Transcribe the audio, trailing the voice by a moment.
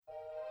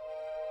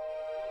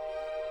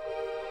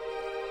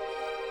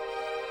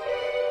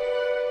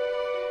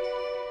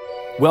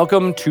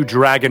Welcome to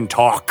Dragon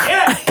Talk.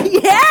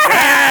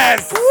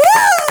 Yes!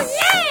 Woo!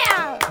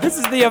 Yeah! This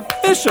is the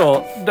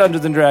official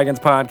Dungeons & Dragons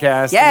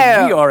podcast.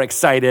 Yeah. We are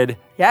excited.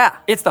 Yeah.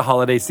 It's the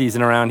holiday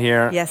season around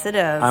here. Yes, it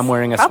is. I'm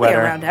wearing a Probably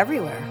sweater. around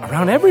everywhere.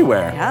 Around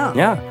everywhere. Yeah.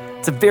 Yeah.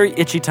 It's a very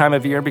itchy time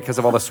of year because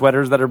of all the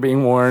sweaters that are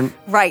being worn.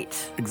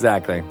 Right.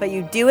 Exactly. But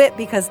you do it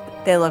because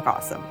they look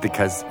awesome.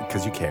 Because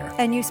you care.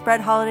 And you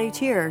spread holiday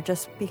cheer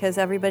just because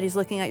everybody's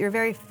looking at your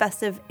very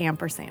festive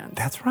ampersand.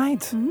 That's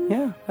right.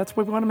 Yeah, that's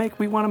what we want to make.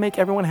 We want to make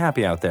everyone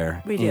happy out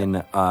there We do. in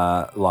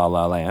La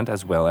La Land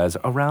as well as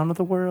around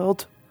the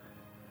world.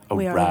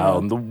 We are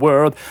Around the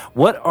world.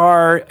 What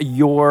are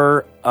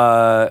your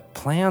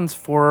plans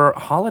for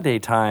holiday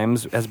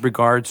times as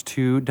regards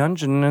to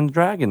Dungeons and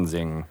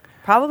Dragonsing?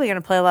 Probably going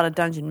to play a lot of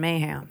Dungeon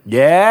Mayhem.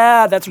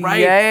 Yeah, that's right.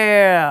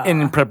 Yeah.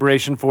 In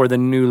preparation for the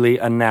newly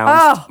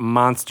announced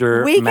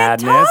Monster We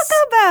Madness. can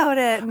talk about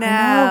it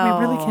now. I know,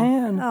 we really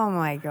can. Oh,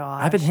 my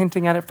gosh. I've been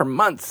hinting at it for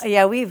months.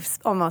 Yeah, we've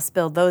almost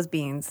spilled those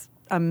beans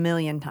a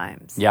million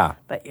times. Yeah.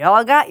 But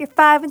y'all got your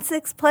 5 and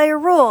 6 player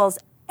rules.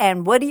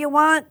 And what do you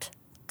want?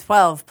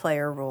 12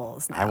 player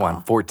rules now. I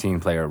want 14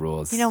 player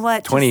rules. You know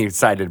what?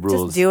 20-sided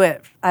rules. Just do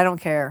it. I don't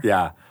care.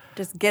 Yeah.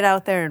 Just get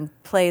out there and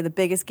play the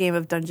biggest game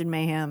of Dungeon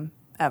Mayhem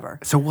ever.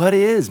 So what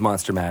is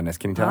Monster Madness?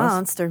 Can you tell us?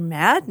 Monster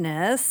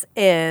Madness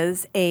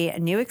is a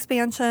new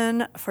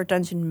expansion for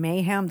Dungeon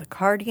Mayhem, the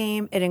card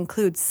game. It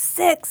includes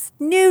 6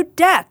 new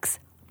decks.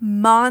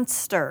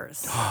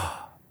 Monsters.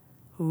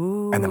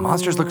 Ooh. And the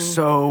monsters look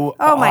so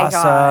Oh my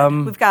awesome.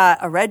 God. We've got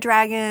a red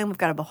dragon, we've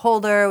got a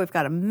beholder, we've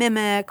got a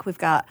mimic, we've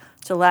got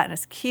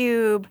gelatinous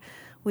cube,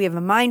 we have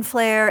a mind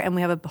flare, and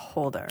we have a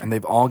beholder. And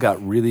they've all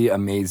got really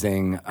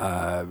amazing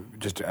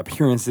just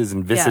appearances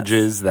and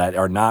visages that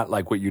are not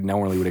like what you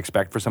normally would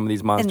expect for some of these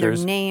And monsters.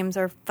 their names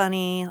are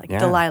funny, like Yeah.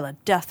 Delilah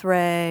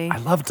Deathray. I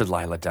love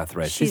Delilah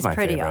Deathray. She's my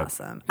pretty favorite.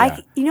 awesome. Yeah.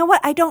 You know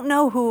what? I don't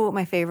know who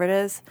my favorite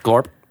is.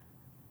 Glorp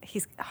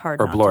He's hard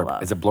or not to Blorp?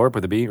 love. Is it Blorp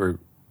with a B or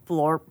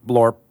Blorp?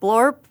 Blorp?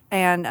 Blorp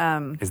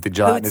and Is the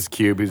gelatinous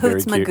cube who's very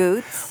Hoots cute.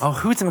 Magoots. Oh,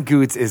 Hoots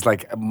Magoots is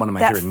like one of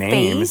my That favorite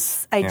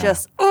names. face, I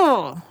Is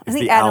think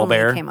the Adam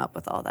owlbear. Lee came up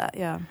with all that.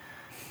 Yeah.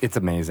 It's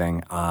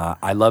amazing.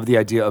 I love the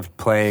idea of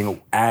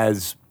playing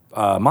as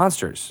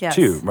monsters, Yes.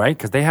 too, right?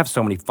 Because they have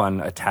so many fun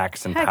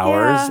attacks and Heck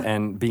powers, yeah.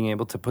 and being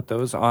able to put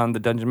those on the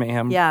Dungeon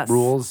Mayhem Yes.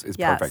 rules is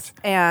Yes. perfect.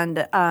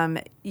 And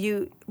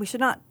we should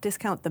not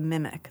discount the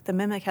Mimic. The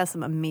Mimic has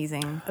some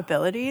amazing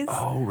abilities,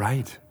 Oh,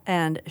 right.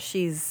 and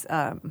she's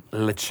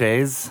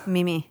Lachaise.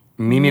 Mimi.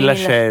 Mimi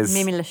Lachaise.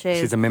 Mimi Lachaise.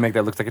 She's a mimic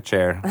that looks like a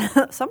chair.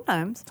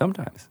 Sometimes.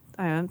 Sometimes.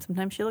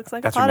 Sometimes she looks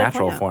like That's a her potted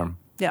natural plant. form.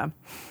 Yeah.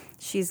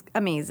 She's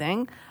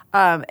amazing.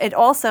 It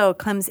also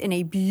comes in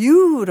a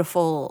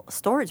beautiful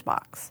storage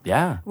box.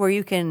 Yeah. Where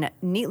you can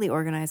neatly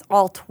organize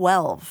all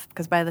 12,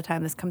 because by the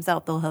time this comes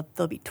out,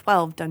 there'll be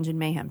 12 Dungeon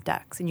Mayhem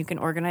decks, and you can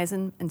organize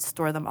them and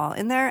store them all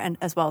in there, and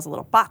as well as a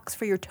little box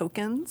for your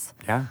tokens.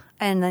 Yeah.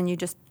 And then you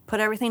just put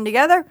everything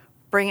together,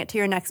 bring it to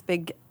your next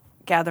big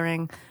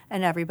gathering,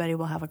 and everybody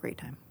will have a great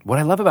time. What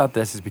I love about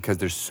this is because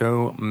there's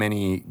so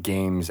many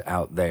games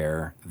out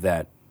there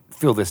that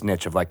fill this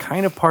niche of like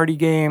kind of party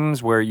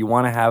games where you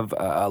want to have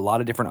a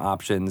lot of different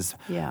options.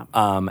 Yeah.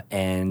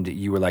 And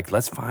you were like,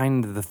 let's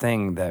find the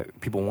thing that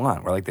people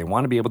want. We're like, they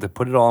want to be able to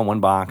put it all in one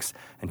box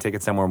and take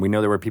it somewhere. And we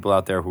know there were people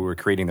out there who were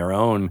creating their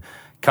own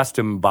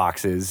custom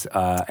boxes.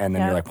 And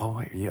then Yeah. you're like,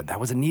 well, yeah, that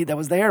was a need that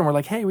was there. And we're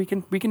like, hey, we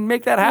can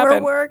make that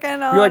happen. We're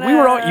working on You're like,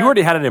 it. you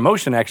already had it in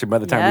motion actually by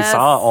the time we Yes.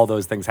 saw all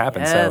those things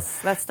happen. Yes,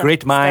 So that stuff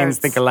great minds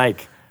starts think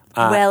alike.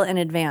 well in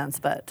advance,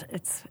 but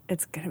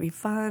it's going to be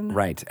fun.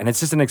 Right. And it's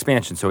just an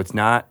expansion. So it's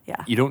not,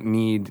 Yeah. you don't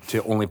need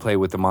to only play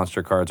with the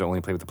monster cards or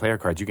only play with the player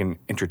cards. You can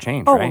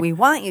interchange, Oh, right? we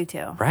want you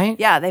to. Right?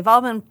 Yeah, they've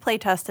all been play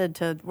tested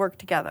to work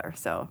together.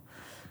 So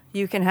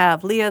you can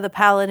have Leah the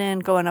Paladin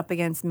going up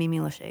against Mimi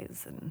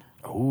Lachaise, and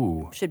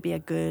Ooh. should be a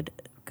good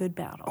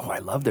battle. Oh, I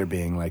love there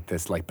being like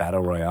this like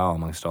battle royale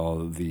amongst all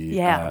of the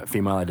Yeah.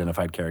 female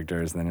identified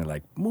characters. And then you're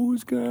like,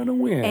 who's going to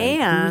win?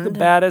 And- who's the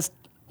baddest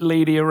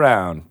lady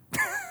around?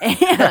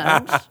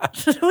 And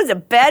who's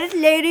the baddest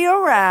lady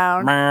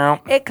around? Meow.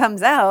 It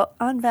comes out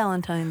on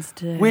Valentine's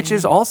Day. Which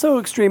is also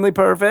extremely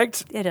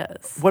perfect. It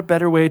is. What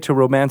better way to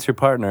romance your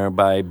partner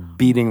by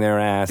beating their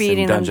ass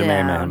Beating in them Dungeon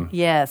down. Mayhem?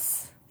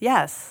 Yes.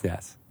 Yes.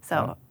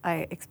 So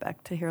I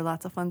expect to hear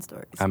lots of fun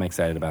stories. I'm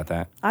excited about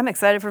that. I'm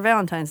excited for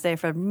Valentine's Day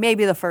for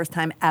maybe the first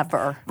time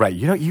ever. Right.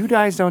 You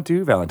guys don't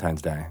do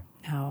Valentine's Day.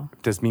 No.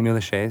 Does Mimi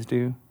Lachaise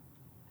do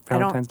I don't-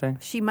 Valentine's Day?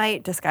 She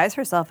might disguise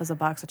herself as a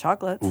box of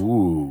chocolates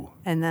Ooh.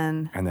 and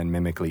then And then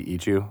mimically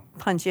eat you.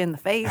 punch you in the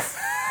face.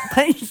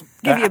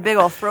 Give you a big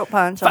old throat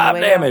punch on 5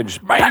 the way damage.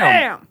 down.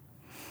 Bam!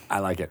 I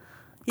like it.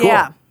 Cool.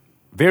 Yeah.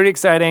 Very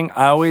exciting.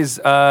 I always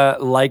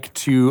like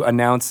to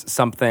announce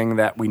something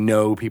that we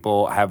know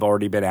people have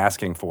already been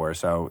asking for.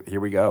 So here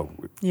we go.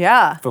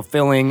 Yeah.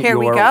 Fulfilling Here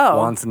we your go.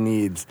 wants and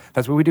needs.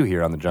 That's what we do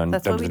here on the That's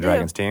what Dungeons we and do.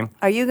 Dragons team.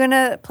 Are you going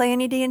to play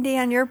any D&D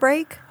on your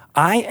break?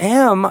 I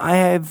am. I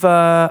have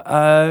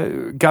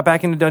got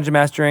back into dungeon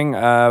mastering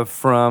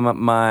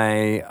from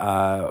my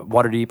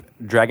Waterdeep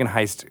Dragon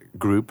Heist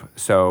group.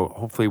 So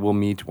hopefully we'll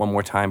meet one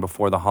more time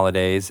before the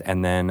holidays,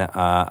 and then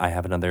I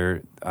have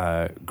another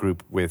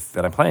group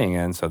that I'm playing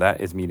in. So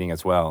that is meeting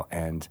as well.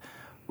 And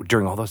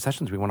during all those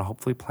sessions, we want to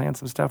hopefully plan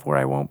some stuff where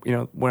I won't,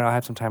 where I'll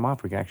have some time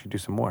off. We can actually do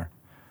some more.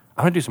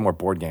 I want to do some more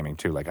board gaming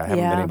too. Like I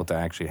haven't been able to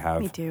actually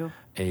have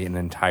an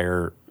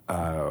entire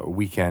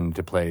weekend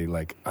to play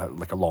like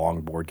a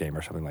long board game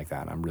or something like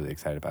that. I'm really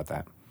excited about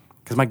that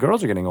because my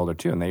girls are getting older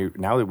too, and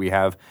now that we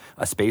have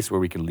a space where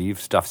we can leave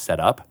stuff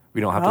set up,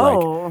 we don't have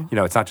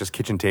to it's not just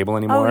kitchen table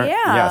anymore. Oh,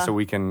 yeah. So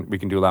we can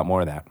do a lot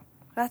more of that.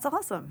 That's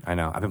awesome. I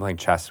know. I've been playing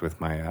chess with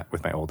my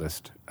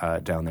oldest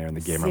down there in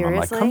the game room. Seriously? I'm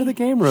like, come to the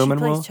game room, She and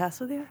plays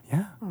chess with you?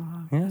 Yeah.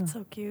 Oh, yeah. That's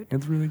so cute.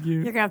 It's really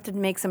cute. You're gonna have to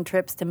make some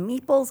trips to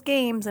Meeple's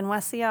Games in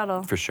West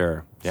Seattle. For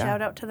sure. Yeah.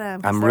 Shout out to them.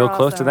 I'm real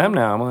close to them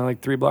now. I'm only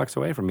like 3 blocks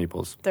away from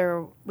Meeple's.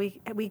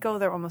 We go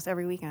there almost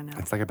every weekend now.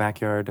 It's like a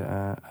backyard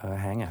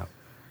hangout.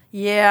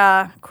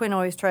 Yeah, Quinn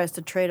always tries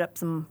to trade up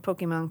some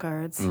Pokemon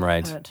cards.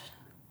 Right. But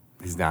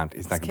He's not.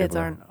 He's not. kids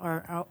they're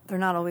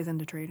not always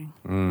into trading.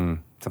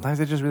 Sometimes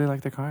they just really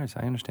like their cards.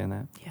 I understand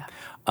that. Yeah.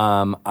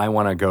 I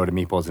want to go to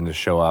Meeple's and just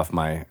show off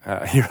my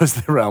Heroes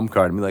of the Realm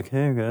card and be like,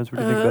 "Hey guys, what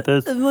do you think about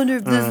this? I wonder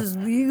if this is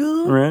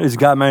legal. Right? It's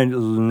got my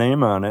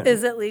name on it.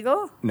 Is it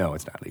legal? No,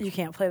 it's not legal. You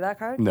can't play that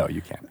card? No,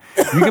 you can't.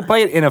 You can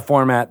play it in a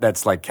format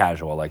that's like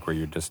casual, like where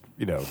you're just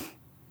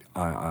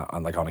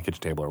on a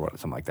kitchen table or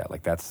something like that.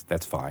 Like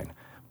that's fine.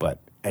 But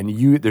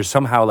there's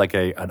somehow like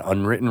an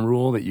unwritten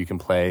rule that you can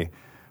play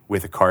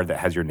with a card that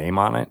has your name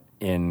on it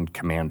in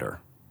Commander.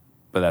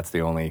 But that's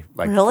the only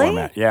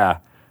format. Yeah.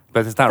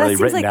 But it's not really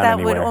written down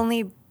anywhere. That would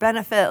only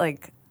benefit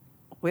like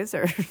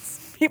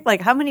wizards. Like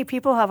how many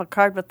people have a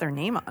card with their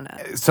name on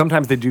it?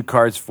 Sometimes they do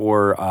cards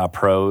for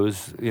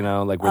pros, like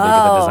where they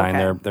get to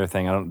design their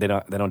thing. They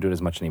don't do it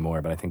as much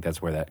anymore, but I think that's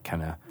where that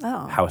kind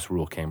of house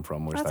rule came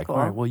from. Where it's like, cool.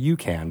 all right, well you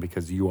can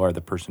because you are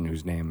the person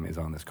whose name is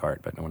on this card,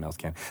 but no one else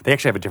can. They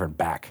actually have a different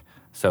back,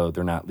 so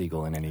they're not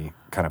legal in any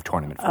kind of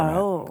tournament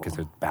format because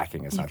their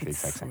backing is not the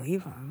exact same.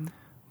 Sleeve them.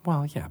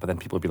 Well, yeah, but then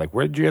people would be like,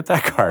 "Where did you get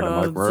that card?"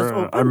 I'm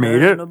like, "I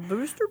made it." A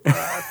booster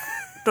pack.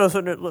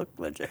 Doesn't it look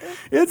legit?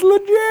 It's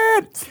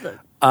legit.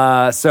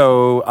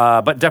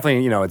 But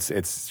definitely,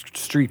 it's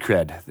street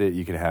cred that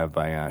you can have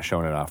by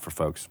showing it off for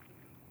folks.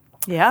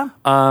 Yeah.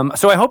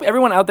 So I hope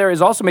everyone out there is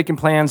also making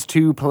plans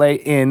to play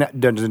in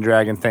Dungeons and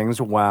Dragons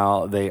things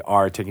while they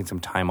are taking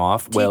some time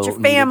off. Teach your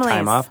families.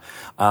 Time off.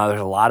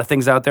 There's a lot of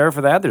things out there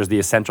for that. There's the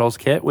Essentials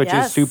Kit, which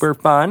is super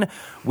fun.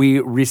 We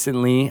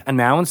recently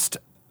announced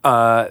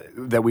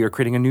that we are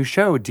creating a new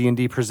show,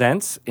 D&D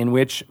Presents, in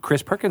which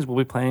Chris Perkins will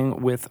be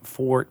playing with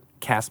 4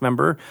 cast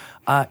member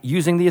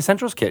using the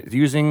Essentials Kit,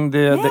 using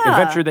the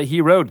adventure that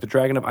he wrote, the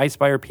Dragon of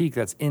Icefire Peak,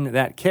 that's in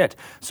that kit.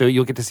 So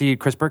you'll get to see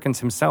Chris Perkins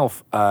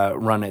himself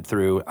run it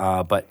through,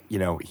 but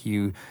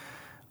he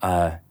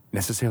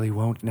necessarily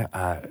won't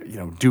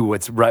do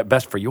what's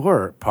best for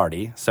your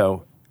party.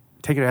 So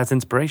take it as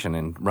inspiration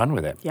and run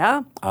with it.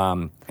 Yeah.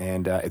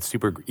 And it's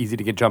super easy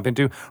to jump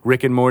into.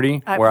 Rick and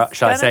Morty, or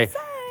shall I say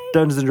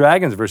Dungeons and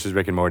Dragons versus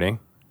Rick and Morty.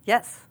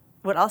 Yes.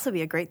 Would also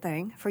be a great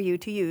thing for you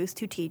to use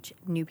to teach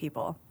new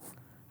people.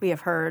 We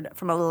have heard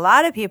from a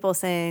lot of people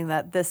saying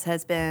that this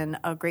has been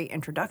a great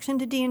introduction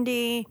to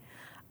D&D,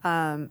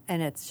 and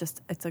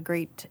it's a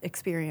great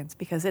experience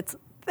because it's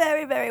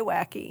very, very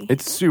wacky.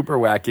 It's super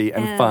wacky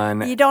and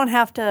fun. You don't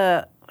have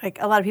to,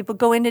 a lot of people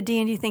go into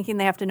D&D thinking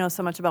they have to know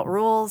so much about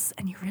rules,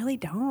 and you really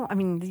don't. I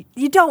mean,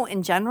 you don't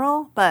in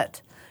general,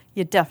 but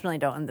you definitely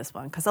don't in this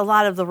one because a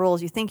lot of the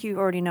rules you think you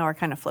already know are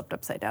kind of flipped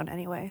upside down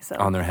anyway. So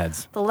on their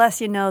heads. The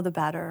less you know, the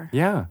better.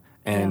 Yeah.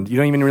 And you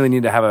don't even really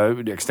need to have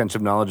an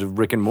extensive knowledge of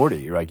Rick and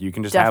Morty. Like you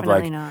can just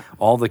Definitely have not.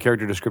 all the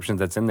character descriptions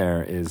that's in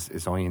there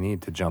is all you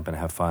need to jump and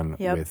have fun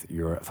with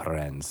your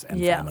friends and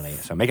family.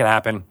 So make it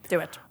happen. Do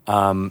it.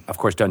 Of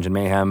course, Dungeon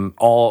Mayhem.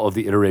 All of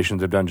the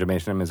iterations of Dungeon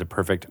Mayhem is a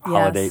perfect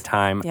holiday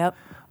time.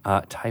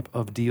 Type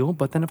of deal.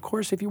 But then, of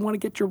course, if you want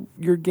to get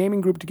your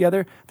gaming group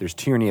together, there's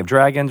Tyranny of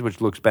Dragons,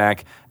 which looks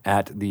back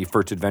at the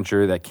first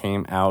adventure that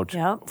came out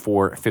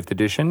for 5th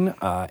edition.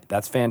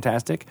 That's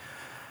fantastic.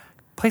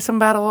 Play some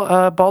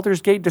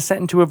Baldur's Gate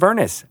Descent into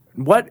Avernus.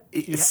 What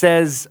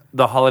says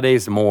the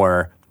holidays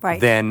more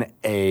than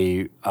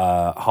a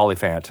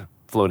Hollyphant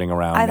floating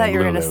around? I thought you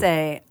were going to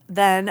say,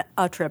 then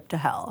a trip to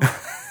hell.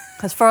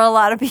 Because for a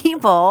lot of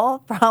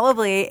people,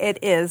 probably it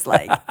is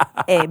like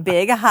a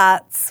big,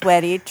 hot,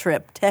 sweaty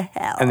trip to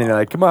hell. And then you're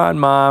like, come on,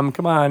 Mom,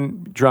 come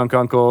on, drunk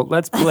uncle,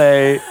 let's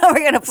play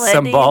We're gonna play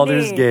some D&D.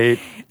 Baldur's Gate.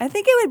 I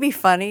think it would be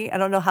funny. I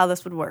don't know how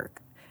this would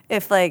work.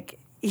 If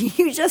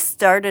you just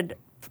started,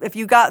 if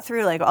you got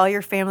through all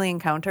your family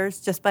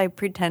encounters just by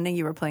pretending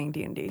you were playing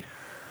D&D.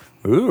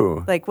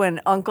 Ooh. Like when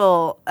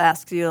Uncle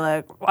asks you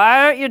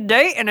why aren't you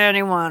dating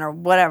anyone or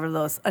whatever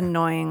those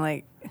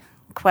annoying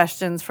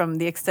questions from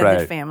the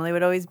extended family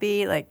would always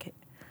be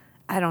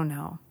I don't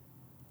know,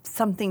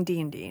 something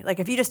D&D.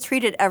 If you just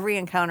treated every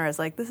encounter as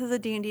this is a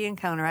D&D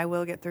encounter, I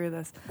will get through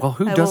this. Well,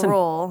 who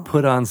doesn't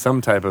put on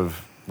some type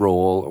of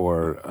roll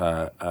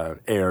or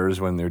airs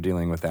when they're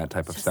dealing with that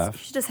type of You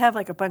stuff. should just have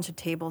like a bunch of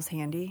tables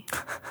handy,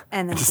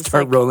 and then Just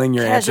start rolling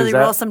your casually answers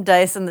out? roll some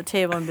dice on the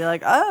table and be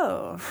like,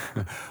 "Oh,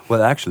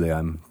 Well, actually,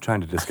 I'm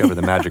trying to discover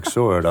the magic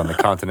sword on the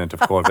continent of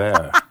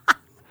Corvair.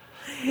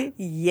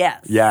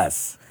 yes,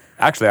 Yes.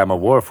 Actually, I'm a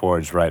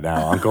warforged right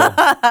now, Uncle.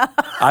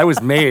 I was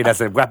made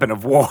as a weapon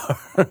of war.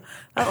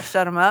 that'll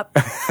shut him up."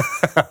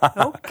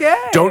 Okay,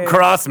 Don't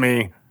cross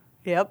me.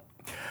 Yep.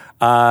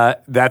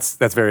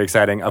 That's very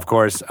exciting. Of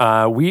course,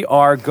 we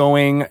are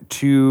going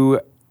to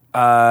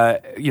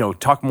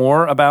talk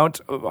more about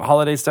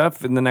holiday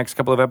stuff in the next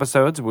couple of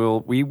episodes.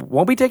 We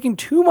won't be taking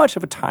too much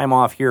of a time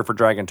off here for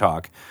Dragon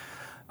Talk.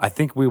 I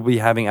think we'll be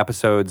having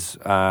episodes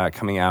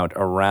coming out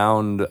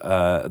around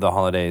the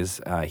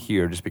holidays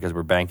here, just because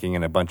we're banking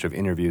in a bunch of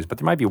interviews. But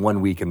there might be 1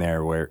 week in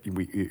there where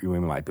we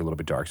might be a little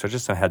bit dark. So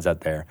just some heads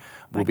up there.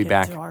 We'll be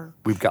back. Dark.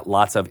 We've got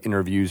lots of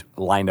interviews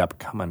lined up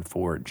coming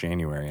for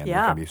January, and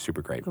they're going to be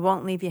super great. We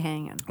won't leave you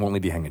hanging. Won't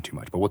leave you hanging too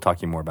much, but we'll talk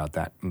to you more about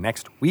that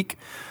next week.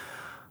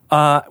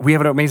 We have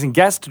an amazing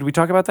guest. Did we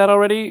talk about that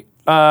already?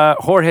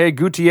 Jorge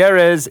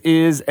Gutierrez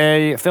is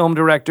a film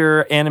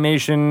director,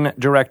 animation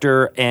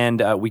director,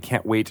 and we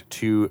can't wait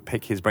to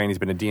pick his brain. He's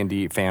been a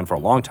D&D fan for a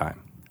long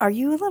time. Are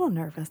you a little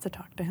nervous to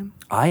talk to him?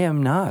 I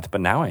am not,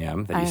 but now I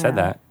am that you said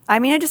that. I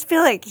mean, I just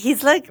feel like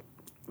he's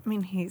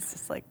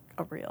just like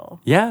a real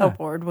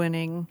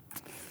award-winning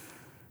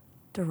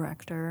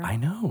director. I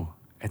know.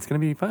 It's going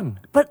to be fun.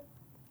 But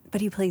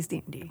he plays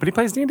D&D. But he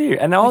plays D&D,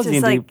 and all D&D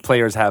like,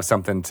 players have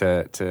something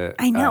to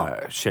I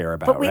know. Share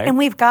about, right? And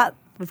we've got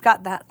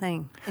that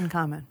thing in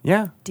common.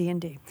 Yeah.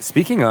 D&D.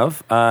 Speaking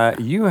of,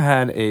 you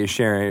had a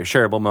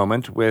shareable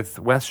moment with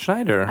Wes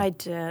Schneider. I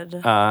did.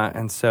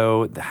 And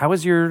so how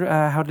was your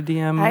How to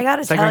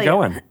DM segment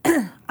going?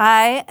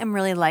 I am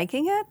really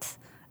liking it.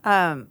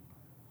 I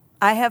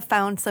have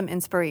found some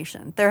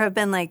inspiration. There have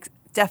been like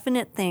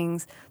definite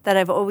things that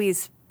I've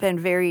always been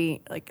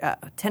very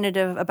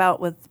tentative about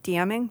with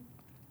DMing,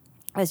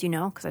 as you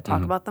know, because I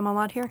talk about them a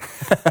lot here.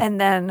 And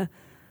then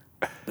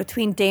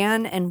between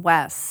Dan and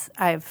Wes,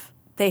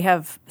 they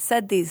have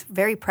said these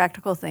very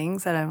practical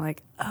things that I'm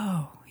like,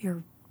 oh,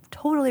 you're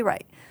totally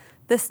right.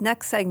 This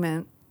next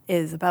segment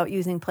is about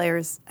using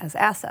players as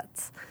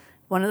assets.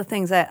 One of the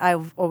things that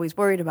I've always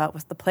worried about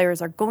was the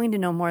players are going to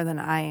know more than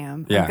I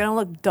am. Yeah. They're going to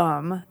look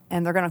dumb,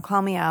 and they're going to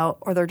call me out,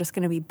 or they're just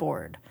going to be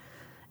bored.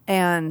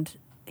 And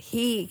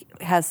he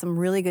has some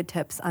really good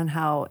tips on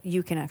how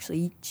you can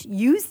actually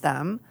use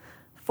them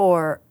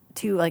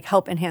to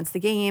help enhance the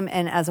game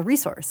and as a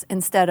resource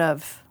instead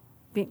of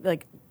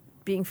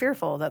being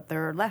fearful that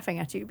they're laughing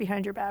at you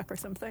behind your back or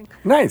something.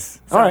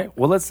 Nice. All right.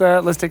 Well, let's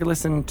take a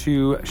listen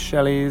to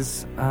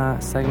Shelley's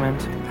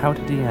segment, How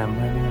to DM,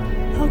 right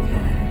now.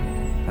 Okay.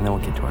 And then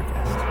we'll get to our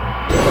guest.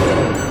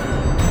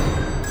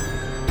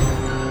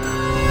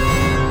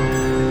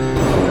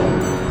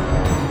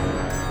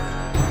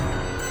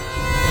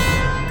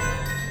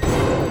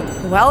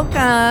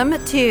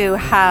 Welcome to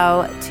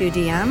How to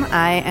DM.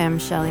 I am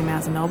Shelley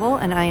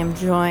Mazanoble, and I am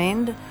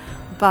joined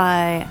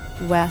by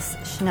Wes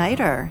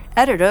Schneider,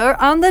 editor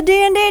on the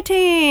D&D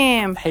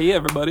team. Hey,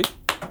 everybody.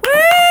 Woo!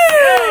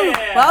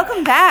 Yeah.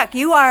 Welcome back.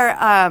 You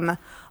are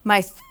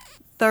my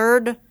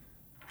third.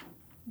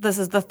 This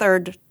is the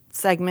third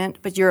segment,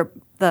 but you're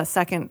the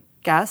second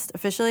guest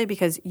officially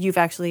because you've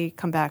actually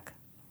come back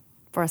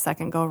for a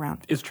second go-around.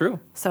 It's true.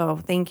 So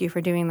thank you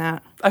for doing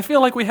that. I feel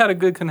like we had a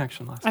good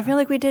connection last time. I feel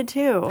like we did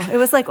too. It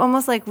was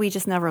almost like we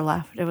just never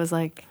left. It was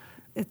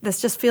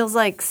this just feels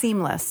like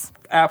seamless.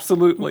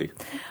 Absolutely.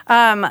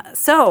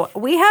 So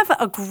we have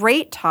a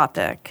great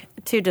topic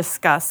to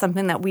discuss,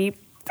 something that we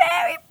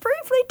very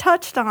briefly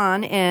touched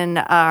on in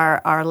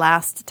our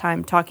last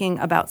time talking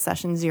about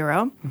Session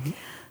 0. Mm-hmm.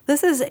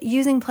 This is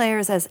using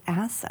players as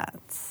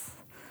assets.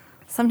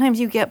 Sometimes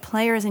you get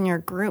players in your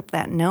group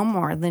that know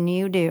more than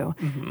you do.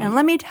 Mm-hmm. And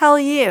let me tell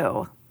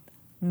you,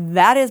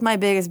 that is my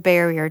biggest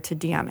barrier to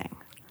DMing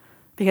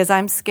because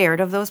I'm scared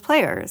of those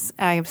players.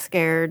 I'm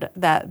scared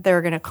that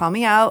they're going to call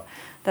me out,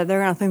 that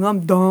they're going to think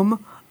I'm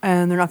dumb,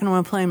 and they're not going to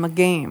want to play my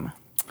game.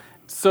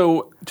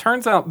 So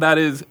turns out that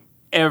is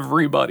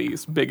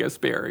everybody's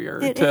biggest barrier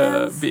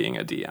to being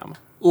a DM.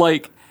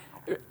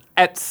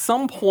 At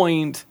some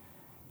point,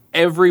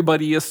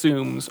 everybody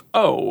assumes,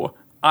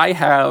 I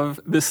have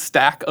this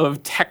stack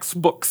of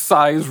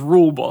textbook-size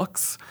rule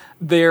books.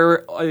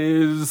 There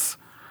is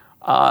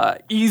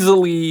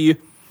easily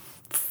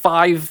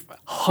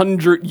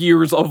 500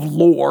 years of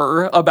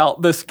lore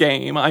about this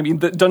game. I mean,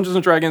 Dungeons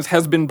 & Dragons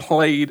has been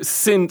played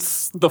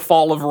since the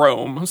fall of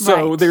Rome,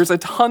 so there's a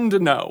ton to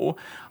know.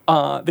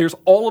 There's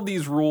all of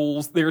these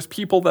rules. There's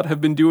people that have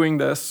been doing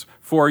this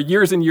for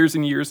years and years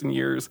and years and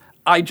years.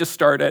 I just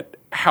started.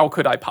 How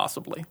could I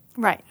possibly?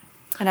 Right.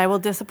 And I will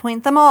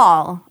disappoint them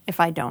all if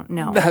I don't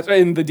know.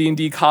 And the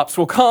D&D cops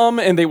will come,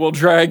 and they will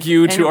drag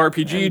you to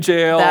RPG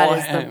jail. That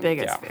is the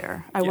biggest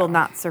fear. I will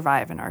not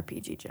survive an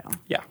RPG jail.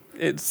 Yeah,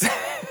 it's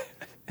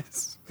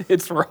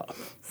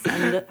rough.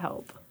 Send it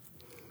help.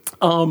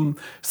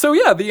 So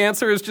yeah, the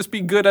answer is just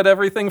be good at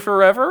everything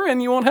forever,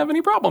 and you won't have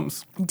any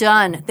problems.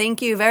 Done.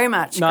 Thank you very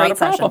much. Not Great a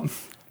problem.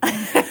 session.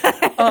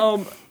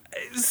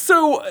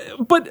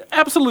 But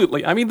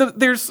absolutely. I mean,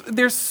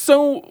 there's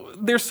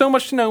so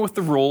much to know with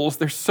the rules.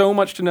 There's so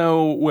much to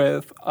know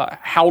with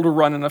how to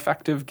run an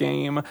effective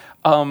game.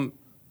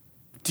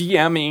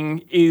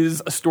 DMing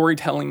is a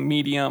storytelling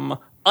medium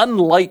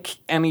unlike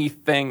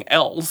anything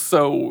else.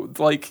 So,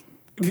 like,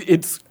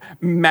 it's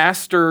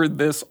mastered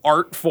this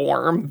art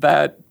form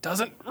that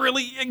doesn't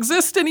really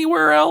exist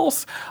anywhere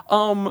else.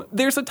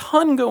 There's a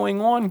ton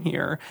going on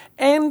here.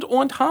 And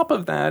on top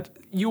of that,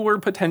 you are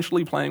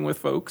potentially playing with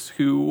folks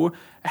who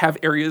have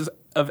areas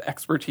of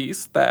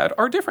expertise that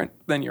are different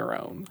than your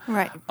own.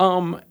 Right.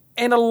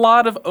 And a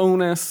lot of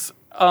onus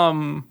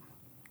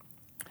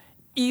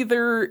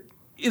either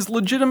is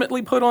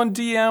legitimately put on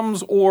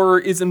DMs or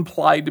is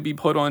implied to be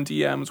put on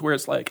DMs, where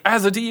it's like,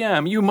 as a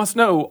DM, you must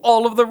know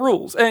all of the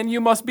rules, and you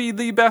must be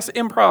the best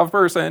improv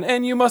person,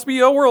 and you must be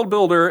a world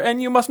builder,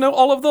 and you must know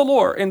all of the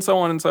lore, and so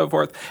on and so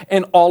forth.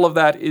 And all of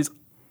that is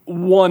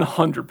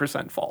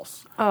 100%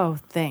 false. Oh,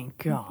 thank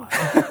God.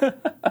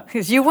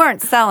 Because you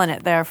weren't selling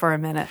it there for a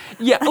minute.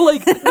 Yeah,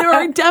 like, there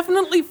are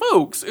definitely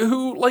folks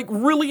who, like,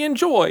 really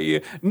enjoy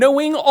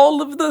knowing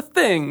all of the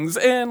things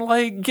and,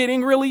 like,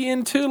 getting really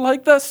into,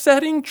 like, the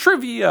setting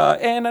trivia.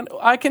 And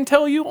I can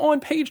tell you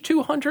on page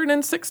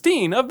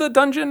 216 of the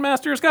Dungeon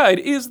Master's Guide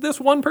is this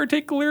one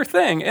particular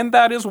thing, and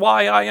that is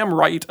why I am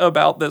right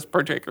about this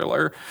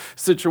particular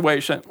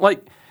situation.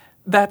 Like,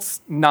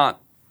 that's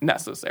not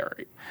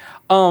necessary.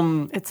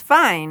 It's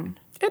fine.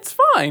 It's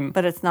fine.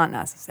 But it's not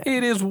necessary.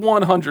 It is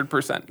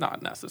 100%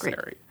 not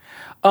necessary.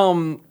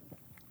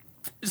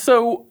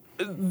 So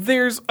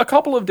there's a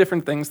couple of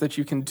different things that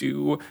you can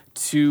do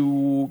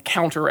to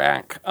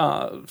counteract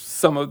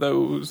some of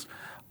those,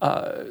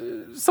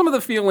 some of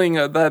the feeling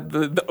that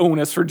the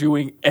onus for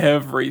doing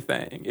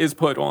everything is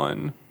put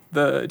on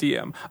the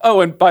DM.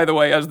 Oh, and by the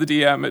way, as the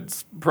DM,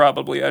 it's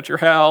probably at your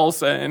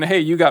house, and hey,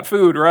 you got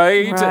food,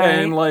 right?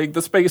 And like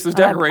the space is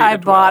decorated. I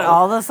bought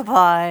all the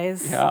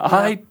supplies. Yeah,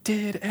 I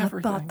did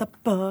everything. I bought the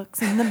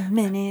books and the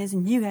minis,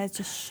 and you guys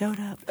just showed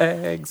up.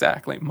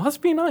 Exactly.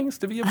 Must be nice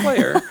to be a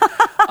player.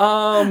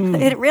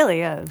 It really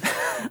is.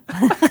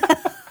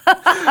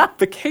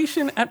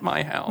 Vacation at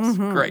my house.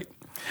 Mm-hmm. Great.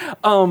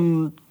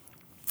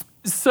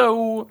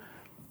 So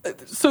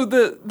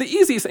the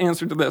easiest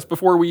answer to this,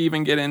 before we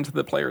even get into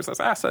the players as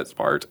assets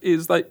part,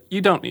 is that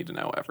you don't need to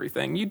know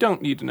everything. You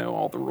don't need to know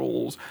all the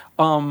rules.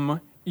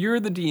 You're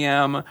the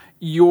DM.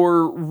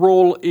 Your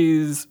role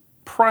is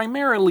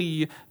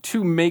primarily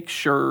to make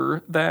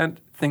sure that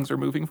things are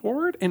moving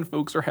forward and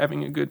folks are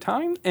having a good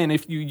time. And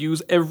if you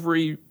use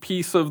every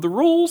piece of the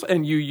rules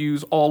and you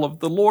use all of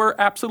the lore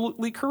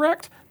absolutely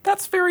correct,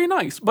 that's very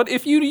nice. But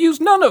if you use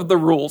none of the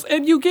rules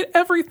and you get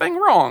everything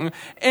wrong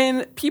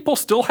and people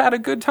still had a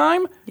good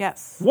time,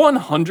 yes,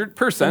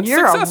 100%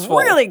 You're successful.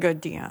 a really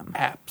good DM.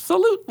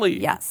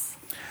 Absolutely. Yes.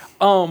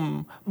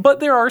 But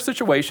there are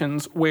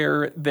situations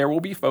where there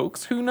will be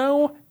folks who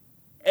know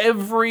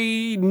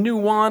every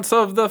nuance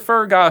of the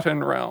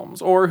Forgotten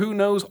Realms, or who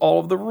knows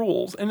all of the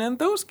rules. And in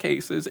those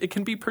cases, it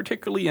can be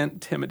particularly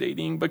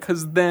intimidating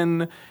because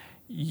then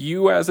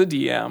you as a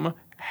DM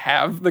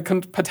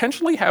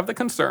potentially have the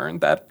concern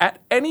that at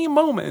any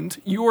moment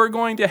you are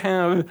going to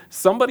have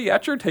somebody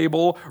at your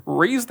table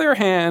raise their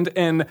hand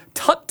and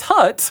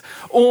tut-tut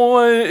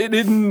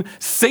in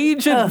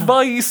Sage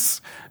Advice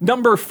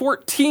number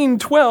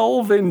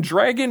 1412 in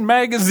Dragon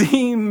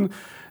Magazine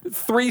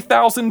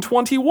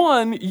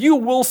 3021, you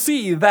will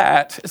see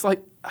that. It's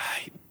like,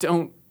 I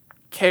don't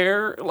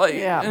care. Like,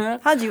 yeah.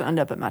 How'd you end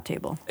up at my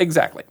table?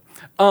 Exactly.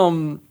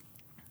 So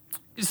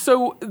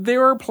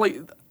there are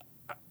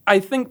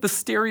I think the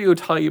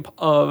stereotype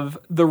of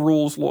the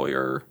rules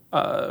lawyer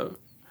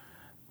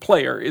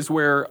player is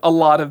where a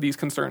lot of these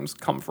concerns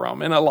come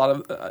from, and a lot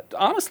of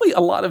honestly, a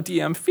lot of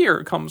DM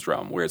fear comes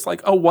from, where it's like,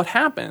 oh, what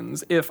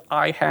happens if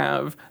I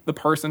have the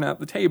person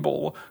at the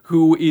table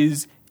who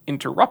is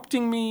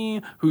interrupting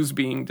me, who's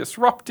being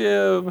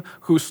disruptive,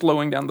 who's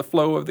slowing down the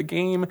flow of the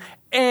game,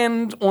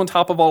 and on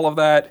top of all of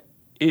that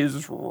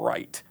is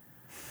right.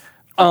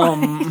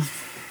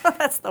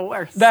 That's the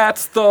worst.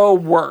 That's the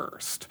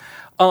worst.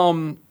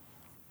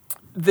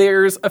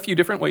 There's a few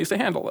different ways to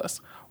handle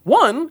this.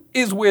 One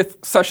is with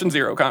session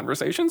zero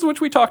conversations, which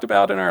we talked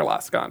about in our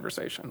last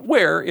conversation,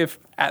 where if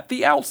at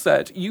the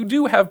outset you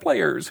do have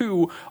players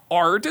who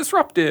are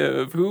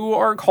disruptive, who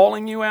are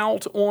calling you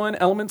out on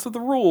elements of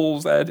the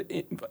rules at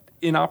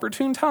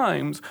inopportune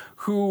times,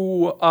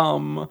 who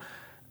are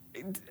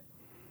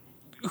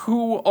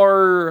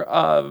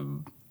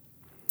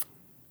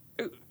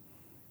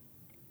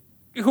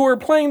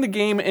playing the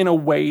game in a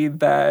way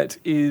that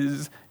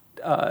is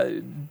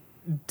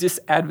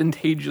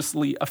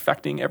disadvantageously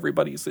affecting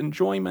everybody's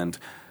enjoyment,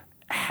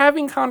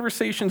 having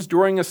conversations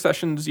during a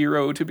session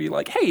zero to be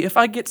like, hey, if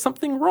I get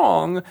something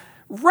wrong,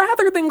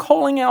 rather than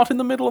calling out in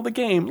the middle of the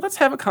game, let's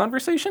have a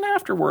conversation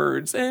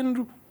afterwards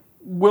and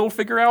we'll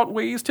figure out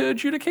ways to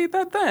adjudicate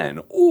that then.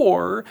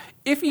 Or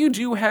if you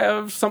do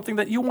have something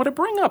that you want to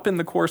bring up in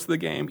the course of the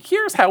game,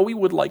 here's how we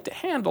would like to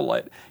handle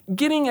it.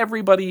 Getting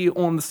everybody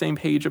on the same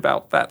page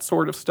about that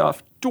sort of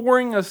stuff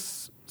during a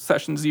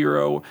session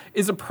 0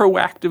 is a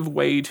proactive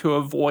way to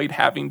avoid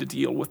having to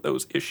deal with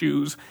those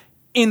issues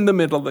in the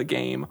middle of the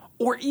game.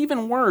 Or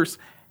even worse,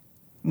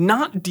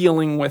 not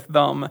dealing with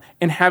them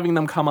and having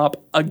them come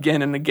up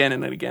again and again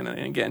and again and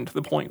again to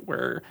the point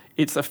where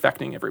it's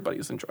affecting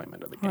everybody's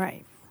enjoyment of the game.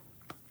 Right.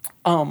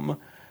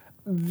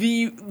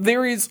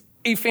 There is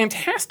a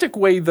fantastic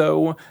way,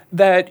 though,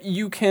 that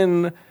you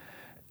can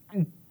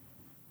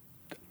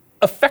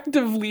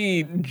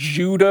effectively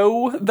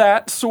judo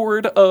that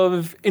sort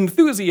of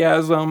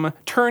enthusiasm,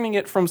 turning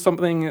it from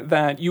something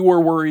that you are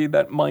worried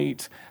that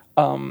might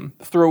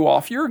throw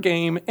off your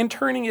game and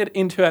turning it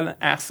into an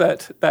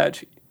asset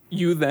that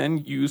you then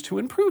use to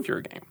improve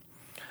your game.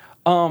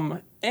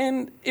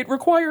 And it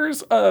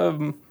requires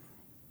a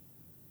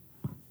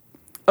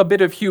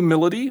bit of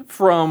humility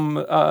from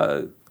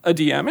a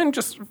DM and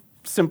just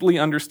simply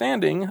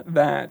understanding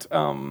that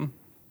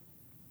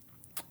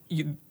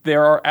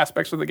there are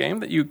aspects of the game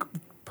that you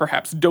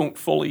perhaps don't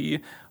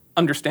fully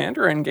understand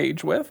or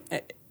engage with.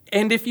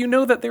 And if you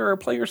know that there are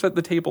players at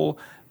the table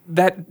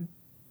that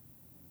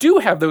do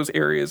have those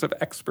areas of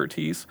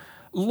expertise,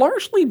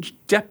 largely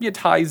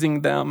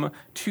deputizing them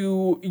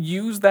to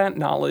use that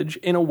knowledge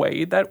in a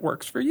way that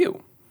works for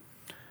you.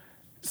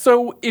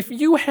 So if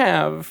you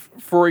have,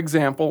 for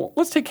example,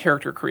 let's take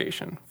character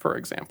creation, for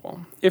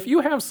example. If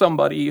you have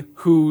somebody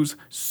who's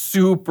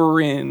super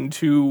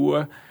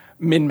into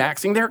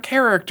min-maxing their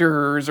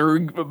characters or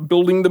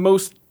building the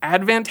most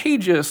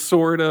advantageous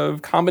sort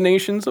of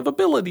combinations of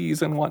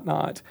abilities and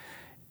whatnot,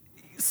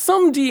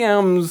 some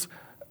DMs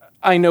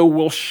I know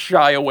will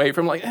shy away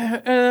from like,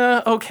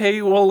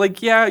 okay, well,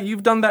 like, yeah,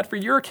 you've done that for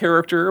your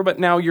character, but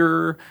now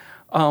you're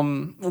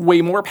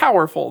way more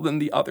powerful than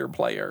the other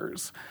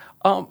players.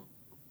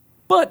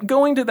 But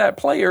going to that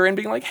player and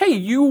being like, hey,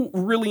 you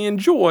really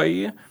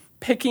enjoy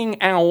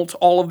picking out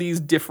all of these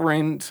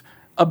different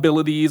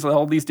abilities,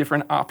 all these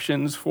different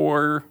options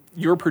for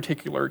your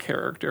particular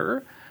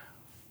character.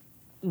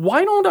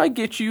 Why don't I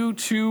get you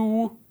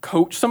to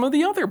coach some of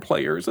the other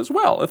players as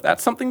well? If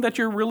that's something that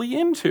you're really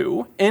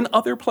into and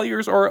other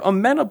players are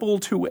amenable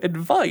to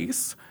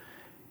advice,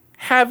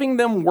 having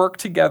them work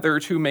together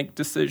to make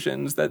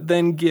decisions that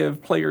then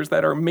give players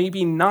that are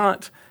maybe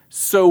not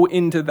so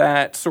into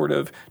that sort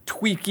of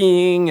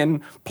tweaking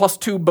and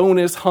 +2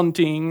 bonus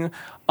hunting,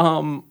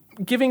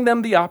 giving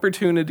them the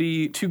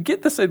opportunity to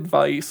get this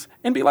advice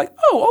and be like,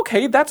 oh,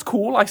 okay, that's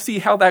cool. I see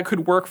how that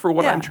could work for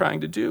what I'm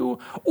trying to do.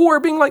 Or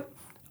being like,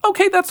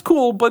 okay, that's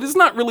cool, but it's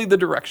not really the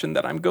direction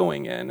that I'm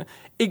going in.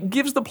 It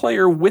gives the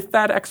player with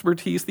that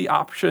expertise the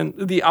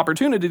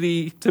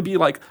opportunity to be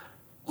like,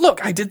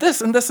 look, I did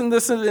this and this and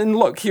this, and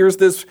look, here's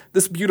this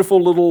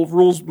beautiful little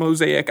rules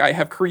mosaic I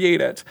have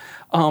created.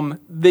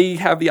 They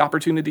have the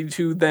opportunity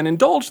to then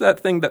indulge that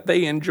thing that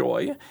they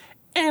enjoy,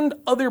 and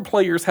other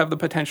players have the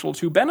potential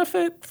to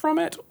benefit from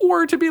it,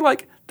 or to be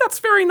like, that's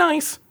very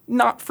nice,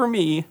 not for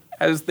me,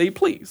 as they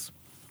please.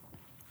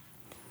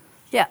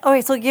 Yeah,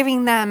 okay, so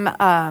giving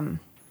them,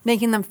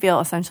 making them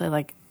feel essentially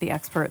like the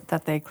expert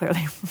that they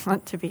clearly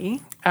want to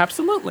be.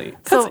 Absolutely.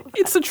 Because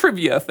it's a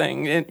trivia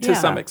thing to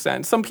some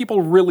extent. Some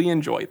people really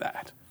enjoy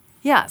that.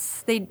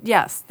 Yes,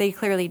 they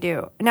clearly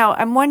do. Now,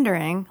 I'm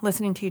wondering,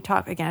 listening to you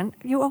talk again,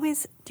 do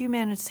you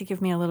manage to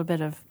give me a little bit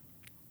of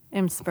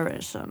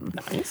inspiration?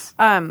 Nice.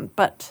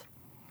 But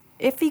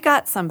if you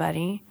got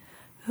somebody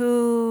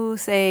who,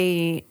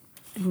 say,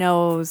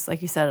 knows,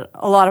 like you said,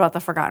 a lot about the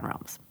Forgotten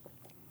Realms,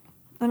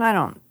 and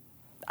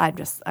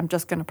I'm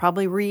just going to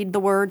probably read the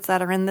words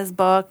that are in this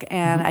book,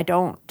 and I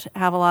don't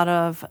have a lot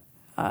of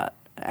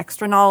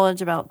extra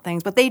knowledge about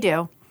things, but they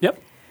do.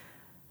 Yep.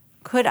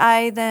 Could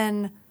I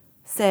then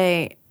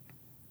say,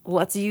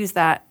 let's use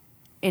that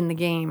in the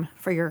game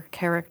for your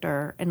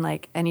character, and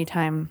like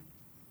anytime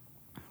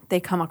they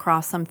come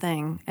across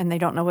something and they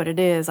don't know what it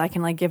is, I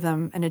can like give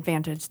them an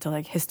advantage to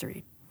like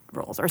history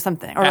rolls or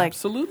something, or like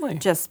absolutely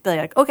just be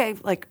like, okay,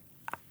 like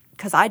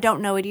because I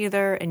don't know it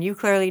either, and you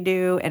clearly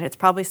do, and it's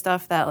probably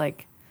stuff that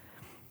like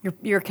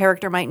your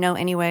character might know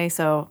anyway.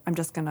 So we're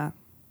just gonna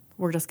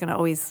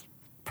always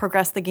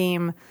progress the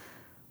game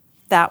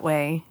that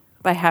way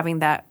by having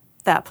that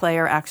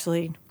player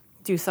actually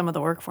do some of the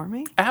work for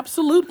me.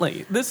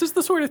 Absolutely. This is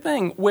the sort of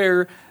thing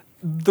where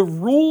the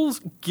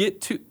rules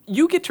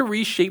you get to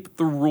reshape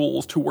the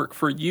rules to work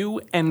for you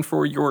and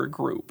for your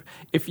group.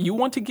 If you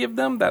want to give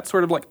them that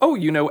sort of like, oh,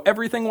 you know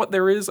everything what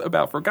there is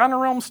about Forgotten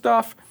Realms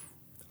stuff,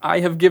 I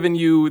have given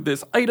you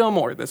this item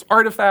or this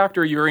artifact,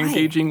 or you're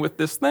engaging with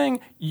this thing,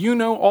 you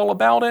know all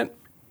about it.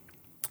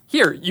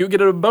 Here, you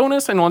get a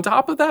bonus, and on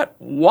top of that,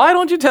 why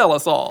don't you tell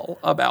us all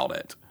about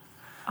it?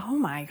 Oh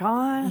my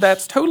gosh.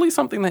 That's totally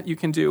something that you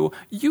can do.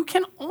 You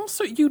can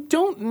also, you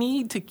don't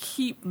need to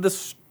keep the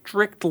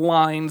strict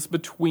lines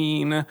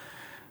between,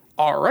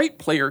 all right,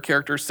 player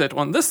characters sit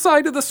on this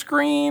side of the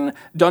screen,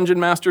 dungeon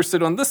masters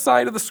sit on this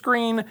side of the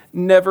screen,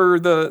 never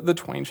the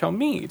twain shall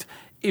meet.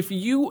 if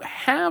you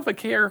have a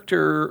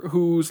character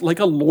who's like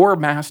a lore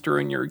master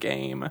in your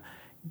game,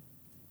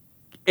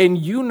 and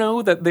you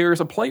know that there's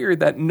a player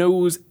that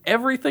knows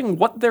everything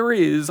what there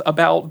is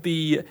about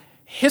the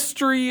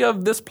history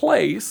of this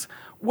place,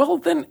 well,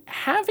 then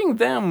having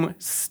them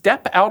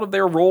step out of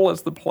their role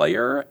as the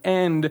player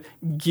and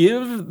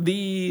give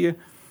the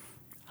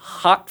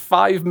hot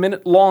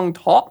 5-minute long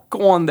talk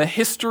on the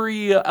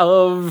history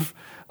of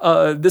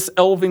this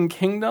elven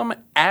kingdom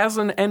as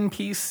an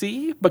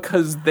NPC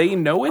because they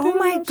know it. Oh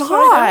my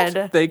inside God.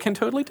 out, they can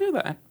totally do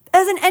that.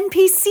 As an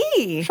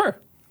NPC? Sure.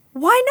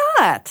 Why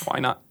not? Why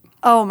not?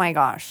 Oh my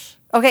gosh.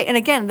 Okay, and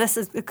again,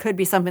 it could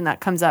be something that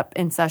comes up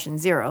in session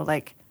 0.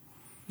 Like,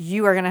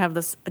 you are going to have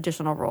this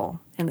additional role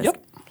in this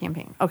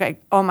campaign. Okay.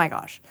 Oh my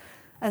gosh.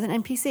 As an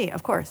NPC,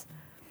 of course.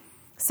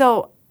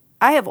 So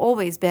I have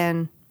always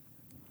been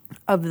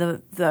of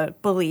the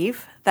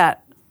belief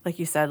that, like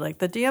you said, like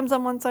the DM's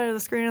on one side of the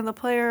screen and the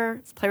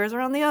players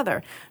are on the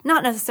other.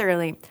 Not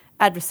necessarily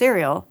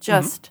adversarial,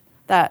 just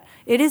that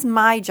it is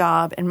my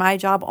job and my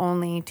job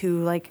only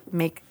to like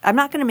I'm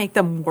not going to make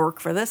them work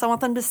for this. I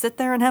want them to sit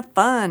there and have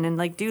fun and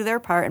like do their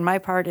part. And my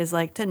part is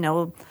like to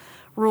know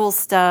rule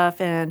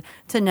stuff and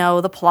to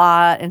know the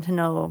plot and to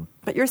know.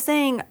 But you're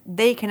saying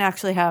they can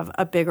actually have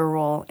a bigger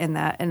role in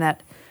that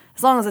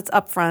as long as it's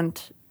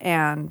upfront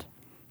and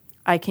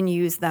I can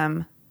use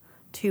them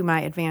to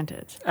my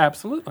advantage.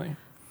 Absolutely.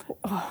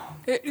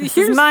 This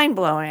is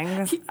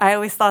mind-blowing. I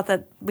always thought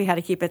that we had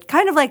to keep it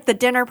kind of like the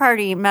dinner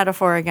party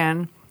metaphor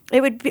again.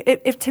 It would be,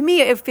 to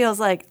me, it feels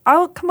like,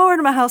 I'll come over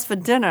to my house for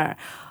dinner.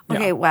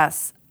 Okay, yeah.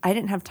 Wes, I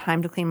didn't have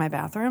time to clean my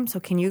bathroom, so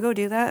can you go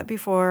do that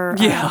before?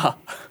 Yeah.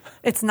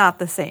 It's not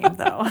the same,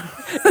 though.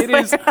 It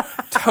is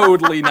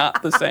totally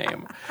not the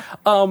same.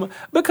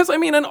 Because, I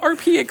mean, an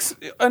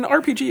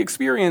RPG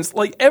experience,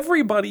 like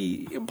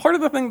everybody, part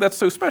of the thing that's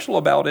so special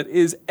about it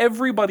is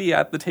everybody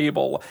at the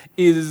table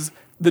is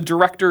the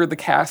director, the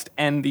cast,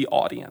 and the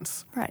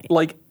audience. Right.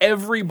 Like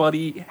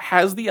everybody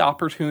has the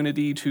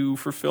opportunity to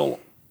fulfill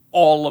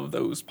all of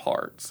those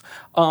parts.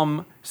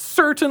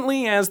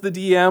 Certainly as the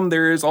DM,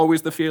 there is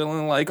always the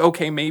feeling like,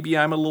 okay, maybe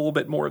I'm a little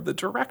bit more of the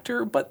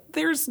director, but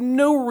there's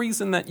no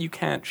reason that you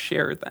can't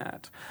share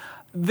that.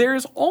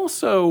 There's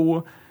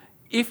also,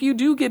 if you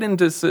do get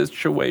into a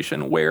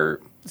situation where,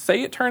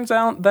 say it turns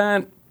out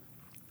that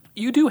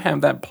you do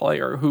have that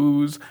player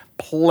who's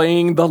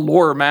playing the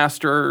lore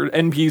master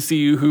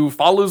NPC who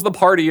follows the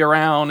party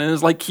around and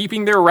is like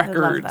keeping their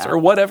records or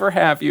whatever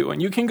have you.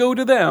 And you can go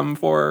to them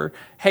for,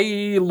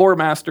 hey, lore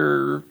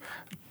master,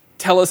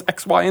 tell us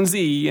X, Y, and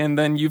Z. And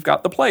then you've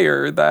got the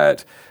player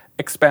that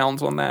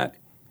expounds on that.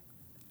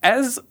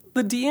 As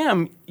the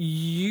DM,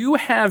 you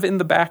have in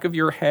the back of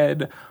your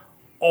head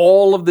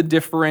all of the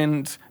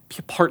different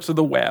parts of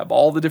the web,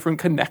 all the different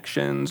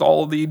connections,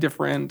 all the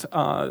different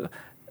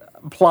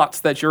plots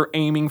that you're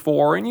aiming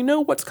for, and you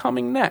know what's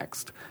coming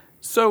next.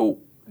 So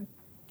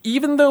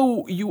even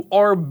though you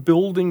are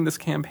building this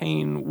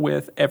campaign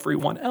with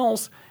everyone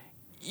else,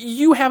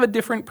 you have a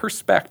different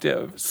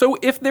perspective. So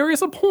if there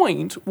is a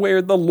point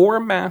where the lore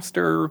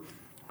master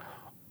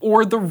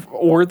or the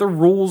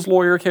rules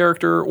lawyer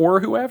character or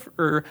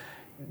whoever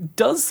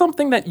does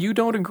something that you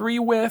don't agree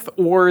with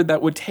or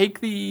that would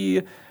take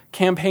the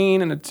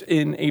campaign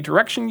in a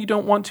direction you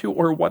don't want to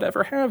or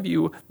whatever have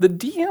you, the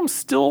DM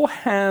still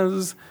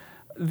has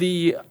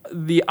the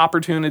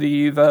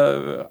opportunity,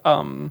 the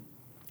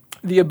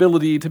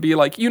ability to be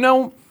like,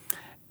 you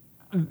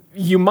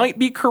might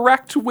be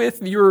correct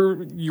with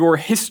your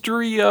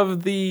history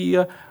of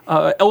the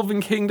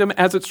Elven Kingdom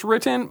as it's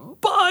written,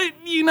 but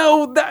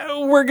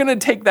that we're gonna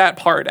take that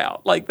part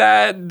out. Like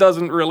that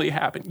doesn't really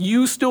happen.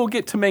 You still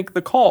get to make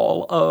the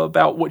call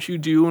about what you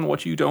do and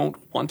what you don't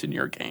want in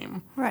your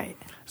game. Right.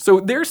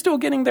 So they're still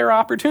getting their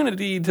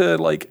opportunity to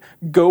like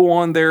go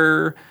on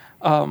their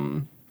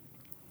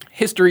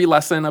history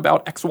lesson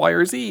about X, Y,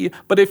 or Z.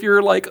 But if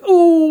you're like,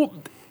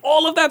 ooh,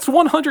 all of that's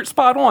 100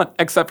 spot on,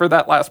 except for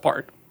that last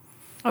part.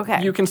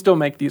 Okay. You can still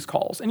make these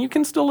calls, and you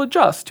can still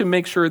adjust to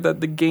make sure that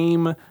the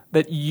game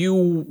that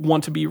you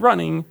want to be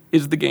running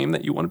is the game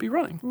that you want to be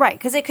running. Right,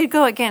 because it could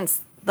go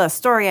against the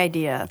story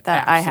idea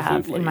that I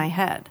have in my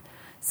head.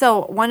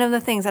 So one of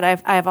the things that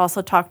I've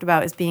also talked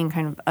about as being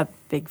kind of a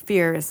big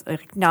fear is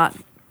like not...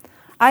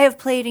 I have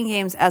played in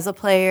games as a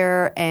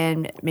player,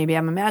 and maybe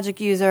I'm a magic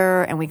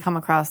user, and we come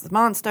across this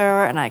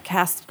monster, and I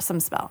cast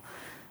some spell.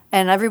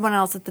 And everyone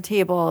else at the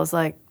table is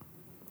like,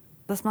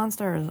 this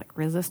monster is like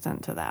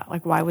resistant to that.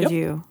 Like, why would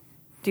you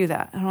do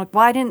that? And I'm like,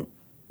 why didn't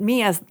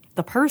me as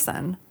the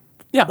person,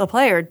 the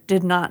player,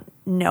 did not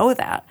know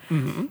that?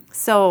 Mm-hmm.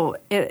 So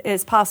it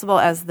is possible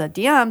as the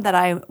DM that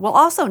I will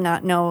also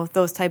not know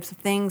those types of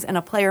things, and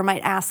a player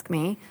might ask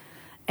me,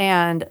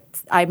 and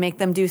I make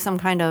them do some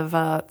kind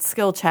of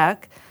skill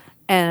check,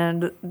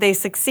 and they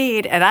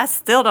succeed, and I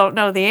still don't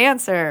know the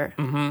answer.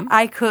 Mm-hmm.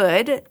 I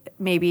could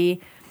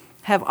maybe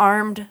have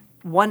armed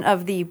one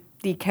of the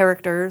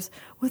characters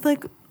with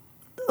like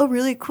a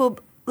really cool,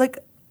 like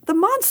the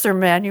monster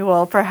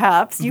manual,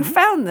 perhaps. Mm-hmm. You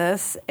found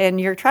this in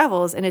your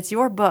travels, and it's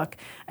your book.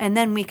 And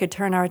then we could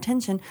turn our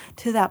attention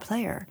to that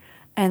player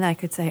And I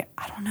could say,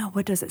 I don't know,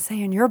 what does it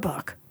say in your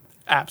book?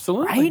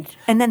 Absolutely. Right?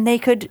 And then they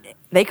could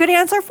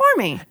answer for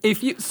me.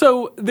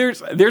 So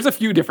there's a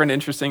few different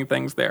interesting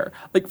things there.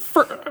 Like,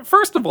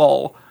 first of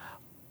all,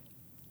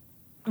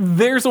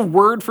 there's a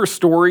word for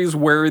stories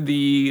where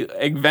the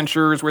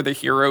adventurers, where the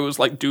heroes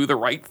like do the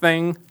right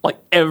thing like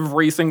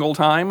every single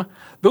time.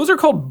 Those are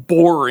called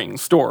boring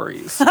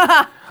stories.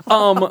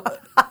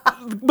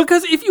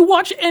 Because if you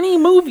watch any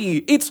movie,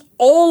 it's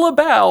all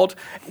about,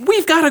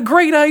 we've got a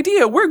great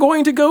idea, we're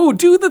going to go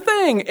do the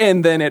thing,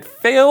 and then it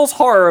fails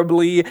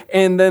horribly,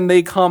 and then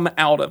they come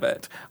out of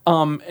it.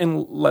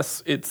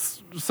 Unless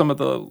it's some of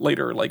the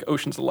later, like,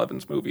 Ocean's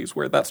 11's movies,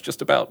 where that's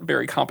just about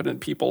very competent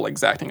people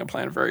exacting a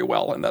plan very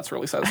well, and that's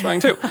really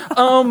satisfying, too.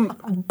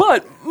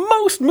 But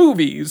most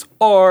movies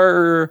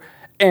are...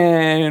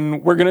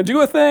 and we're going to do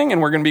a thing, and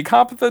we're going to be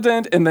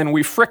competent, and then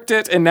we fricked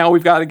it, and now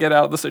we've got to get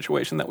out of the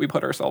situation that we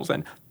put ourselves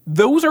in.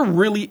 Those are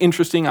really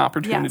interesting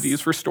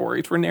opportunities for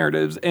stories, for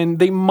narratives, and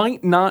they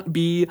might not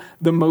be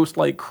the most,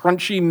 like,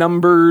 crunchy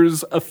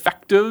numbers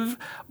effective,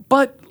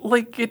 but,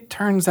 like, it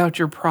turns out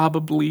you're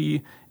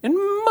probably, in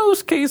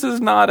most cases,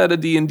 not at a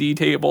D&D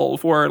table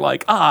for,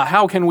 like,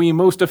 how can we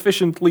most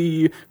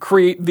efficiently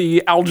create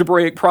the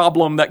algebraic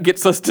problem that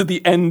gets us to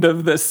the end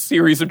of this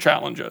series of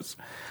challenges.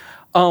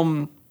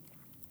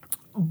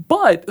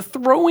 But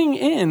throwing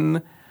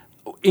in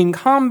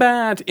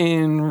combat,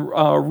 in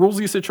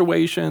rulesy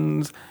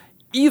situations,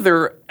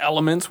 either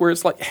elements where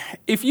it's like,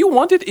 if you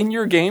want it in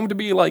your game to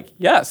be like,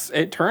 yes,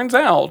 it turns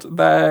out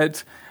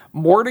that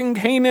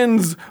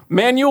Mordenkainen's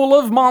Manual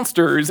of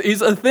Monsters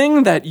is a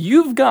thing that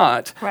you've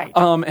got. Right.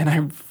 And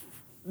I've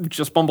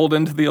just bumbled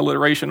into the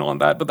alliteration on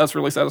that, but that's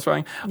really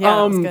satisfying.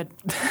 Yeah, that's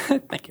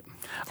good. Thank you.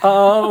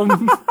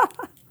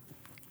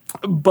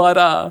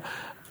 But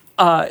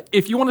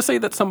if you want to say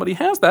that somebody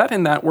has that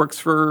and that works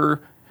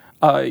for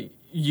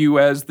you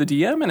as the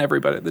DM and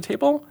everybody at the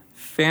table,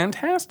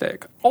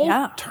 fantastic.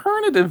 Yeah.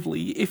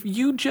 Alternatively, if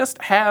you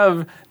just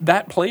have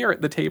that player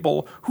at the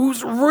table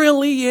who's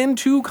really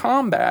into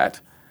combat,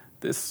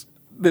 this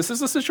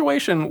is a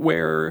situation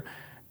where,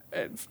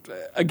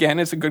 again,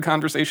 it's a good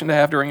conversation to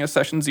have during a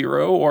session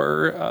 0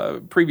 or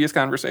a previous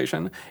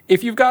conversation.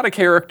 If you've got a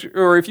character,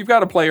 or if you've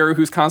got a player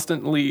who's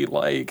constantly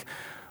like,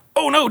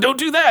 oh no, don't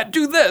do that,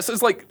 do this.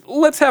 It's like,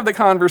 let's have the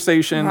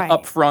conversation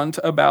up front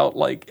about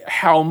like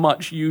how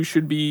much you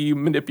should be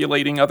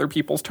manipulating other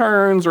people's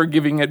turns or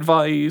giving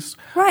advice.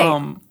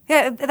 Right.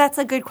 Yeah, that's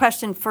a good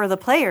question for the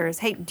players.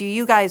 Hey, do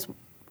you guys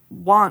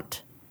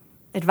want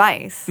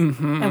advice?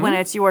 Mm-hmm. And when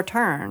it's your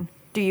turn,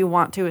 do you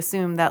want to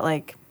assume that,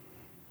 like,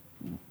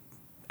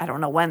 I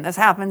don't know when this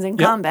happens in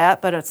combat,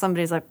 but if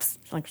somebody's like,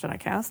 should I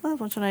cast this?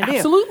 What should I do?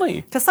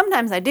 Absolutely. Because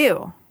sometimes I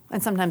do.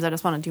 And sometimes I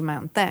just want to do my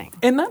own thing.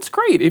 And that's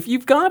great. If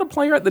you've got a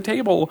player at the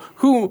table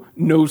who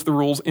knows the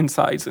rules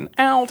insides and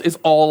out, is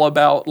all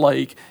about,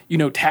 like, you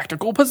know,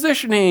 tactical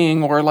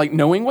positioning or, like,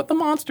 knowing what the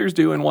monsters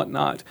do and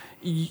whatnot,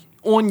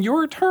 on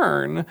your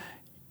turn,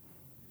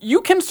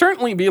 you can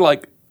certainly be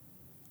like,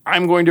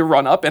 I'm going to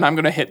run up and I'm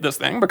going to hit this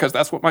thing because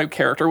that's what my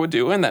character would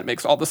do and that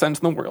makes all the sense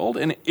in the world.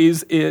 And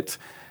is it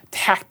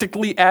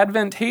tactically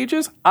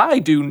advantageous? I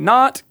do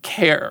not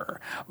care.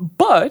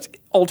 But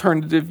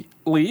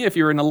alternatively, if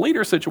you're in a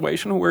later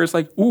situation where it's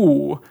like,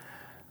 ooh,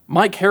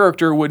 my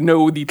character would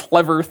know the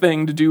clever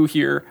thing to do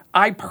here,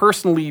 I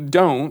personally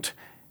don't.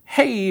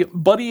 Hey,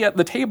 buddy at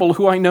the table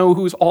who I know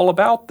who's all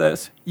about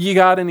this, you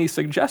got any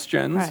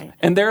suggestions? Right.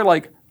 And they're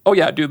like, oh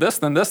yeah, do this,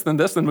 then this, then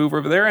this, then move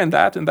over there, and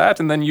that, and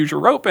then use your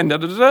rope, and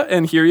da-da-da-da,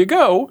 and here you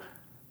go.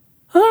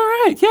 All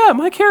right, yeah,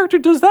 my character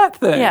does that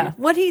thing. Yeah,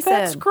 what he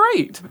said. That's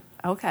great.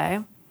 Okay.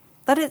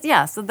 That is,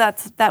 yeah, so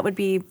that would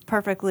be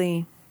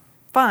perfectly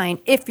fine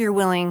if you're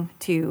willing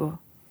to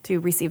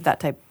receive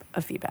that type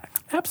of feedback.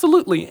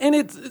 Absolutely. And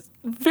it's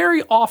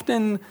very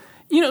often,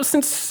 you know,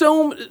 since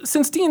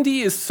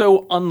D&D is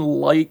so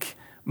unlike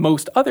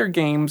most other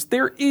games,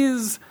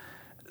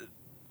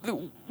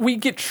 we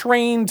get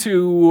trained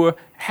to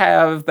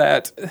have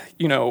that,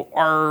 you know,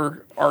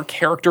 our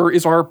character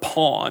is our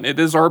pawn. It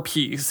is our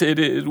piece.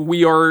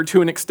 We are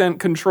to an extent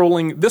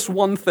controlling this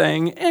one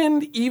thing.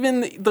 And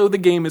even though the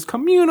game is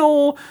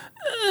communal,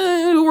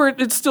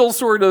 it's still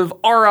sort of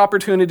our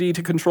opportunity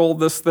to control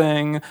this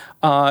thing.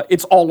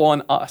 It's all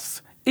on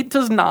us. It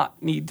does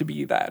not need to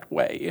be that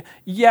way.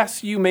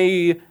 Yes, you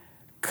may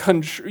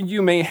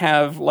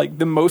have like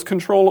the most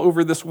control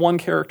over this one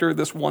character,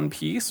 this one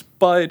piece,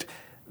 but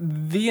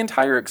the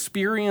entire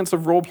experience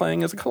of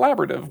role-playing is a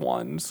collaborative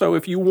one. So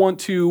if you want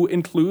to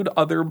include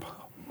other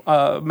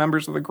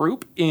members of the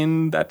group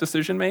in that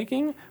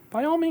decision-making,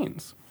 by all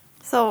means.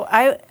 So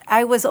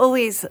I was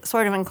always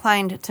sort of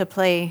inclined to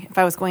play, if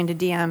I was going to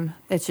DM,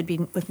 it should be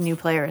with new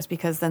players,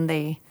 because then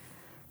they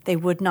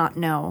would not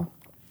know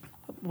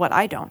what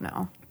I don't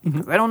know.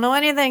 Mm-hmm. I don't know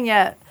anything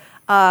yet.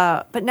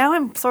 But now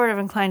I'm sort of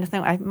inclined to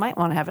think I might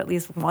want to have at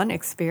least one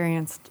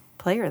experienced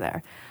player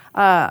there.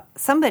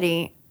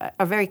 Somebody,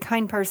 a very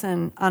kind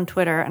person on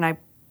Twitter, and I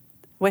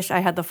wish I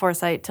had the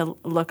foresight to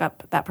look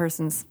up that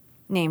person's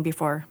name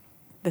before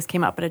this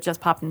came up, but it just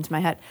popped into my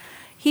head.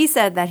 he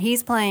said that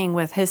he's playing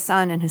with his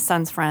son and his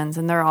son's friends,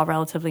 and they're all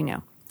relatively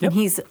new. Yep. And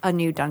he's a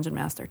new dungeon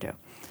master too.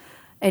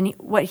 And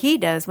what he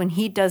does when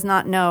he does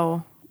not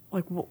know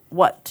like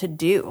what to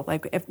do,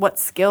 like what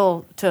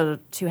skill to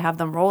have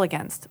them roll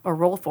against or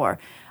roll for,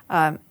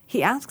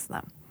 he asks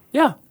them.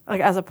 Yeah.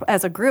 Like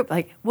as a group,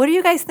 like, what do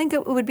you guys think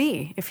it would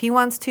be if he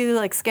wants to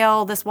like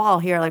scale this wall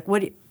here? Like,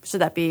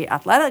 should that be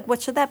athletic?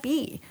 What should that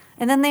be?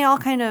 And then they all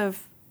kind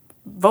of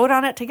vote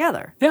on it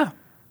together. Yeah.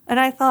 And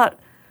I thought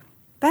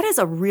that is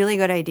a really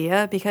good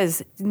idea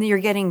because you're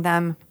getting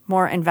them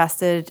more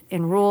invested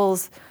in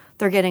rules.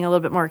 They're getting a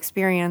little bit more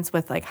experience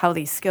with like how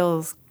these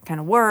skills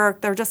kind of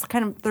work. They're just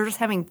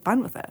having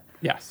fun with it.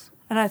 Yes.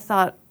 And I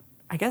thought,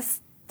 I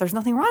guess there's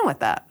nothing wrong with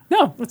that.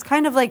 No. It's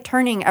kind of like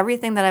turning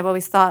everything that I've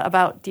always thought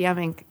about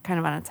DMing kind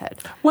of on its head.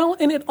 Well,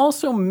 and it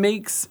also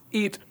makes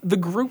it the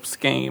group's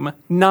game,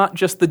 not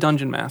just the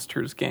Dungeon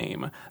Master's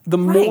game. The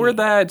more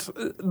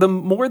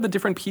the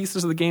different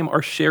pieces of the game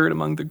are shared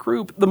among the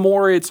group, the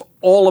more it's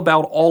all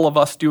about all of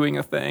us doing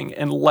a thing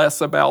and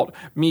less about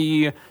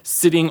me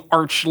sitting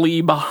archly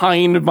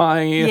behind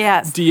my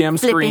DM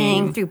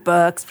screen. Flipping through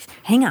books.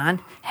 Hang on.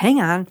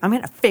 I'm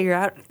going to figure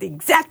out the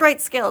exact right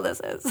skill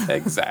this is.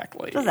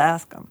 Exactly. Just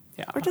ask them.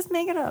 Yeah. Or just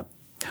make it up.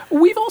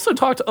 We've also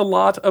talked a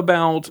lot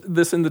about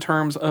this in the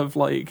terms of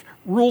like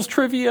rules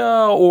trivia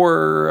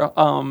or,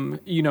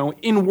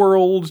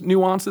 in-world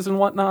nuances and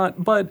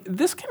whatnot, but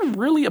this can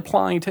really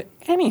apply to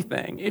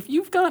anything. If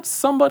you've got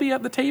somebody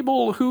at the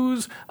table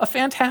who's a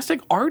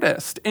fantastic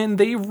artist and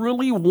they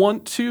really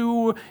want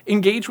to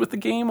engage with the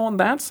game on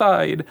that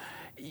side,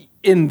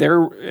 and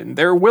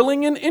they're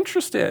willing and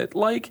interested,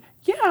 like,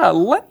 yeah,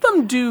 let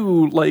them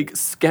do like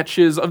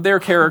sketches of their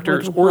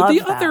characters or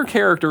the other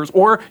characters,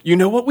 or you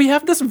know what, we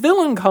have this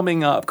villain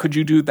coming up. Could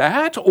you do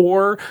that?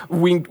 Or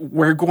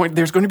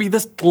there's going to be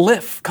this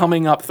glyph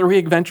coming up 3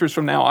 adventures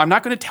from now. I'm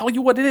not going to tell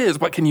you what it is,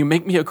 but can you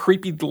make me a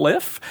creepy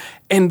glyph?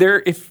 And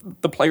if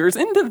the player's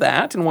into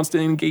that and wants to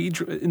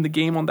engage in the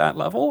game on that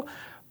level,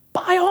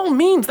 by all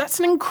means, that's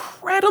an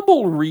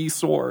incredible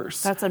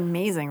resource. That's an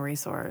amazing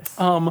resource.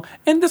 And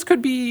this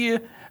could be,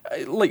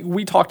 like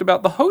we talked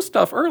about the host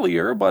stuff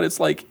earlier, but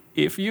it's like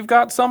if you've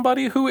got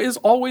somebody who is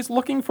always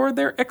looking for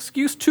their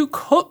excuse to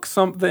cook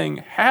something,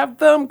 have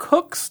them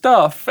cook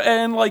stuff.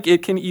 And like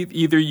it can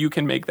either you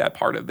can make that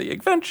part of the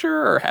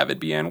adventure or have it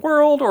be in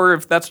world, or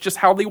if that's just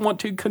how they want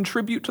to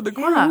contribute to the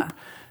group. Yeah.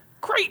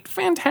 Great,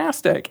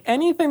 fantastic.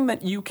 Anything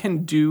that you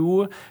can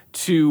do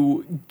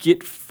to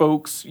get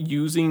folks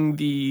using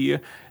the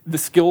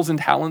skills and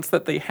talents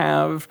that they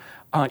have,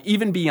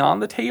 even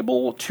beyond the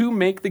table, to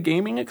make the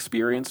gaming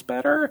experience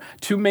better,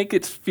 to make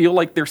it feel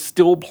like they're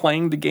still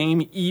playing the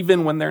game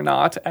even when they're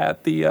not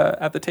at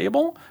the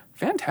table.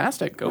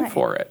 Fantastic, go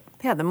for it.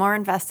 Yeah, the more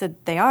invested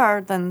they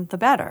are, then the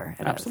better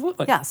it is.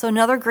 Absolutely. Yeah, so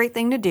another great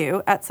thing to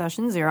do at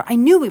Session 0, I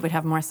knew we would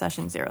have more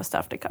Session 0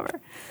 stuff to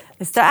cover,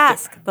 is to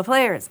ask the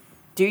players,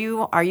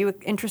 are you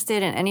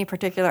interested in any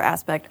particular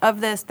aspect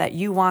of this that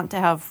you want to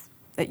have,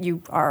 that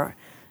you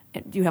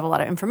have a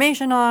lot of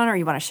information on, or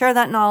you want to share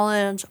that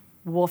knowledge?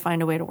 We'll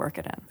find a way to work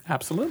it in.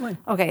 Absolutely.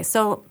 Okay,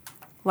 so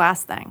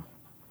last thing.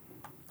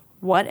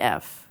 What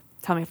if,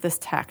 tell me if this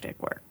tactic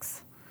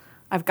works.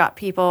 I've got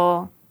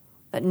people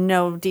that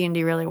know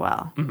D&D really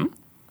well,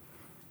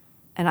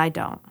 and I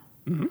don't.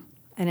 Mm-hmm.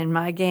 And in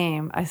my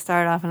game, I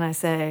start off and I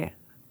say,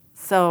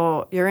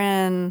 so you're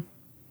in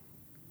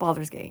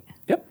Baldur's Gate.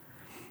 Yep.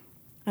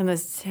 And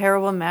this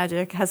terrible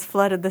magic has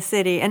flooded the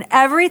city, and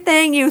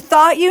everything you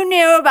thought you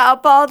knew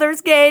about Baldur's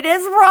Gate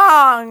is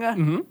wrong.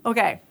 Mm-hmm.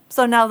 Okay,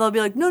 so now they'll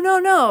be like,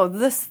 no,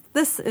 this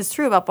is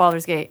true about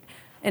Baldur's Gate.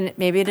 And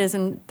maybe it is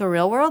in the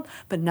real world,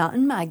 but not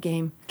in my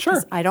game.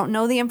 Sure. I don't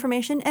know the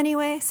information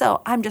anyway,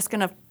 so I'm just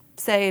going to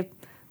say,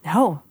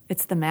 no,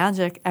 it's the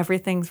magic.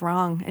 Everything's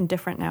wrong and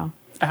different now.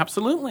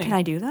 Absolutely. Can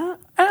I do that?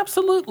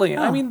 Absolutely.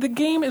 Oh. I mean, the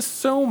game is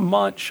so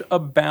much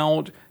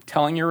about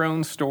telling your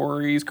own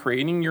stories,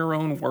 creating your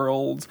own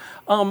worlds.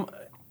 A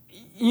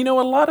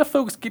lot of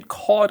folks get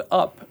caught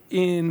up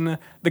in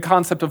the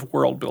concept of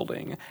world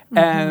building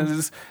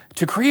as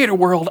to create a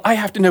world, I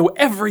have to know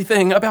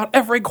everything about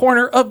every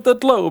corner of the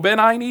globe, and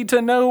I need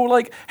to know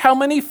like how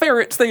many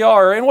ferrets they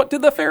are and what do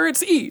the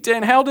ferrets eat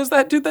and how does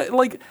that do that?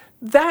 Like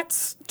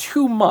that's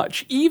too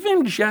much.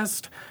 Even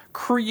just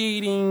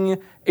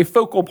creating a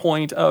focal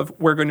point of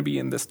we're going to be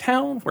in this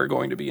town, we're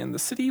going to be in the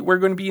city, we're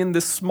going to be in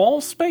this small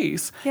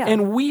space,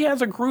 and we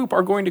as a group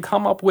are going to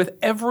come up with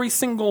every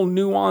single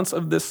nuance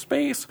of this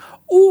space,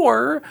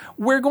 or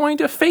we're going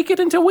to fake it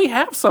until we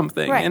have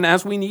something. Right. And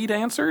as we need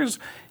answers,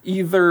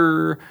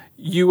 either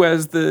you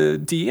as the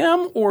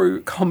DM or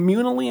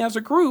communally as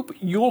a group,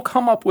 you'll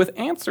come up with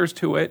answers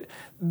to it.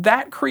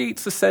 That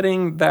creates a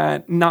setting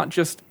that not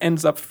just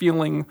ends up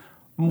feeling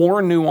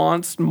more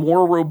nuanced,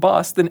 more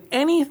robust than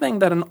anything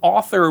that an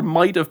author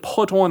might have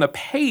put on a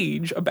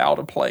page about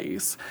a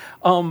place,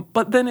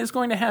 but then is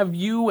going to have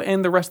you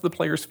and the rest of the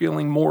players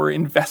feeling more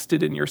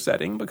invested in your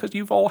setting because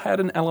you've all had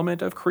an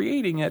element of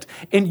creating it,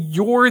 and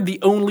you're the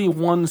only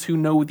ones who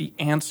know the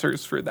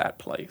answers for that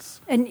place.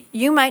 And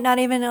you might not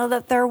even know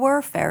that there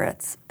were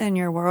ferrets in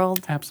your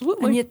world.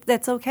 Absolutely. And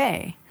that's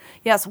okay.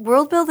 Yes,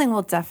 world building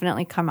will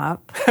definitely come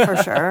up for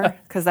sure,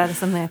 because that is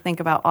something I think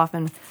about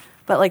often.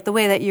 But like the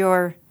way that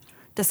you're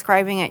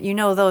describing it, you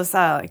know those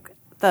I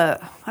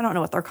don't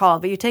know what they're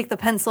called, but you take the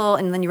pencil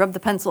and then you rub the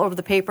pencil over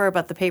the paper,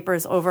 but the paper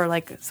is over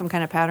like some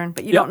kind of pattern,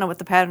 but you don't know what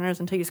the pattern is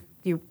until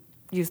you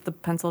use the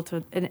pencil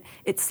and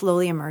it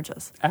slowly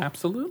emerges.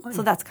 Absolutely.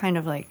 So that's kind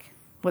of like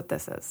what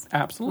this is.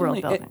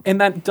 Absolutely. World building.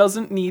 And that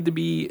doesn't need to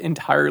be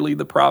entirely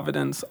the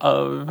providence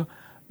of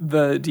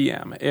the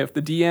DM. If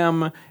the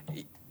DM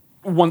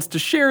wants to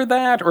share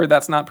that, or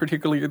that's not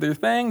particularly their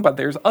thing, but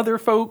there's other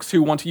folks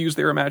who want to use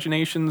their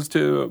imaginations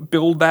to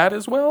build that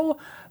as well,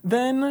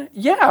 then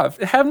yeah,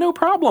 have no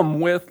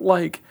problem with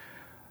like,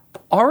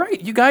 all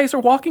right, you guys are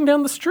walking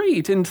down the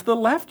street, and to the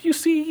left you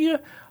see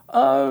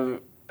a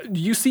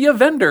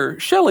vendor.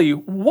 Shelley,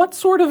 what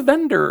sort of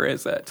vendor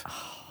is it?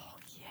 Oh,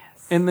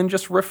 yes. And then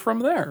just riff from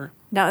there.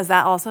 Now, is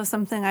that also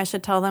something I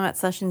should tell them at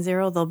session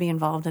 0? They'll be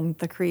involved in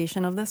the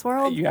creation of this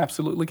world? You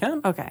absolutely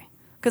can. Okay.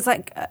 Because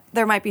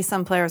there might be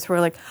some players who are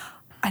like,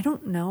 I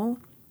don't know.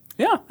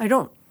 Yeah. I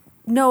don't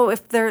know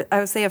if I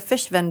would say a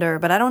fish vendor,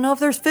 but I don't know if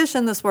there's fish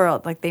in this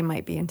world. Like, they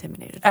might be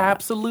intimidated.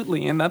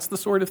 Absolutely. And that's the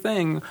sort of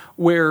thing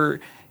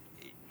where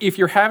if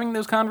you're having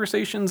those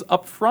conversations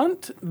up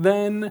front,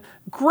 then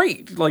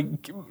great. Like,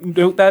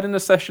 note that in a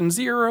session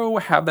 0,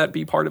 have that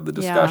be part of the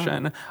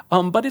discussion.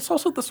 Yeah. But it's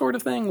also the sort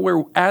of thing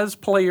where as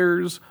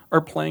players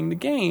are playing the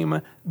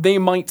game, they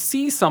might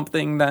see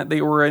something that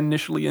they were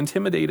initially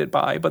intimidated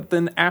by, but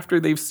then after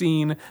they've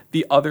seen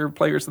the other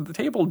players at the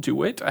table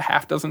do it a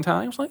half dozen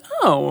times, like,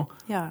 oh,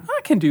 yeah, I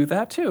can do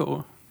that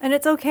too. And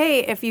it's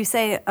okay if you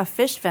say a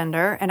fish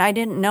vendor, and I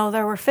didn't know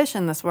there were fish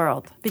in this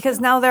world, because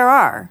now there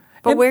are.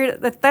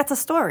 But that's a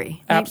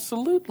story.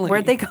 Absolutely.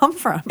 Where'd they come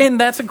from? And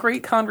that's a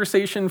great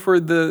conversation for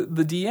the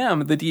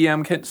DM. The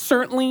DM can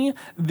certainly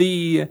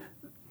it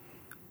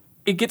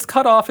gets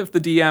cut off if the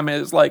DM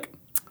is like,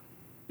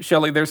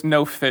 Shelley, there's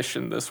no fish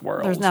in this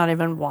world. There's not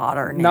even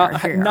water near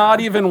here.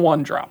 Not even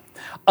one drop.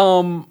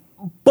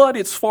 But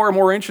it's far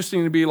more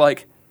interesting to be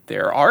like,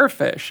 there are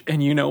fish,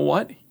 and you know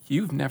what?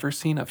 You've never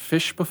seen a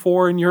fish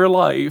before in your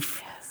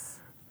life. Yes.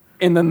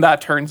 And then that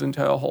turns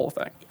into a whole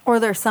thing. Or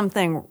there's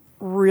something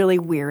really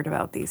weird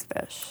about these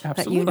fish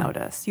Absolutely. that you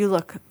notice. You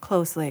look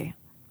closely.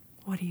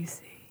 What do you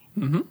see?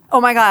 Mm-hmm.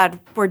 Oh my God,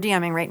 we're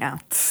DMing right now.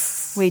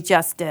 We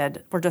just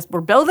did.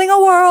 We're building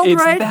a world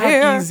it's right that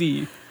here.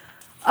 Easy.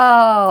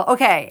 Oh,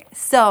 okay.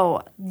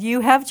 So you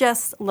have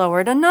just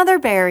lowered another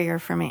barrier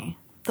for me.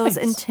 Those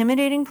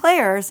intimidating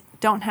players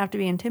don't have to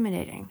be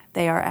intimidating.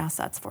 They are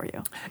assets for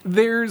you.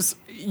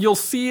 You'll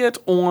see it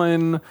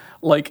on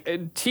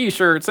like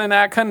T-shirts and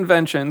at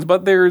conventions,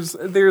 but there's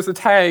a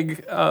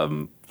tag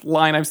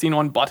line I've seen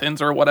on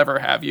buttons or whatever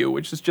have you,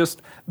 which is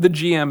just the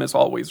GM is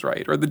always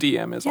right, or the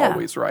DM is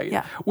always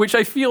right, which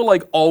I feel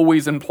like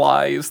always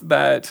implies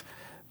that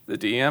the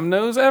DM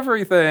knows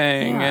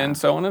everything and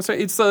so on and so.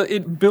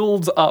 It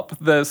builds up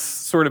this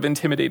sort of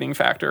intimidating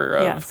factor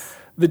of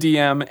the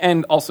DM,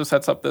 and also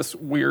sets up this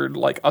weird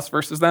like us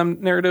versus them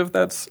narrative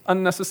that's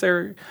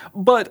unnecessary.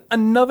 But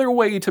another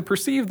way to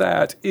perceive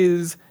that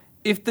is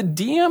if the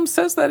DM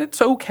says that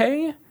it's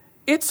okay,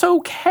 it's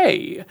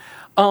okay.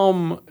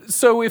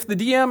 So if the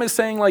DM is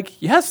saying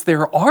like, yes,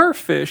 there are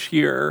fish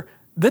here,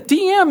 the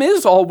DM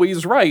is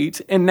always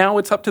right, and now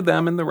it's up to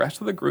them and the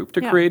rest of the group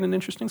to create an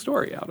interesting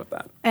story out of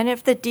that. And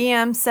if the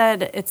DM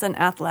said it's an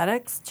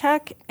athletics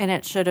check and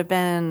it should have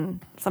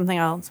been something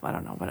else, I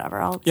don't know, whatever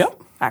else,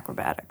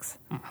 acrobatics,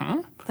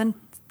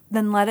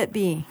 then let it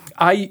be.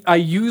 I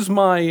use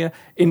my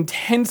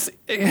intense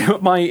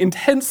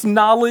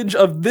knowledge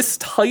of this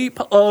type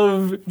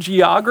of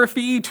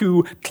geography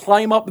to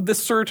climb up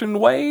this certain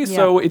way,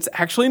 so it's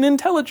actually an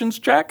intelligence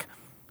check.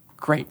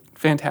 Great,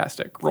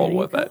 fantastic, roll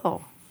with it.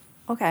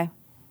 Okay,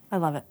 I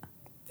love it.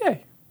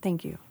 Yay.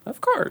 Thank you. Of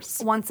course.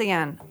 Once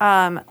again,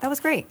 that was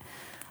great.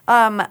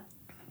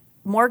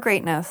 More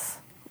greatness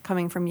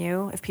coming from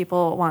you. If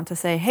people want to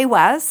say, hey,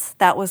 Wes,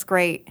 that was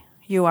great.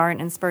 You are an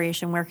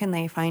inspiration. Where can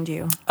they find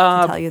you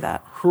to tell you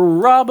that?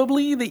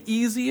 Probably the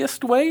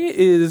easiest way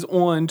is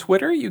on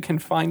Twitter. You can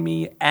find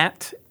me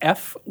at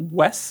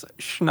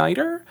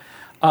FWesSchneider.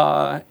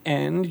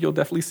 And you'll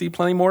definitely see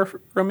plenty more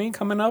from me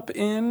coming up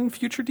in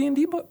future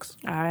D&D books.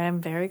 I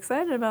am very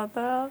excited about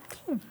that.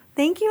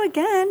 Thank you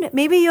again.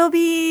 Maybe you'll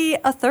be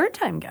a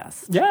third-time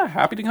guest. Yeah,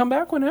 happy to come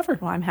back whenever.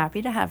 Well, I'm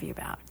happy to have you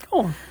back.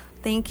 Cool.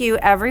 Thank you,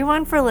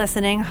 everyone, for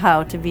listening.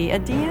 How to Be a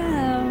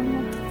DM.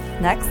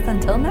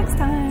 Until next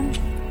time.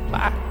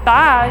 Bye.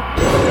 Bye.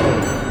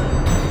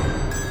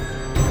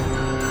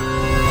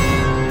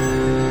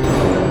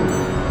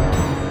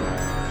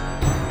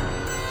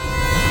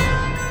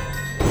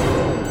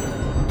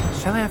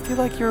 Shelly, I feel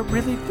like you're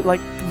really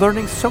like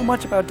learning so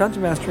much about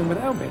dungeon mastering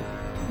without me.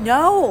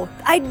 No,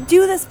 I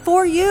do this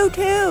for you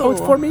too. Oh,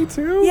 it's for me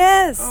too?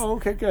 Yes. Oh,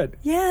 okay, good.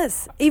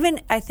 Yes.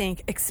 Even, I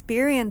think,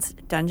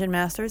 experienced dungeon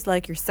masters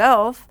like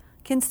yourself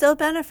can still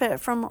benefit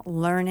from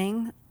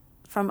learning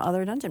from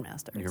other dungeon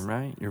masters. You're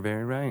right. You're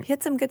very right. He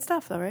had some good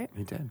stuff, though, right?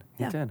 He did.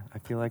 He Yeah. did. I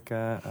feel like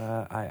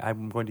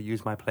I'm going to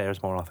use my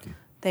players more often.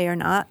 They are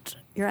not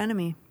your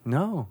enemy.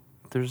 No.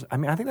 I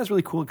think that's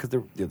really cool because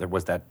there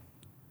was that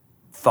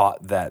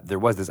thought that there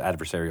was this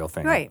adversarial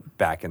thing Right.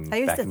 back in I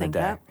used back to in the think day.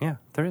 that. Yeah,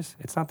 there is.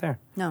 It's not there.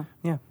 No.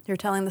 Yeah. You're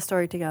telling the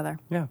story together.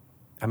 Yeah.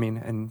 I mean,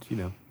 and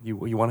you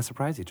want to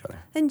surprise each other.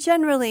 And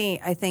generally,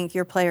 I think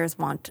your players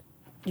want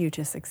you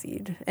to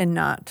succeed and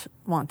not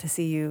want to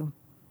see you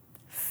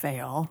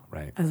fail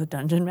Right. as a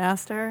dungeon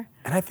master.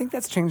 And I think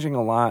that's changing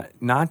a lot,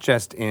 not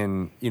just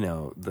in,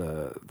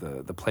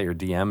 the player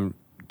DM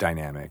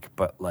dynamic,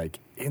 but like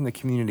in the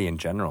community in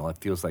general. It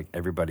feels like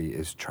everybody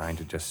is trying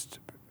to just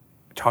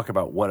talk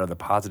about what are the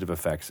positive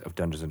effects of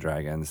Dungeons and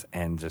Dragons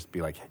and just be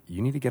like,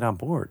 you need to get on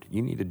board.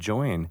 You need to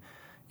join,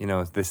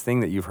 this thing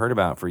that you've heard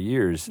about for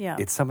years. Yeah.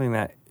 It's something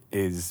that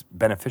is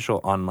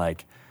beneficial on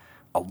like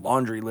a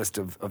laundry list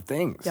of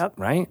things, Yep.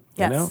 right?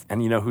 Yes.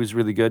 And who's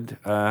really good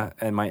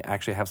and might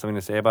actually have something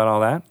to say about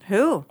all that?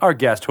 Who? Our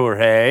guest,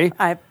 Jorge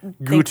I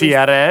think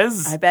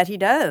Gutierrez. I bet he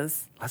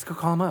does. Let's go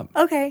call him up.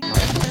 Okay.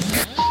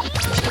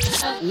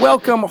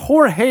 Welcome,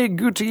 Jorge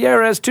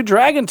Gutierrez, to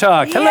Dragon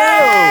Talk. Hello.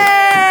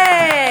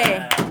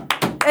 Yay!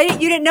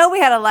 You didn't know we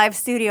had a live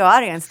studio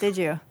audience, did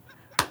you?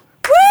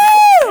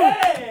 Woo!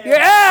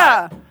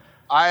 Yeah!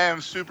 I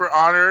am super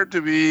honored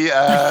to be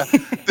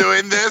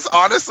doing this.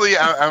 Honestly,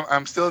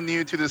 I'm still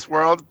new to this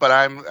world, but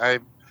I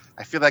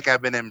feel like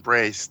I've been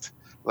embraced.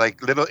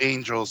 Like little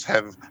angels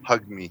have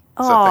hugged me.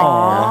 So thank you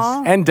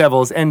guys. And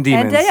devils and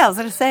demons. And I was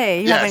going to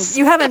say, Yes.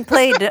 you haven't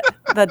played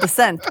The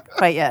Descent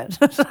quite yet.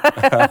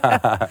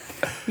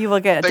 You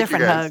will get Thank you,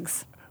 different guys.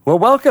 hugs. Well,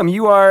 welcome.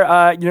 You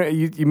are,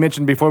 you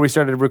mentioned before we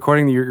started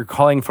recording that you're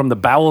calling from the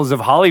bowels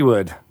of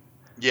Hollywood.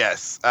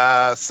 Yes.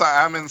 So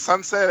I'm in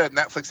Sunset at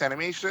Netflix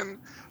Animation.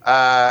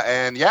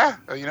 And yeah,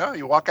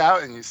 you walk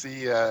out and you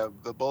see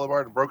the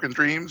Boulevard of Broken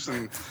Dreams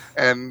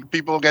and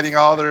people getting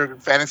all their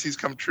fantasies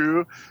come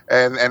true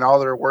and all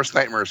their worst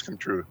nightmares come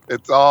true.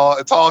 It's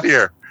all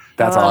here.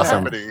 That's Oh,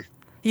 awesome. Happening.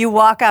 You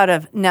walk out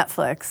of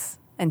Netflix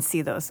and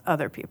see those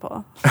other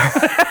people.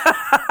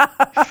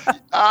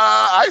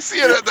 I see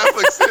it at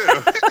Netflix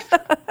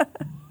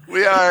too.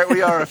 We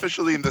are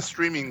officially in the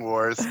streaming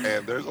wars,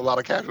 and there's a lot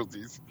of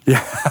casualties.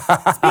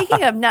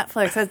 Speaking of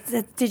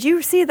Netflix, did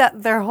you see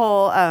that their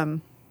whole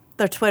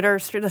their Twitter?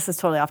 This is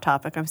totally off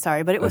topic. I'm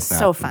sorry, but it was That's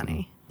so not-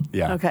 funny.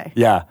 Yeah. Okay.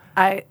 Yeah.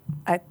 I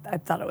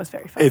thought it was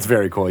very funny. It's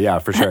very cool. Yeah,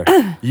 for sure.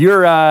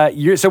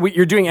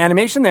 You're doing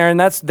animation there, and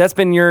that's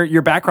been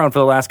your background for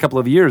the last couple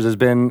of years. Has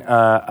been,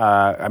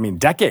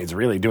 decades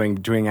really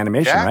doing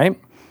animation, Yeah. right?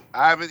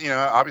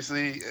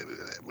 Obviously,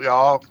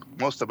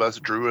 most of us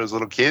drew as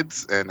little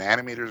kids, and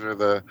animators are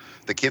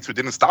the kids who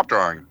didn't stop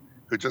drawing,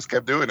 who just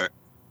kept doing it.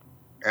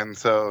 And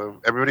so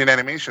everybody in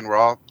animation, we're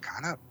all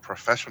kind of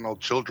professional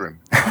children.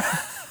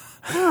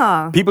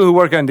 People who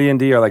work on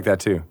D&D are like that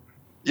too.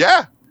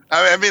 Yeah.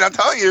 I'm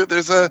telling you,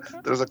 there's a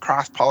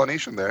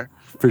cross-pollination there.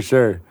 For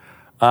sure.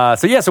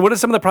 So what are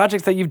some of the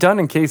projects that you've done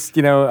in case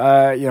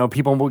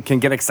people can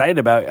get excited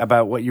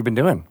about what you've been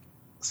doing?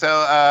 So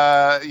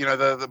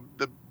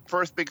the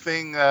first big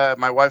thing,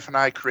 my wife and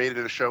I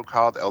created a show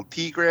called El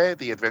Tigre: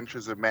 The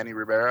Adventures of Manny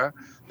Rivera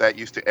that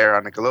used to air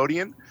on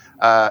Nickelodeon.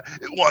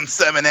 It won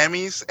 7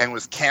 Emmys and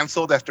was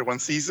canceled after 1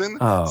 season.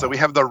 Oh. So we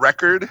have the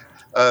record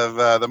of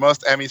the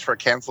most Emmys for a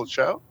canceled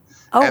show.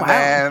 Oh, and wow.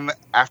 then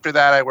after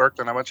that, I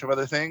worked on a bunch of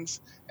other things.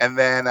 And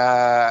then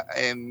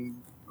in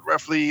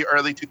roughly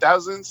early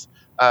 2000s,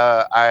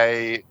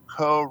 I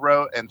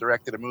co-wrote and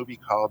directed a movie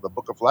called The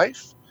Book of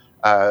Life,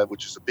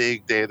 which is a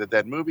big Day of the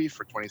Dead movie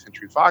for 20th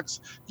Century Fox.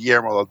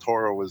 Guillermo del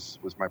Toro was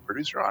my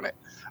producer on it.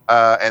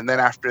 And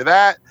then after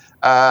that,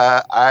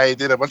 I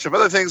did a bunch of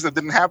other things that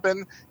didn't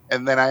happen.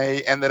 And then I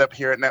ended up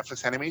here at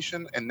Netflix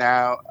Animation. And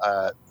now,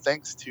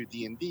 thanks to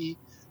D&D,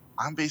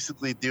 I'm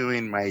basically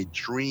doing my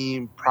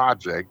dream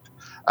project.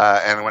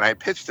 And when I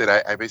pitched it,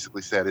 I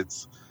basically said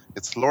it's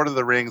Lord of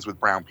the Rings with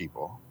brown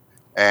people.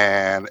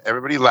 And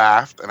everybody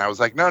laughed. And I was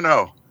like,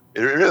 no,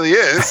 it really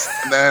is.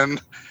 And then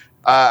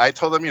I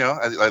told them,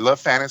 I love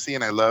fantasy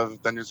and I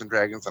love Dungeons and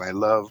Dragons. And I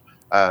love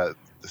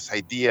this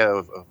idea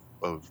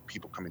of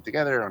people coming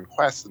together on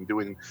quests and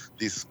doing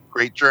these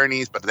great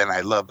journeys. But then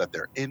I love that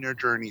they're inner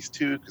journeys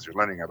too, because you're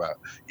learning about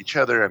each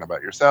other and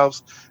about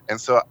yourselves.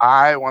 And so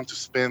I want to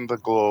spin the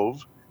globe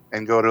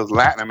and go to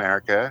Latin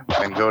America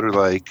and go to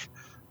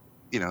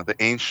the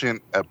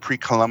ancient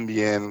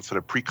pre-Columbian sort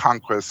of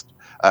pre-conquest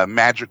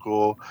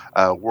magical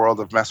world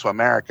of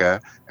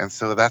Mesoamerica. And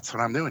so that's what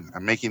I'm doing.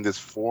 I'm making this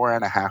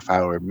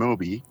 4.5-hour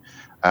movie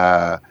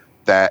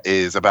that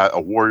is about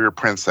a warrior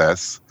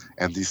princess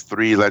and these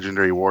 3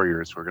 legendary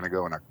warriors who are going to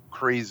go on a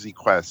crazy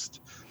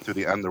quest through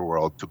the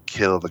underworld to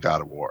kill the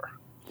god of war.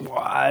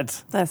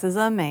 What? This is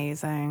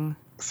amazing.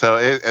 So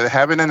it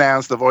haven't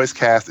announced the voice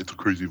cast. It's a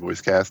crazy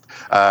voice cast,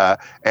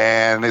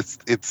 and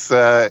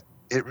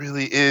it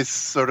really is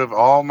sort of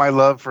all my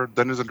love for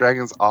Dungeons and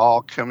Dragons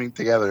all coming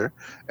together.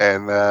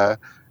 And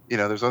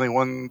there's only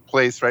one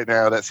place right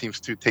now that seems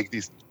to take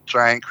these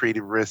giant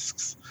creative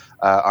risks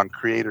on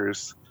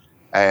creators,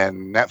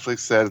 and Netflix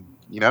said,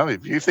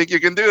 if you think you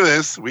can do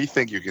this, we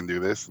think you can do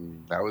this,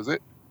 and that was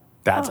it.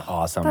 That's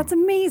awesome. That's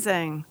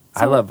amazing.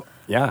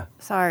 Yeah.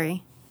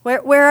 Sorry.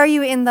 Where are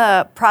you in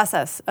the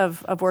process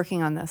of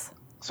working on this?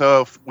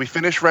 So we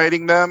finished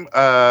writing them.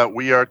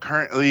 We are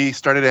currently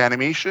started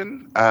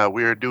animation.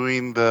 We are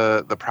doing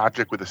the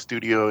project with a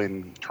studio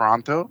in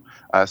Toronto.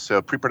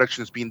 So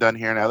pre-production is being done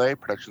here in LA.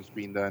 Production is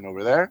being done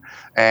over there.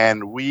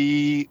 And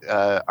we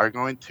are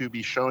going to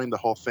be showing the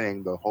whole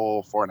thing, the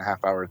whole 4.5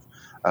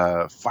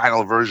 hour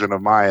final version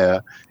of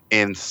Maya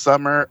in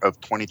summer of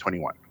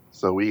 2021.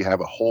 So we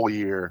have a whole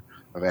year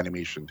of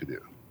animation to do.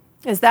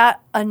 Is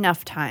that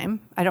enough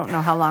time? I don't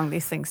know how long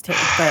these things take,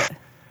 but...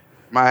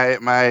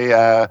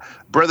 My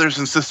brothers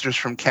and sisters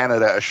from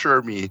Canada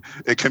assure me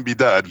it can be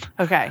done.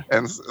 Okay.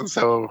 And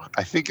so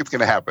I think it's going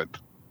to happen.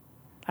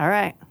 All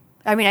right.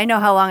 I mean, I know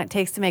how long it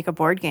takes to make a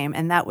board game,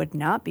 and that would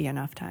not be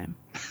enough time.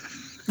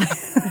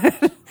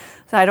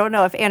 So I don't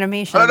know if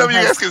animation... I don't know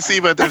if you guys can see,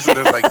 but there's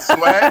like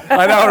sweat.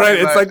 I know, right?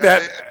 It's like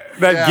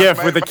that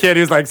GIF with the kid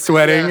who's like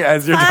sweating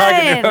as you're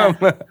talking to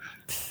him.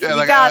 Yeah,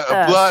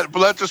 like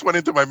blood just went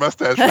into my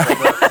mustache.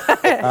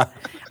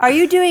 Are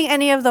you doing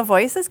any of the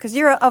voices? Because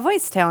you're a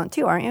voice talent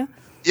too, aren't you?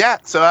 Yeah.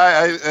 So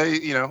I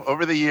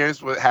over the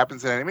years, what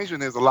happens in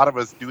animation is a lot of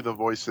us do the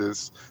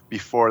voices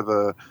before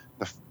the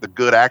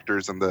good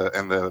actors and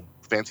the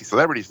fancy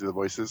celebrities do the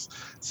voices.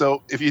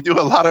 So if you do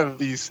a lot of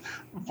these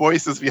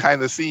voices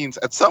behind the scenes,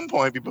 at some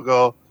point people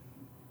go,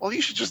 well,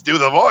 you should just do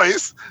the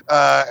voice.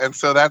 And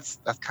so that's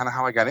kind of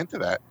how I got into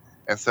that.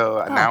 And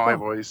so now I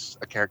voice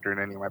a character in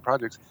any of my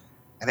projects.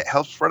 And it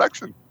helps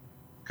production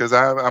because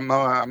I'm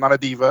not a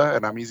diva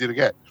and I'm easy to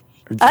get.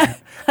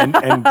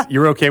 and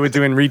you're okay with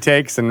doing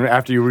retakes and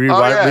after you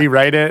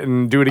rewrite it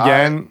and do it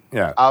again?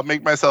 Yeah. I'll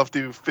make myself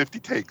do 50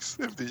 takes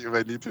if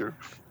I need to.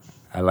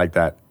 I like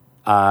that.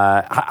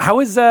 How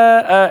is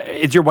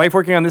your wife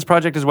working on this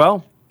project as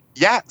well?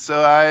 Yeah,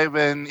 so I've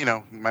been,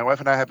 my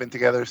wife and I have been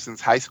together since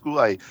high school.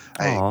 I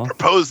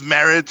proposed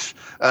marriage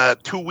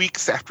 2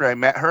 weeks after I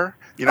met her.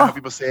 You know how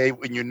people say,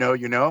 when you know,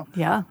 you know?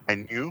 Yeah. I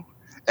knew.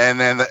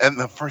 And then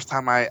the first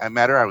time I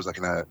met her, I was like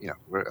I'm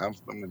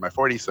in my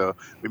 40s, so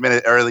we met in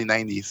the early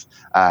 90s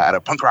at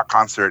a punk rock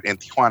concert in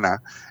Tijuana.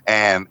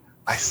 And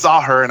I saw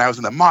her, and I was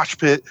in the mosh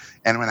pit.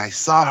 And when I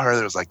saw her,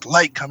 there was like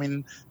light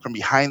coming from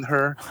behind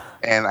her.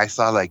 And I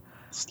saw like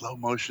slow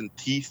motion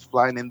teeth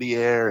flying in the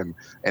air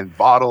and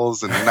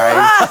bottles and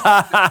knives.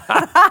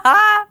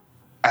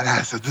 And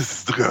I said, this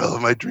is the girl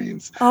of my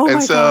dreams.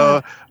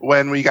 God.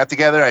 When we got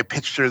together, I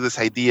pitched her this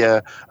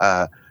idea.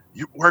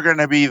 We're going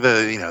to be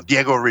the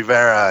Diego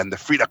Rivera and the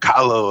Frida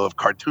Kahlo of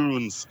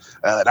cartoons.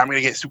 And I'm going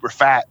to get super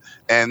fat.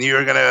 And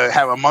you're going to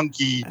have a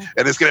monkey.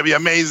 And it's going to be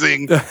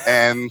amazing.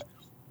 And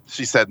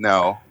she said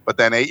no. But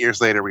then 8 years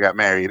later, we got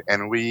married.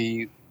 And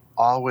we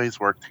always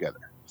worked together.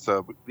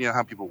 So you know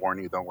how people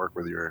warn you don't work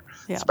with your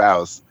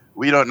spouse?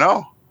 We don't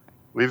know.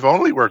 We've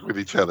only worked with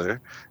each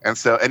other. And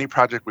so any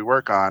project we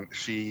work on,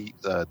 she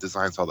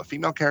designs all the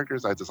female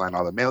characters. I design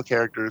all the male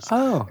characters.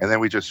 Oh. And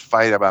then we just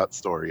fight about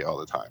story all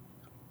the time.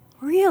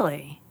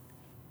 Really?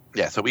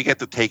 Yeah, so we get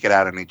to take it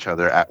out on each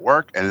other at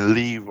work and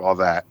leave all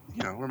that.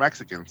 We're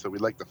Mexican, so we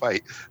like to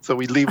fight. So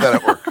we leave that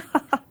at work.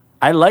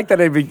 I like that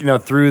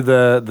through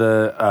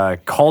the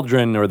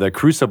cauldron or the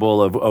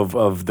crucible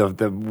of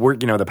the work,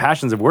 the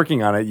passions of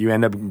working on it, you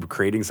end up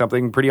creating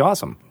something pretty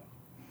awesome.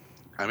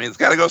 I mean, it's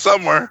got to go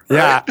somewhere.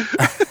 Yeah.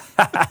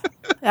 Right?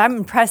 I'm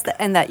impressed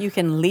that you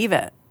can leave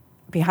it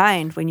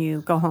behind when you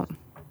go home.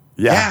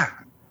 Yeah.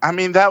 I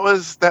mean, that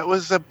was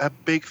a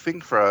big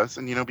thing for us.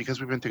 And, because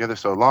we've been together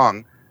so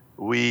long,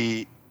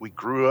 we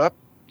grew up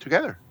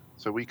together.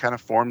 So we kind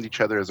of formed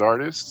each other as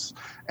artists.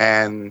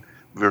 And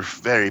we're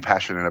very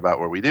passionate about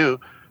what we do.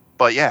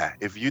 But, yeah,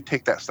 if you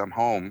take that stuff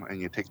home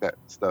and you take that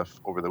stuff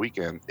over the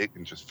weekend, it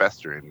can just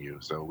fester in you.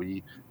 So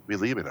we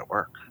leave it at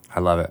work. I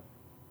love it.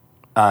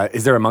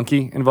 Is there a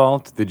monkey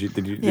involved? Did you?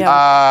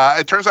 Yeah.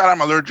 It turns out I'm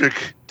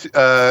allergic.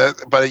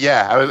 But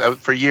yeah, I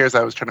for years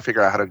I was trying to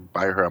figure out how to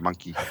buy her a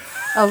monkey.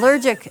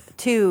 Allergic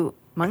to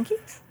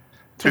monkeys?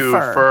 To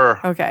fur.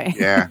 Okay.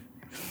 Yeah,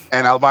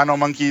 and albino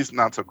monkeys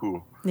not so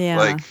cool. Yeah.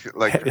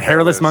 Like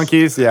hairless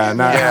monkeys. Yeah.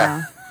 Not,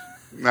 yeah.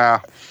 No.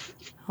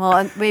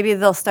 Well, maybe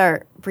they'll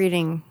start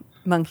breeding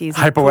monkeys.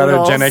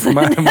 Hypoallergenic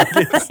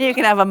monkeys. You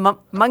can have a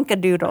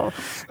monkadoodle.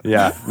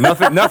 Yeah.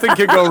 Nothing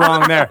could go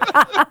wrong there.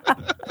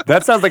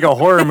 That sounds like a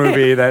horror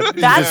movie.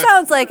 That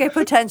sounds like a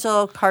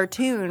potential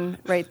cartoon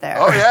right there.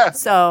 Oh, yeah.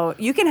 So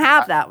you can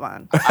have that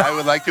one. I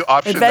would like to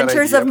option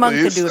Adventures that of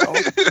idea,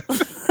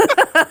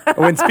 Monkadoodle.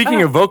 When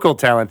speaking of vocal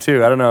talent,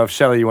 too, I don't know if,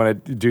 Shelley, you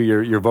want to do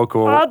your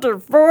vocal. Other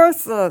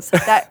voices.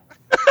 That's,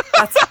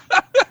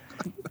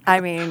 I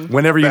mean.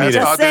 Whenever you need it.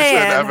 Best audition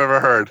I've ever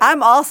heard.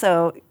 I'm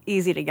also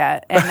easy to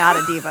get and not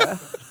a diva.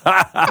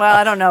 Well,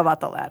 I don't know about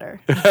the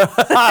latter.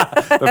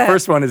 The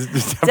first one is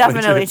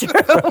definitely Definitely true.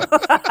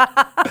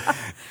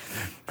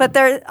 But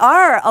there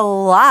are a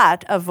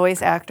lot of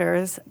voice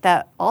actors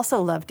that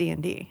also love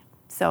D&D.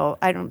 So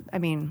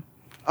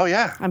Oh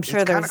yeah, I'm sure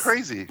it's kind there's of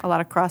crazy. a lot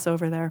of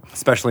crossover there.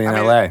 especially in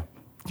LA. Yeah,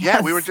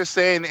 Yes. we were just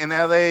saying in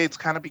LA, it's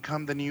kind of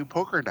become the new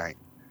poker night,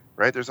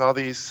 right? There's all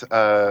these,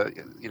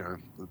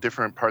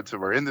 different parts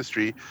of our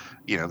industry.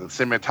 The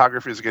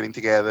cinematographers are getting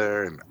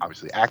together, and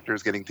obviously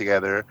actors getting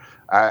together.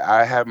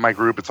 I have my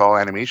group; it's all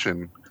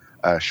animation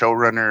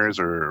showrunners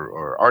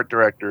or art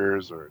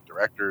directors or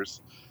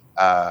directors,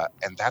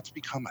 and that's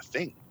become a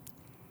thing.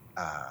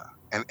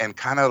 And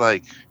kind of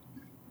like,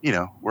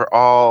 we're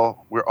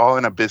all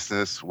in a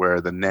business where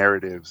the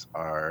narratives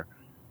are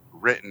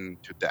written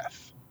to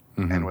death.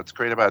 Mm-hmm. And what's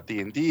great about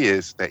D&D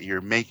is that you're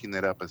making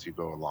it up as you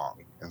go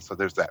along. And so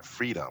there's that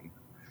freedom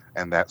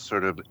and that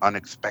sort of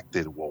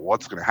unexpected, well,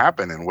 what's going to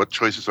happen and what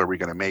choices are we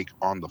going to make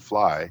on the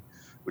fly,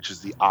 which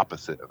is the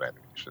opposite of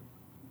animation.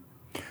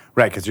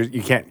 Right, because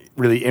you can't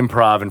really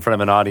improv in front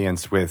of an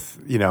audience with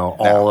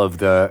all of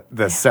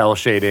the cell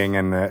shading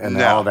and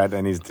all that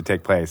needs to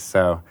take place.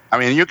 So I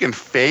mean, you can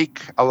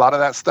fake a lot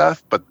of that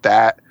stuff, but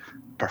that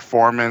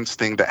performance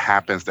thing that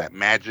happens, that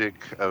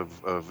magic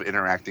of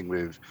interacting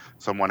with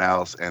someone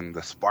else and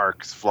the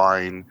sparks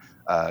flying,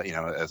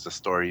 as the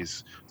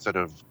story's sort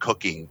of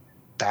cooking,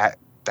 that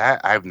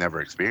I've never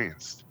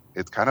experienced.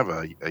 It's kind of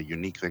a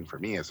unique thing for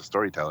me as a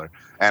storyteller.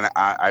 And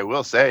I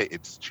will say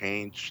it's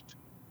changed.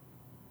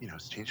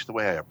 It's changed the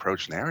way I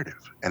approach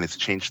narrative, and it's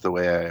changed the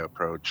way I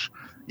approach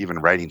even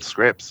writing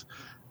scripts.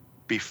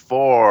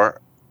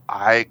 Before,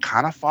 I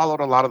kind of followed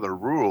a lot of the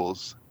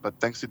rules, but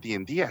thanks to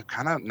D&D, I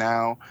kind of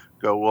now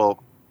go,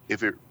 well,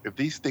 if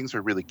these things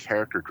are really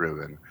character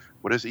driven,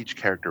 what does each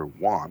character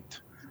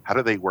want? How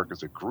do they work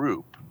as a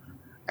group?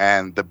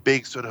 And the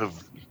big sort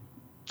of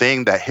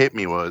thing that hit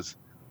me was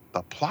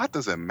the plot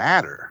doesn't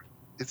matter.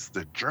 It's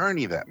the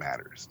journey that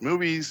matters.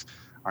 Movies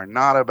are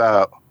not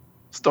about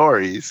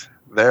stories.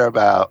 They're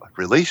about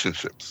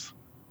relationships.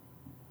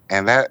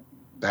 And that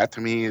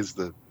to me is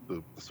the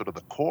sort of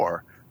the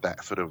core,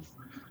 that sort of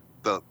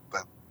the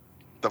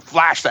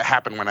flash that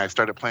happened when I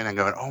started playing and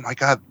going, oh my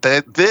God,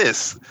 that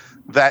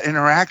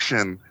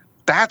interaction,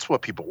 that's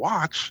what people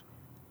watch.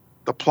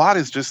 The plot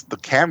is just the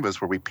canvas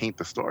where we paint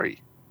the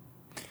story.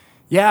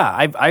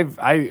 yeah,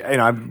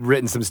 I've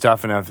written some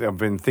stuff and I've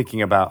been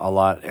thinking about a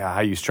lot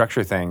how you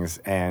structure things,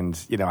 and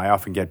I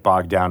often get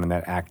bogged down in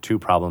that Act 2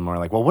 problem where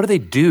like, well, what do they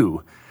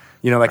do?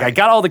 Right. I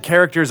got all the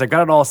characters, I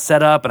got it all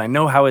set up, and I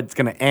know how it's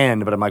going to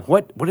end, but I'm like,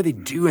 what do they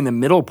do in the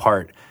middle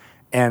part?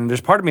 And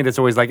there's part of me that's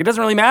always like, it doesn't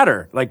really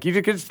matter. Like, you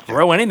could just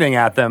throw anything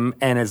at them,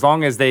 and as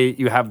long as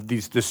you have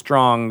the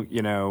strong,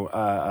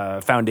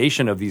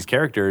 foundation of these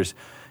characters,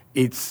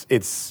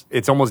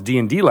 it's almost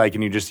D&D like,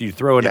 and you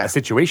throw a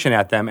situation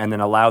at them, and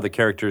then allow the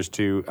characters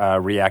to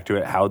react to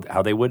it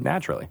how they would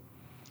naturally.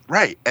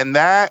 Right, and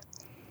that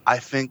I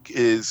think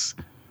is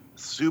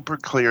super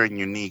clear and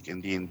unique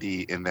in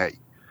D&D in that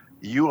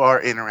you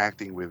are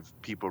interacting with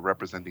people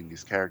representing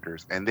these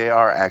characters, and they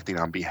are acting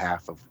on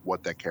behalf of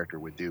what that character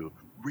would do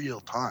real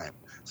time.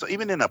 So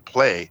even in a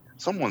play,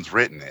 someone's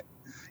written it.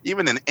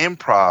 Even in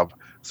improv,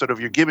 sort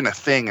of you're given a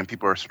thing and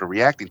people are sort of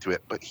reacting to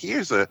it. But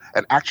here's an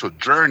actual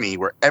journey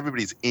where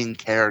everybody's in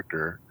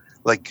character.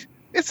 Like,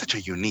 it's such a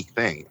unique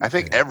thing. I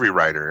think every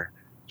writer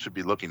should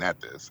be looking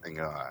at this and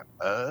going,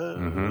 oh.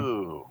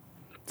 Mm-hmm.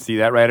 See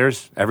that,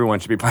 writers?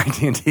 Everyone should be playing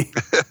D&D.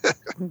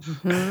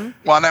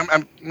 Well, and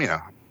I'm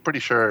pretty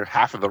sure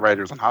half of the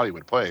writers in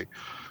Hollywood play.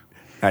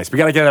 Nice. We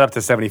got to get it up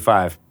to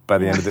 75 by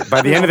the end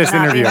of this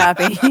interview.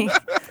 Happy.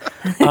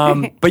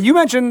 But you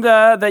mentioned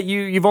that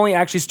you've only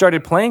actually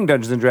started playing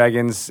Dungeons and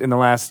Dragons in the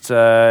last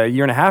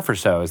year and a half or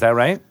so. Is that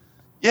right?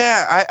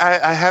 Yeah,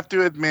 I have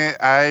to admit,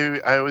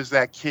 I was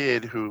that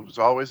kid who was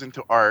always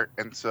into art,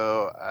 and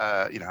so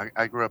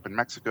I grew up in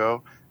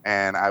Mexico,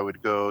 and I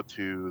would go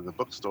to the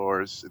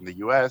bookstores in the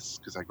U.S.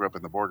 because I grew up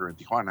in the border in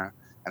Tijuana,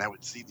 and I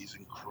would see these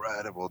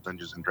incredible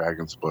Dungeons and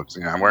Dragons books.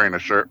 I'm wearing a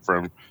shirt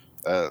from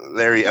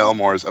Larry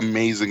Elmore's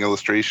amazing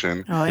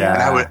illustration,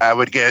 and I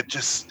would get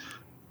just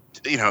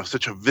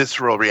such a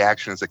visceral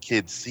reaction as a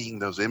kid seeing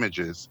those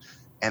images,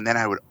 and then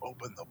I would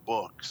open the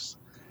books,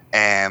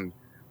 and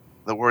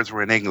the words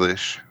were in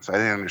English, so I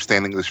didn't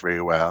understand English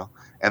very well,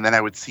 and then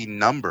I would see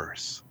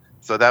numbers,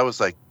 so that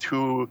was like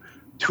too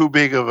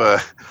big of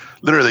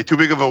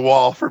a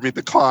wall for me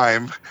to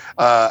climb.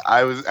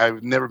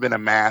 I've never been a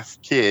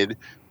math kid.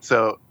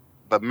 So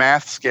the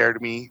math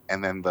scared me,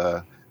 and then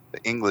the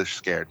English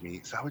scared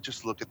me. So I would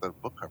just look at the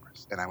book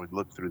covers, and I would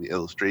look through the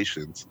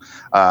illustrations.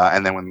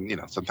 And then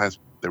when sometimes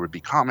there would be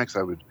comics,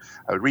 I would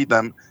read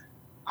them.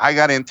 I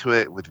got into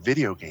it with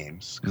video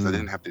games because I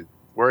didn't have to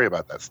worry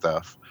about that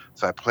stuff.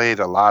 So I played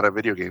a lot of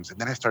video games, and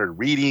then I started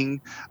reading.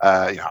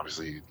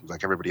 Obviously,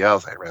 like everybody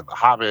else, I read The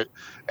Hobbit,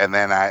 and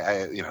then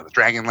the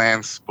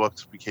Dragonlance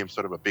books became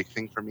sort of a big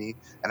thing for me.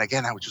 And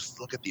again, I would just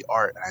look at the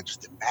art and I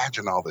just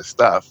imagine all this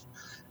stuff.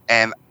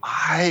 And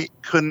I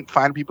couldn't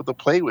find people to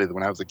play with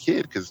when I was a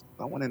kid because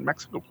no one in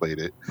Mexico played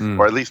it,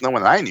 or at least no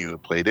one I knew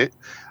played it.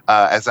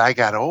 As I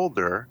got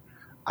older,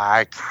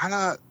 I kind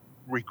of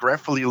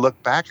regretfully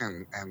looked back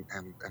and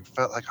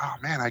felt like, oh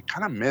man, I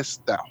kind of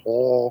missed out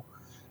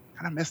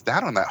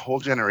on that whole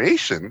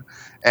generation.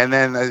 And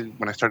then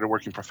when I started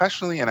working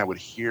professionally and I would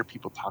hear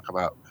people talk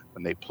about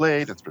when they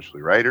played,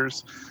 especially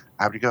writers,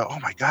 I would go, oh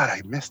my God,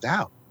 I missed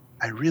out.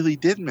 I really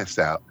did miss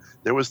out.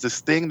 There was this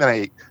thing that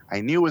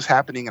I knew was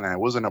happening and I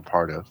wasn't a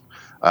part of.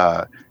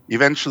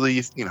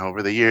 Eventually,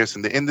 over the years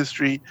in the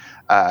industry,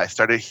 I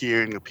started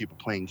hearing of people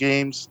playing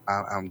games.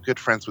 I'm good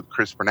friends with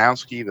Chris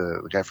Bernowski,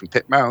 the guy from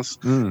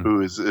Titmouse, who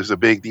is a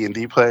big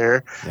D&D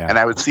player. Yeah. And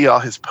I would see all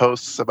his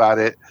posts about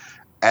it.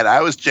 And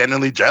I was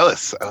genuinely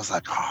jealous. I was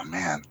like, oh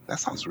man, that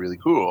sounds really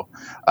cool.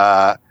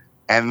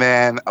 And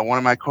then one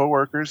of my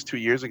coworkers 2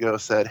 years ago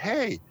said,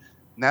 hey,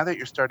 now that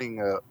you're starting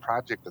a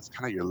project that's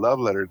kind of your love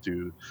letter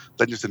to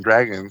Dungeons and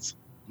Dragons,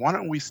 why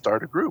don't we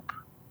start a group?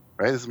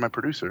 Right? This is my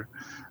producer.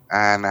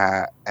 And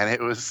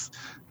it was,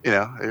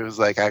 it was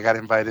like I got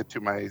invited to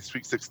my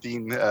Sweet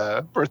 16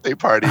 birthday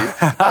party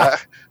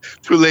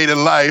too late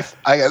in life.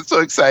 I got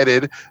so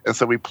excited. And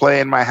so we play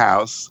in my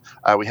house.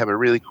 We have a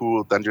really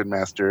cool dungeon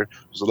master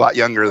who's a lot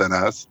younger than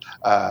us,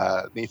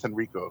 Nathan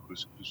Rico,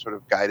 who's sort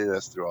of guided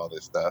us through all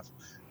this stuff.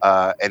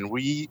 And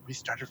we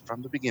started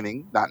from the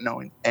beginning, not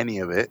knowing any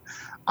of it.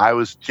 I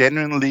was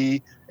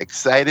genuinely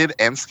excited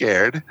and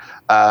scared.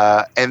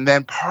 And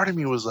then part of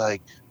me was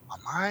like,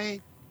 am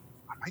I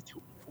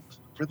too old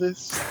for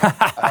this?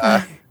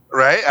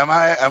 Right?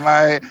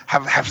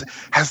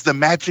 Has the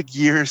magic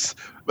years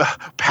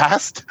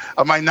passed?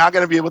 Am I not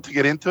going to be able to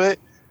get into it?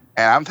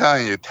 And I'm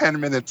telling you, 10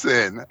 minutes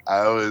in,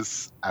 I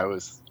was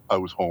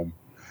home.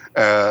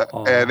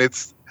 And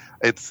it's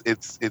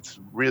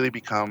really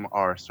become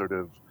our sort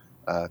of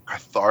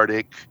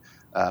cathartic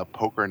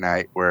poker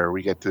night where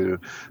we get to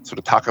sort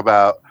of talk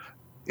about,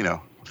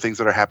 things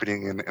that are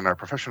happening in our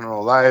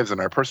professional lives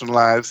and our personal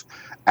lives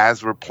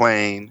as we're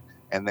playing.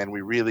 And then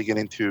we really get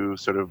into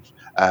sort of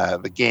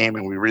the game,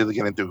 and we really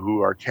get into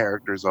who our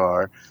characters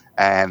are.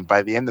 And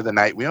by the end of the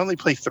night, we only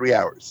play 3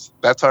 hours.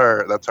 That's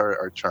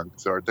our chunk.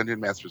 So our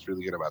dungeon master is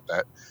really good about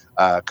that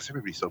because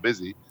everybody's so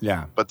busy.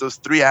 Yeah. But those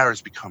 3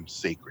 hours become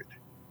sacred.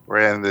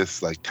 We're in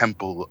this like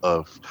temple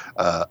of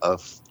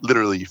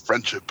literally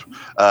friendship,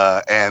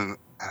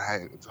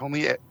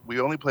 we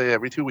only play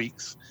every 2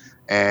 weeks,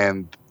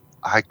 and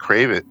I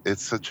crave it.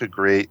 It's such a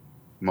great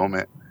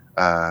moment.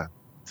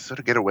 Sort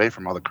of get away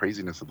from all the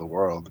craziness of the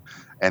world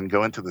and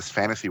go into this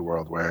fantasy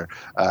world where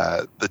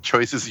the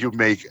choices you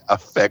make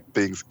affect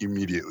things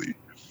immediately.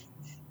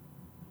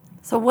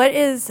 So what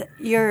is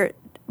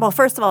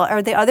first of all,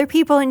 are the other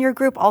people in your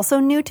group also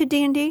new to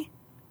D&D?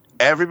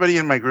 Everybody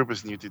in my group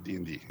is new to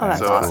D&D. Oh,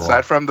 so awesome.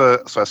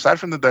 aside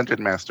from the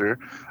dungeon master,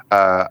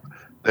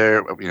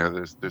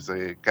 there's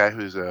a guy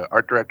who's an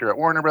art director at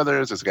Warner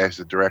Brothers. There's a guy who's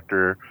a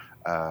director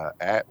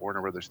at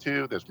Warner Brothers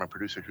too. There's my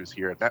producer who's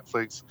here at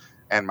Netflix,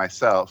 and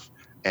myself.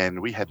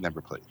 And we had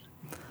never played.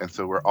 And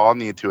so we're all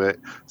new to it.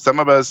 Some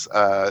of us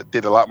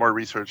did a lot more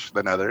research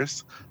than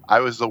others.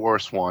 I was the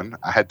worst one.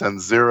 I had done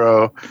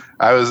zero.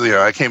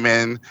 I came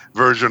in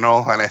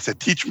virginal and I said,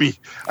 teach me.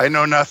 I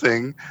know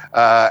nothing.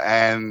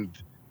 And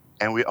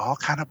we all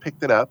kind of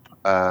picked it up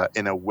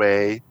in a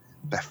way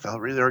that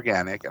felt really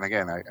organic. And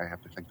again, I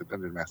have to thank the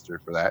Dungeon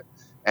Master for that.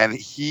 And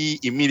he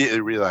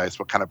immediately realized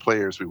what kind of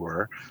players we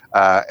were.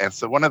 And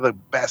so one of the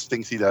best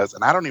things he does,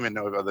 and I don't even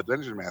know if other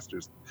Dungeon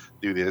Masters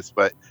do this,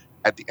 but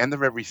at the end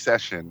of every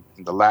session,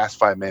 in the last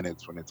 5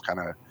 minutes, when we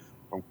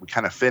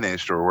kind of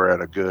finished or we're at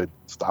a good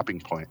stopping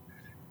point,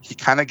 he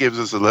kind of gives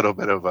us a little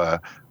bit of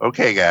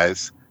okay,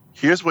 guys,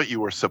 here's what you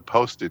were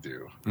supposed to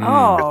do.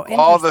 Oh,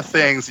 all the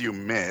things you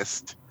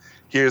missed.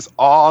 Here's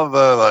all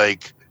the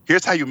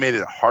here's how you made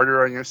it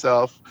harder on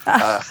yourself.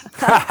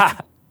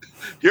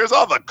 Here's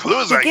all the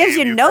clues. It gives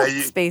you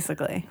notes,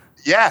 basically.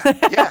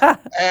 Yeah.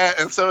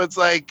 And so it's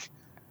like,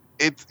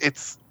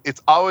 it's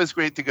always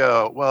great to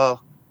go,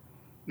 well,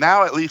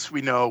 now at least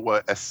we know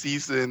what a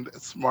seasoned,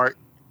 smart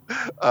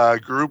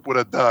group would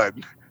have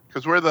done,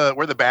 because we're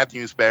the bad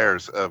news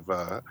bears of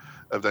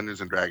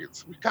Dungeons and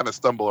Dragons. We kind of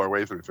stumble our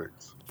way through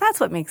things. That's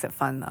what makes it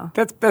fun, though.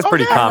 That's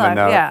pretty common,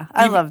 though. Yeah,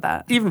 I love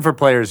that. Even for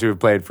players who have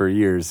played for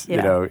years,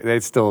 they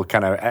still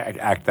kind of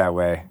act that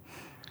way.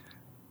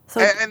 So,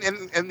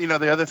 and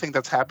the other thing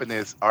that's happened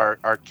is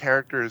our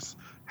characters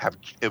have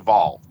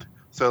evolved.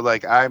 So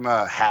like I'm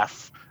a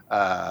half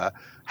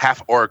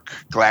orc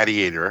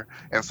gladiator,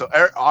 and so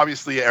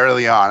obviously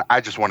early on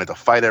I just wanted to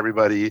fight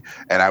everybody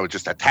and I would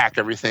just attack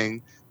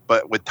everything.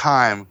 But with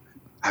time,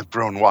 I've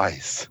grown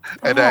wise,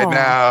 and I'm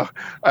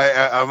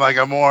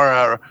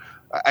more.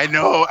 I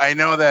know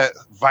that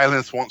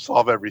violence won't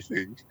solve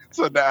everything,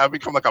 so now I've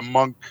become like a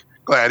monk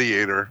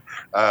gladiator,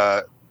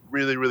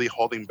 really, really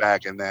holding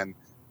back. And then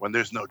when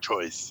there's no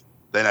choice,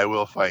 then I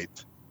will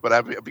fight. But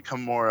I've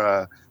become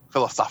more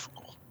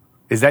philosophical.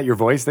 Is that your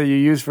voice that you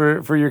use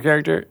for your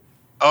character?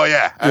 Oh,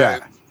 yeah.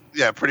 Yeah.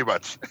 Yeah, pretty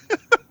much.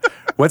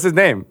 What's his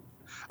name?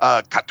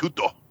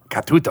 Katuto.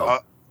 Katuto.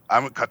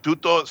 I'm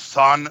Katuto,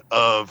 son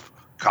of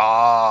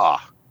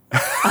Ka.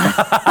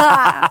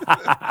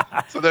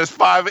 So there's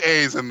 5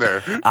 A's in there.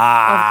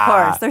 Of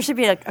course. There should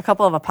be a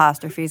couple of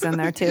apostrophes in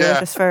there, too,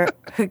 just for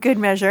good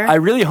measure. I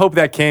really hope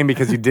that came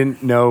because you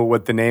didn't know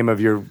what the name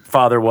of your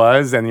father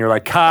was, and you're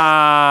like,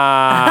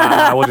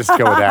 Ka. We'll just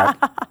go with that.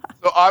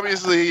 So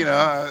obviously,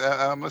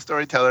 I'm a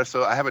storyteller,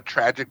 so I have a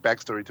tragic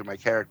backstory to my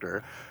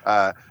character.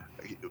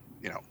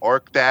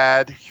 Orc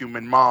dad,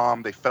 human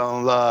mom, they fell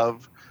in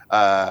love.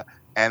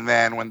 And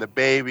then when the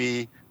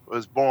baby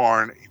was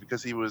born,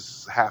 because he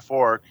was half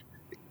orc,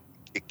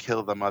 it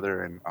killed the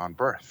mother on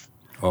birth.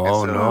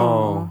 Oh,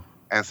 no.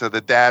 And so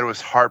the dad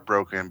was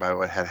heartbroken by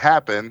what had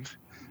happened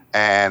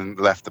and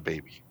left the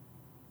baby.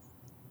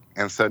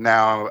 And so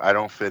now I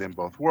don't fit in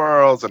both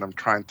worlds, and I'm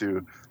trying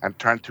to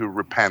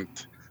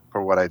repent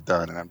for what I've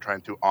done, and I'm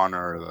trying to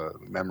honor the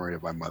memory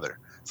of my mother.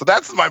 So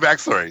that's my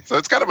backstory. So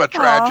it's kind of a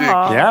tragic.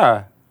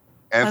 Yeah.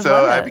 And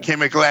so I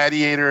became a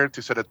gladiator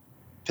to sort of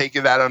take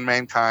it out on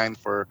mankind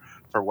for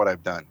what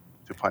I've done,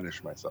 to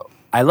punish myself.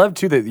 I love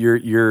too that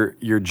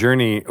your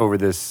journey over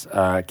this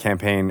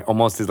campaign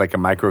almost is like a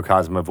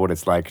microcosm of what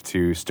it's like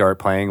to start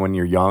playing when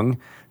you're young,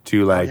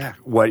 to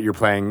what you're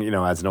playing,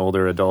 as an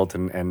older adult,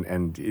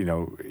 and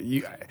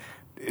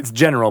it's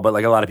general, but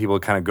like a lot of people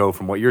kind of go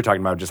from what you're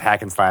talking about, just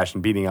hack and slash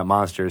and beating up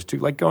monsters, to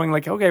like going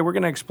like, okay, we're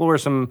going to explore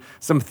some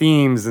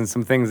themes and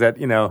some things that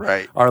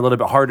are a little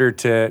bit harder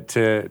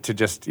to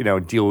just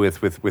deal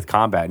with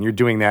combat, and you're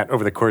doing that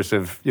over the course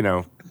of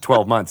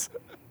 12 months.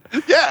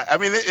 Yeah, I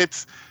mean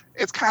it's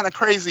kind of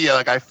crazy.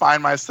 Like I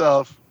find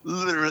myself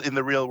literally in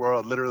the real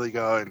world, literally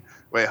going,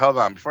 wait, hold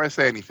on, before I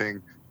say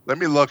anything, let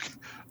me look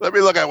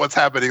at what's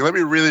happening. Let me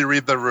really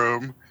read the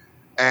room,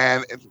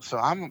 and so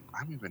I'm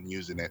even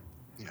using it.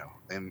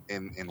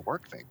 In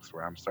work things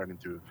where I'm starting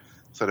to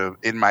sort of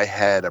in my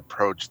head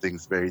approach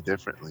things very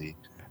differently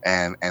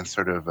and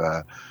sort of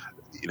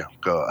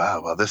go,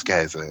 oh well, this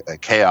guy's a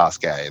chaos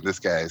guy, and this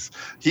guy's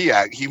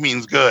he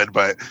means good,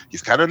 but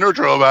he's kind of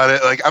neutral about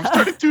it. Like I'm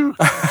starting to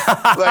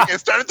it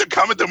started to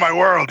come into my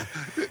world.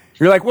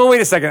 You're like, well,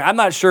 wait a second, I'm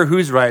not sure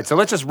who's right, so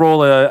let's just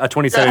roll a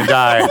 20-sided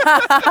die.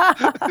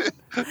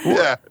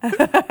 Yeah,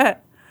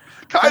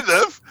 kind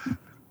of.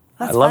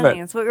 That's I love funny.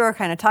 it. It's what we were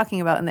kind of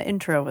talking about in the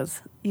intro,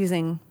 was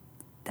using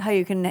how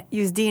you can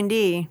use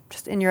D&D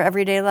just in your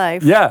everyday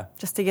life. Yeah.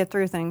 Just to get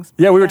through things.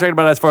 Yeah, we were talking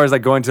about as far as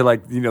like going to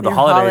like the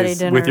holidays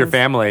holiday with your dinners.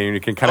 family, and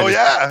you can kind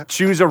of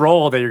choose a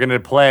role that you're going to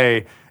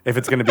play if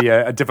it's going to be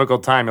a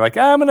difficult time. You're like,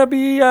 I'm going to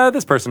be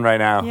this person right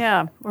now.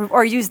 Yeah,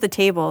 or use the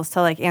tables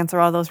to like answer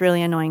all those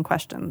really annoying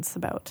questions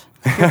about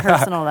your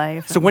personal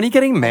life. So when are you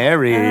getting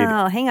married?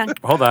 Oh, hang on.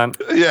 Hold on.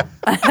 Yeah.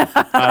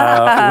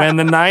 When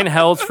the 9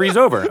 hells freeze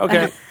over.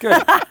 Okay,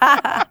 good.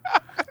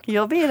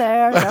 You'll be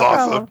there. That's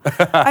awesome.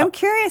 I'm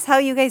curious how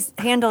you guys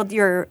handled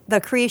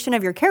the creation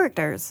of your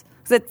characters.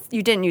 Because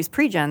you didn't use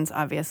pre-gens,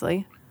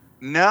 obviously.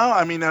 No,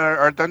 I mean,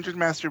 our dungeon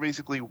master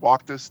basically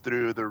walked us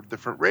through the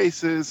different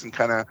races and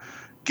kind of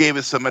gave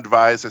us some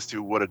advice as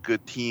to what a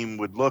good team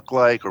would look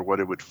like or what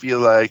it would feel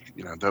like.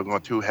 Don't go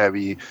too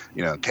heavy.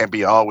 It can't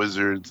be all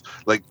wizards.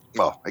 Like,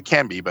 well, it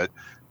can be, but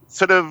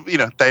sort of,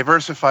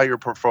 diversify your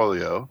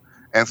portfolio.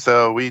 And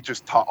so we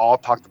just all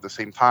talked at the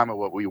same time of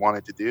what we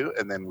wanted to do,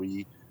 and then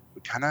we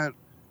kind of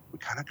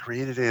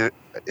created it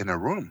in a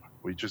room.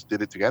 We just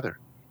did it together.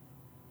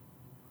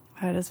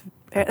 That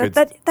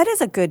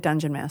is a good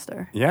dungeon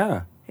master.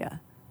 Yeah. Yeah.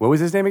 What was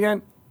his name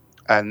again?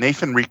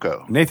 Nathan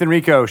Rico. Nathan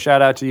Rico,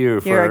 shout out to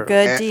you. You're a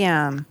good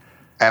DM.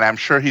 And I'm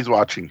sure he's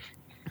watching.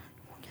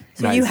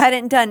 So you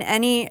hadn't done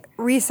any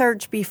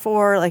research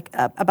before, like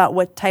about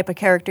what type of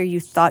character you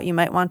thought you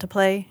might want to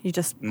play? You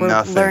just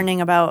were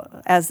learning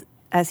about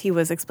as he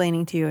was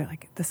explaining to you,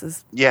 like, this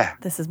is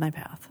my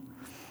path.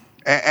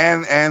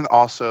 And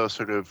also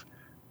sort of,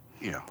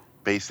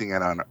 basing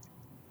it on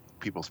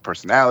people's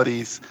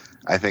personalities.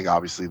 I think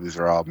obviously these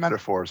are all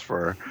metaphors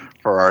for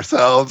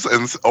ourselves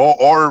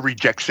or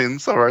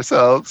rejections of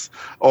ourselves,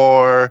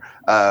 or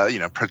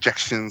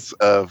projections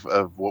of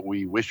what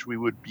we wish we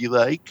would be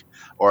like,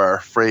 or are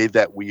afraid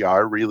that we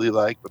are really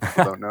like, but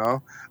people don't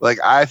know. Like,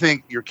 I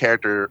think your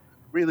character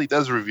really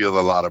does reveal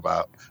a lot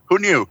about who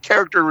knew.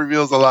 Character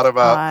reveals a lot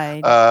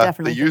about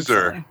the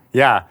user. So.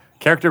 Yeah,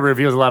 character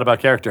reveals a lot about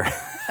character.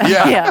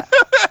 Yeah.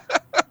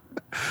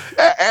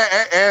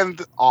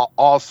 And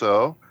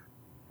also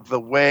the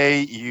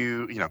way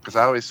because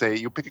I always say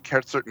you pick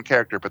a certain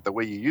character, but the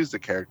way you use the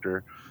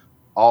character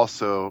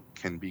also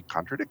can be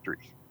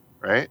contradictory,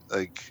 right?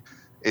 Like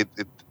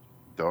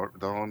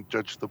don't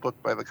judge the book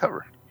by the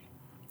cover.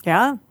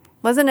 Yeah.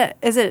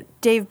 Is it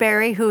Dave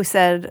Barry who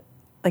said,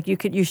 like,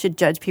 you should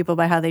judge people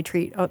by how they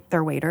treat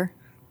their waiter?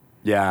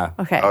 Yeah.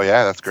 Okay. Oh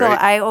yeah, that's great. So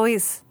I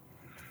always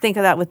think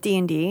of that with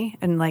D&D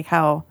and like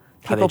how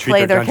people treat play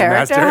their their dungeon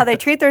character, master. how they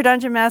treat their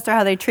dungeon master,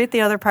 how they treat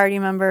the other party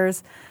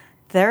members.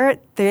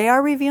 they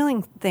are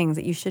revealing things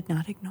that you should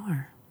not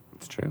ignore.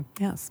 It's true.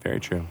 Yes. Very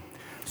true.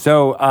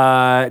 So,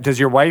 does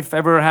your wife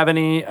ever have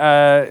any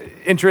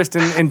interest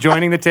in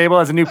joining the table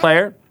as a new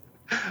player?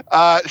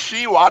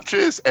 She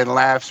watches and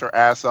laughs her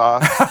ass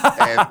off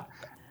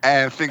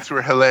and thinks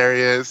we're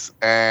hilarious,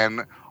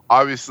 and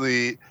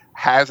obviously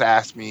has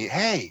asked me,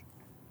 hey,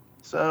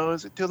 so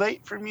is it too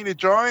late for me to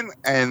join?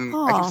 And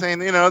I keep saying,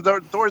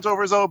 the door's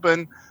always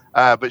open,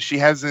 but she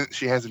hasn't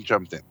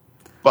jumped in.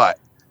 But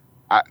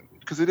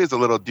because it is a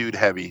little dude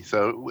heavy,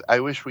 so I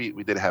wish we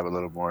did have a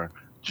little more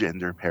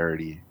gender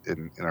parity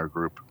in our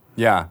group.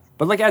 Yeah,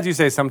 but like as you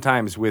say,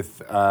 sometimes with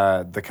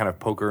the kind of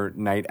poker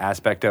night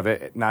aspect of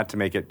it, not to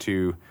make it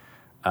too,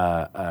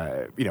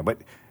 but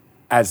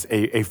as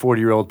a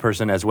 40-year-old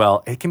person as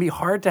well, it can be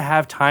hard to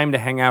have time to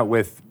hang out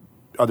with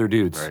other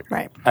dudes.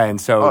 Right. And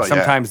so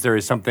sometimes there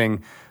is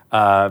something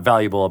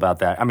valuable about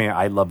that. I mean,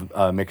 I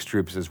love mixed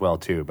groups as well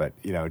too, but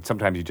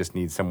sometimes you just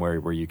need somewhere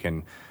where you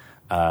can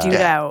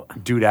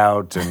dude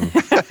out and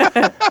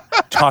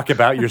talk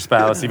about your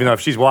spouse. Even though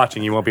if she's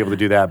watching, you won't be able to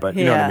do that. But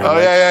you know what I mean. Oh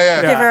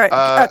yeah. Give her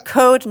a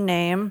code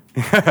name.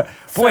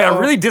 Boy, I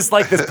really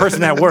dislike this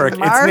person at work.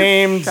 It's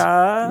named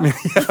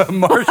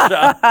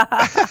Marsha.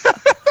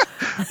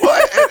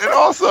 Well, and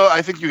also,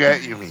 I think you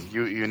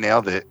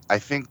nailed it. I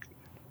think,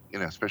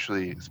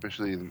 especially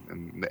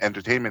in the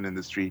entertainment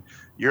industry,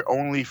 you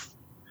only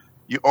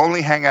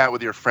hang out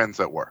with your friends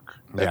at work.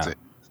 That's it.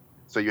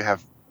 So you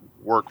have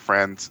work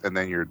friends, and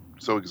then you're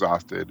so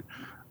exhausted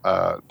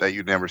that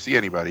you never see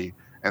anybody.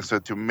 And so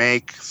to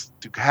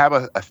have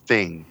a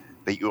thing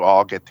that you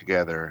all get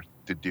together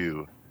to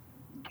do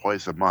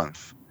twice a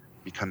month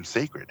becomes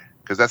sacred,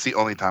 because that's the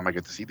only time I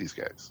get to see these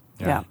guys.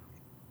 Yeah.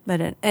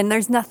 And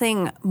there's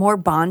nothing more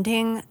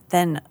bonding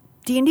than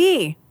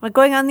D&D. Like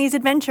going on these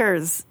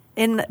adventures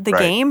in the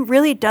game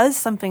really does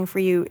something for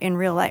you in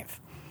real life.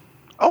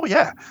 Oh,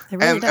 yeah. It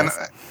really does.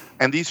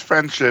 And these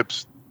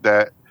friendships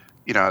that,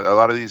 a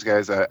lot of these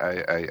guys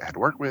I had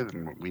worked with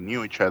and we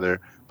knew each other,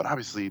 but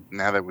obviously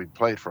now that we've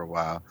played for a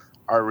while,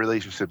 our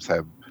relationships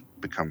have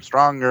become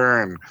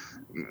stronger, and,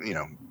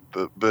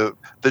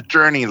 the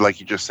journey, like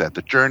you just said,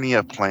 the journey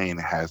of playing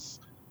has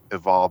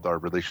evolved our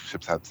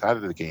relationships outside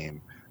of the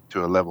game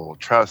to a level of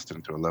trust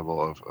and to a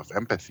level of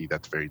empathy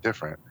that's very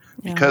different.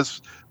 Yeah.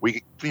 Because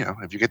we,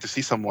 if you get to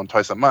see someone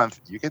twice a month,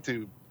 you get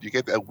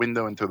a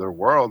window into their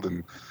world,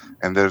 and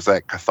there's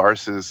that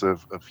catharsis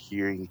of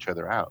hearing each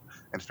other out.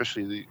 And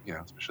especially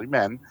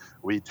men,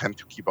 we tend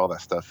to keep all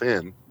that stuff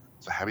in.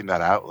 So having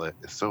that outlet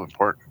is so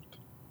important.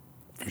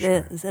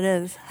 It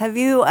is. Have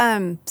you,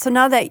 so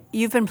now that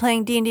you've been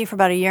playing D&D for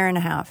about a year and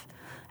a half,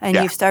 and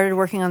you've started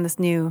working on this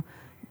new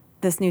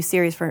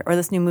series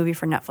this new movie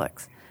for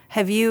Netflix,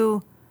 have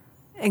you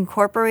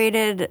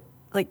incorporated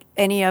like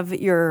any of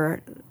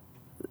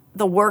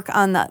the work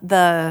on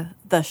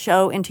the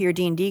show into your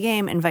D&D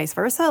game and vice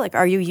versa? Like,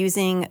 are you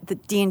using the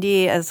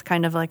D&D as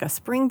kind of like a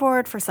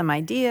springboard for some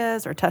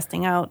ideas or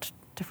testing out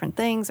different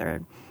things,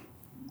 or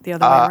the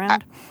other way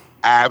around?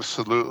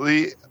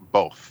 Absolutely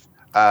both.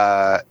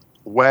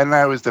 When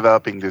I was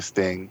developing this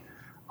thing,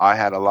 I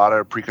had a lot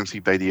of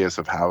preconceived ideas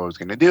of how I was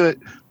going to do it.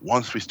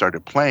 Once we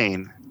started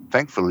playing,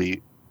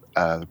 thankfully,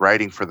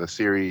 writing for the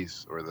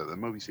series or the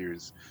movie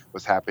series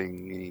was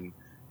happening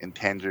in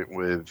tangent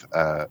with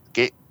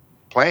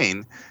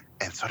playing,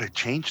 and so it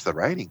changed the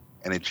writing,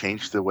 and it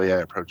changed the way I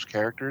approached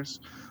characters.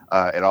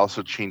 It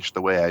also changed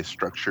the way I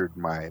structured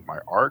my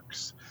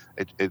arcs.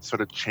 It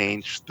sort of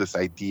changed this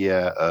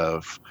idea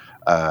of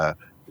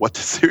what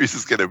the series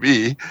is going to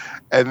be,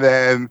 and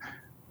then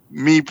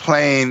me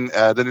playing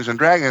Dungeons and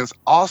Dragons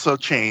also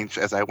changed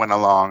as I went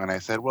along, and I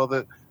said, well,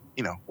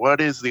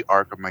 what is the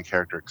arc of my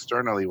character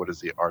externally? What is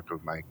the arc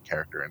of my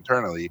character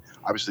internally?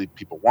 Obviously,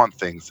 people want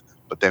things,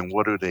 but then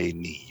what do they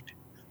need?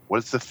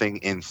 What's the thing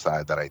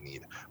inside that I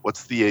need?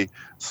 What's the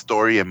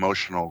story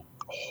emotional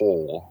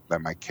hole that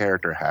my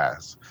character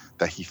has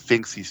that he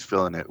thinks he's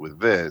filling it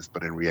with this,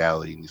 but in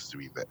reality needs to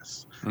be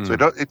this? So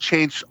it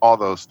changed all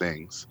those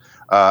things.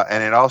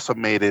 And it also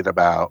made it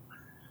about,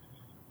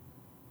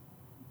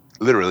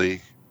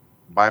 literally,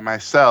 by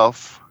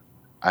myself,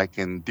 I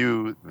can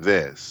do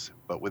this,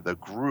 but with a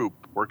group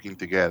working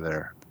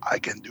together, I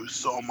can do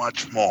so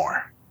much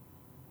more.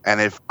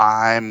 And if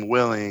I'm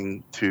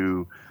willing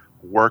to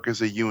work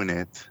as a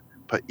unit,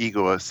 put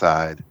ego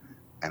aside,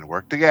 and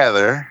work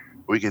together,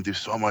 we can do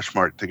so much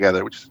more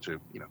together, which is such a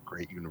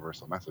great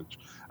universal message.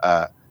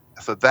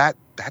 So that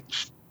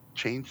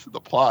changed the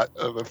plot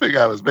of the thing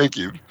I was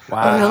making.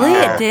 Wow! Really,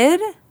 it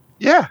did?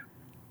 Yeah.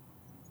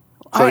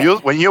 So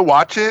when you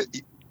watch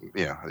it,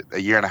 a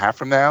year and a half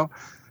from now,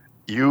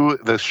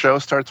 the show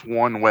starts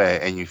one way,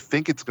 and you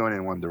think it's going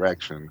in one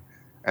direction,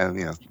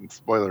 and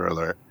spoiler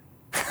alert,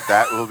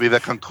 that will be the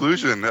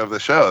conclusion of the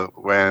show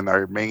when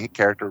our main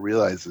character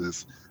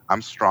realizes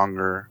I'm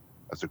stronger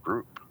as a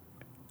group.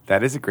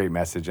 That is a great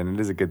message, and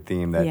it is a good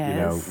theme that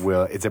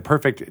it's a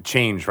perfect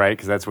change, right?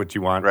 Because that's what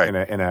you want in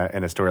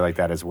a story like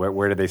that. Is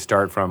where do they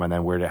start from, and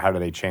then how do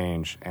they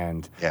change?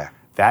 And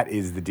that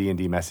is the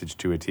D&D message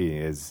to a T.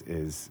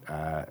 Is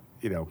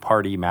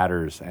party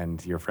matters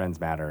and your friends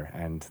matter,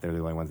 and they're the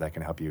only ones that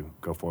can help you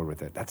go forward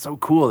with it. That's so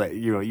cool that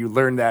you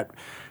learn that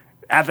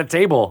at the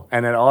table,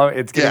 and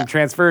it's getting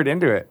transferred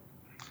into it.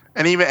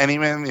 And even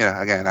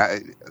again, I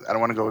don't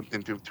want to go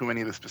into too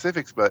many of the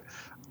specifics, but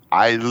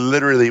I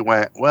literally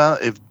went, well,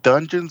 if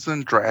Dungeons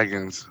and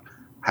Dragons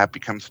have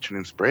become such an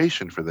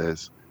inspiration for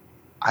this,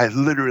 I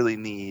literally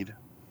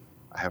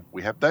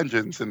we have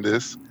dungeons in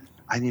this.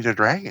 I need a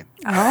dragon.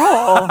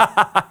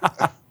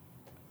 Oh.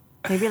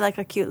 Maybe like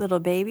a cute little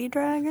baby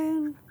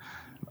dragon?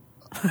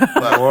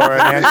 or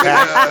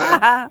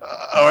a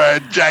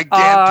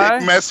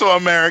gigantic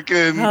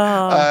Mesoamerican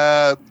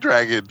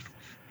dragon.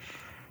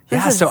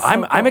 Yeah, so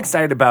I'm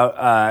excited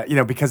about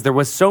because there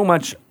was so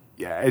much,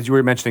 as you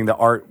were mentioning, the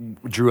art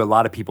drew a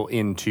lot of people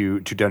into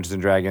Dungeons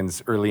and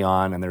Dragons early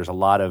on, and there's a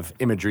lot of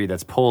imagery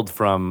that's pulled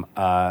from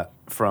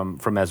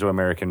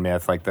Mesoamerican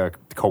myth, like the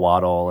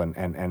Coatl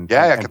and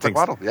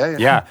Quetzalcoatl.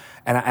 Yeah,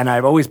 and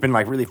I've always been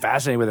like really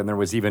fascinated with it. And there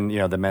was even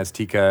the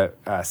Meztica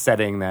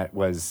setting that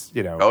was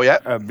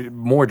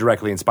more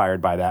directly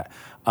inspired by that.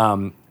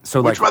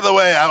 Which, by the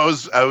way,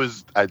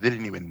 I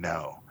didn't even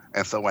know.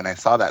 And so when I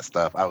saw that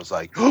stuff, I was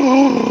like,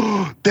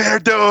 oh, they're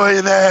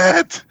doing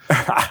it.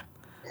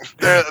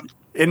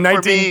 In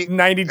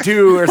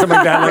 1992 or something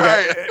like that.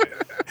 Right.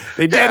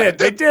 They did it.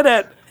 They did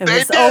it. It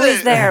was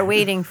always there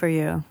waiting for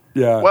you.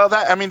 Yeah. Well,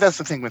 that's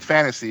the thing with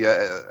fantasy.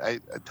 I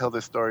tell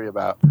this story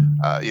about,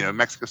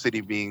 Mexico City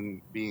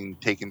being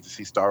taken to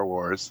see Star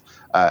Wars.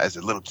 As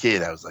a little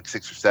kid, I was like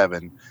 6 or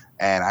 7,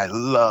 and I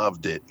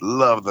loved it.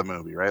 Loved the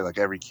movie, right? Like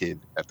every kid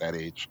at that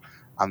age.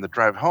 On the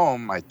drive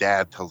home, my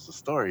dad tells the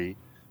story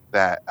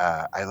that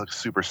I looked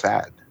super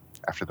sad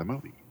after the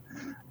movie.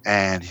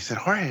 And he said,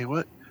 Jorge,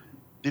 what?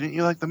 Didn't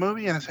you like the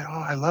movie? And I said,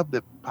 oh, I loved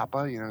it,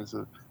 Papa. It's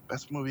the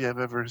best movie I've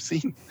ever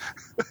seen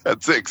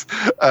at 6.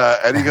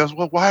 And he goes,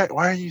 well, why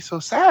are you so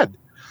sad?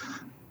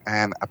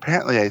 And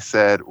apparently I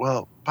said,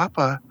 well,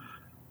 Papa,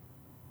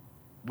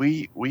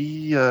 we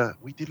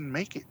didn't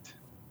make it.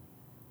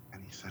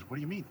 And he said, what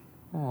do you mean?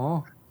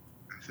 Oh.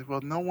 I said, well,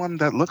 no one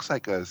that looks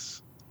like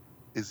us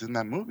is in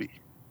that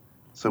movie.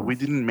 So we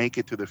didn't make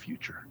it to the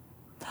future.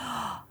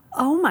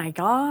 Oh my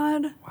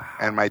God. Wow.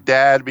 And my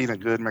dad, being a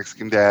good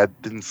Mexican dad,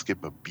 didn't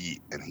skip a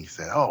beat. And he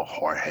said, oh,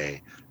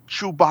 Jorge,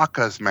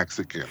 Chewbacca's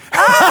Mexican.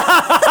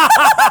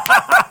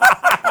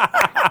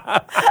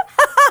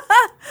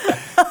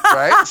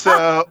 Right?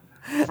 So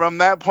from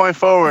that point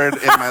forward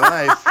in my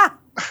life,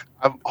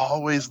 I've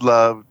always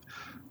loved,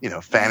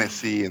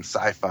 fantasy and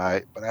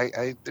sci-fi. But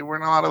there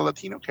weren't a lot of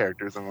Latino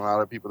characters and a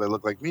lot of people that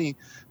look like me.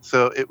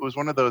 So it was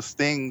one of those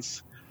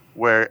things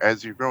where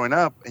as you're growing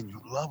up and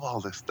you love all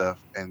this stuff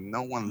and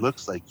no one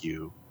looks like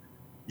you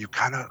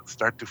kind of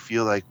start to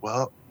feel like,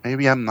 well,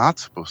 maybe I'm not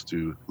supposed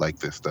to like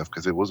this stuff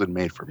because it wasn't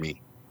made for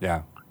me.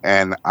 Yeah.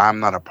 And I'm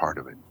not a part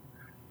of it.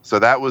 So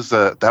that was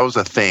a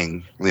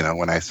thing,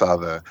 when I saw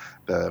the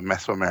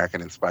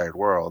Mesoamerican inspired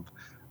world,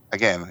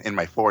 again, in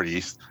my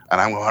 40s, and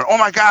I'm going, oh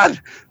my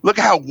God, look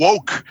how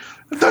woke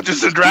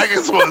Dungeons and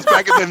Dragons was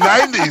back in the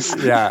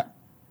 90s. Yeah.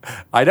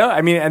 I know.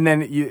 I mean, and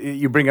then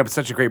you bring up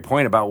such a great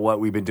point about what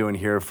we've been doing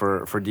here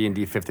for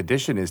D&D 5th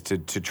edition is to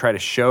try to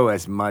show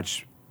as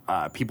much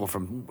people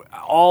from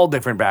all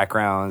different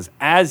backgrounds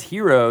as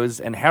heroes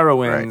and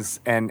heroines,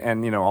 right,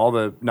 and all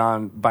the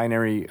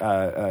non-binary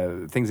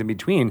things in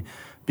between,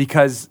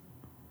 because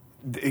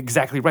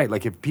exactly right.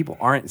 Like if people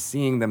aren't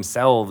seeing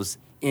themselves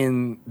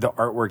in the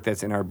artwork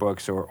that's in our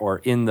books or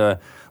in the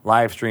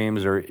live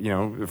streams or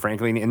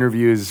frankly in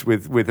interviews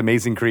with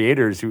amazing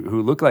creators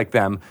who look like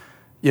them.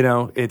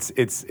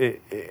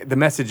 The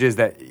message is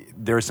that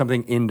there is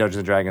something in Dungeons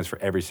and Dragons for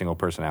every single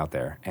person out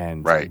there,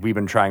 and we've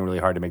been trying really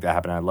hard to make that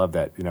happen. And I love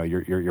that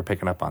you're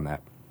picking up on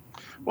that.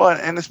 Well,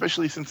 and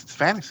especially since it's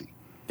fantasy,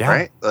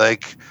 right?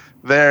 Like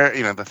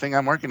the thing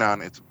I'm working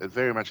on, it's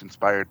very much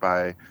inspired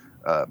by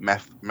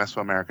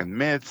Mesoamerican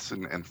myths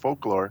and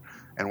folklore.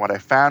 And what I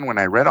found when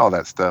I read all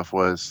that stuff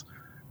was,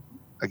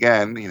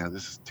 again,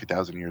 this is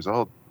 2,000 years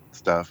old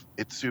stuff.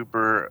 It's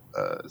super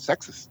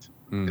sexist.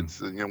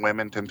 It's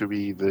women tend to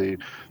be the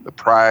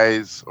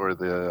prize or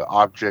the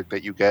object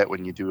that you get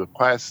when you do a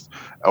quest,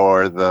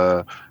 or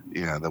the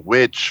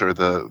witch or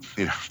the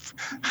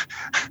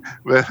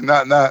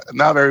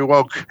not very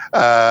woke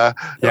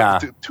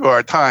to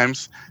our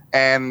times.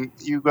 And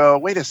you go,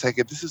 wait a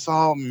second, this is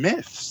all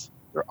myths.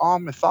 They're all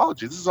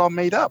mythology. This is all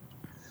made up.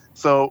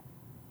 So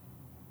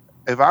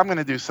if I'm going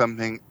to do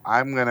something,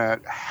 I'm going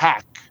to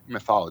hack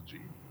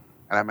mythology,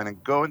 and I'm going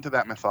to go into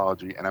that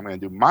mythology, and I'm going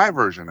to do my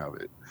version of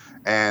it.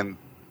 And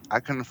I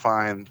couldn't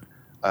find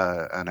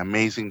an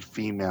amazing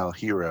female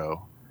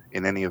hero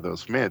in any of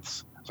those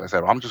myths. So I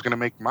said, well, I'm just going to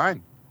make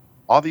mine.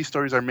 All these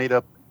stories are made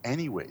up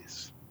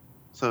anyways.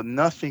 So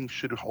nothing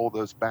should hold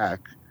us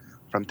back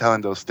from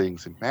telling those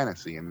things in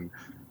fantasy. And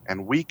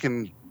we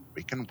can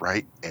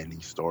write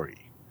any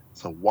story.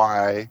 So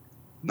why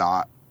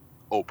not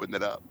open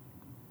it up?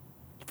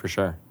 For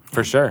sure.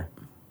 For sure.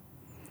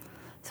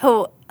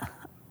 So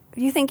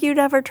you think you'd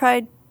ever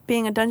tried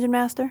being a dungeon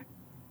master?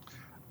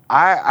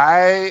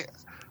 I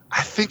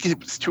think it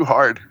was too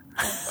hard.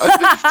 I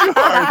think it's too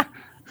hard.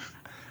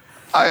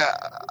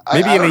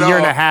 Maybe I in a don't year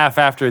and know. a half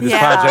after this Yeah.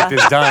 project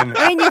is done.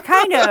 I mean, you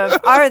kind of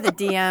are the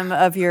DM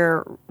of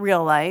your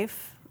real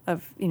life.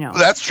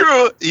 That's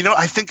true.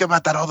 I think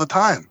about that all the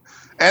time.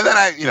 And then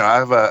I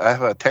have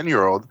a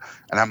 10-year-old,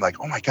 and I'm like,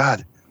 oh my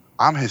God,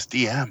 I'm his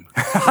DM.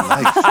 for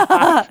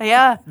life.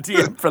 Yeah,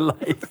 DM for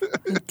life.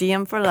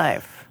 DM for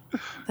life.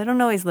 They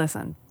don't always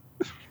listen,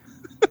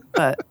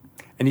 but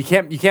And you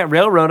can't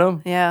railroad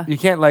them. Yeah. You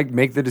can't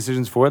make the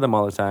decisions for them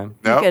all the time.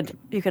 Nope.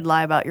 you could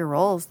lie about your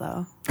roles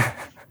though,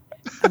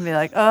 and be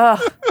like, "Oh,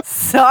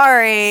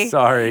 sorry,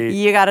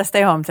 you got to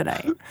stay home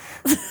tonight."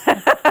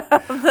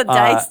 The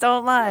dice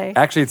don't lie.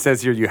 Actually, it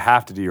says here you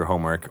have to do your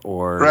homework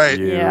or Right.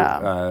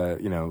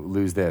 you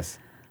lose this.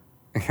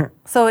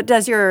 So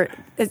did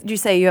you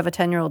say you have a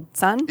 10-year-old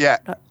son? Yeah.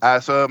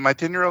 So my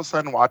 10-year-old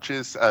son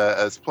watches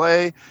us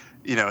play.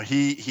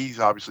 He's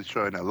obviously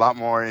showing a lot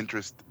more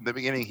interest. In the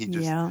beginning,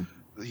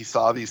 he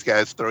saw these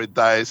guys throwing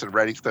dice and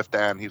writing stuff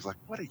down. He was like,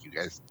 "What are you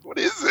guys? What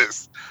is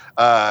this?"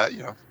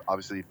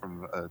 Obviously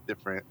from a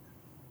different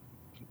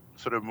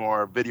sort of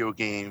more video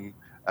game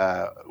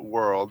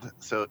world.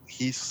 So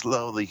he's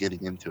slowly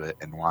getting into it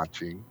and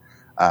watching.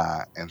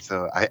 And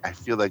so I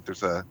feel like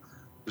there's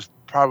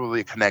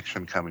probably a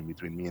connection coming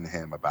between me and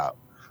him about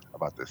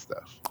this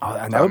stuff. Oh,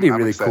 and that would be I'm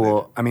really excited.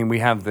 cool. I mean, we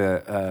have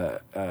the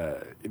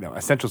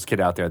Essentials kit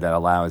out there that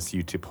allows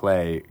you to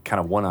play kind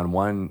of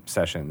one-on-one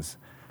sessions.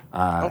 So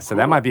cool.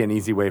 that might be an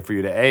easy way for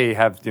you to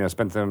have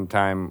spend some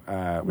time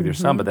with your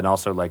son, but then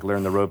also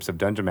learn the ropes of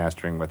dungeon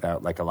mastering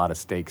without a lot of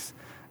stakes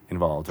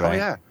involved, right? Oh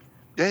yeah.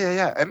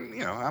 Yeah.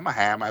 And I'm a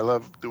ham. I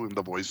love doing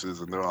the voices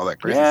and doing all that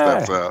crazy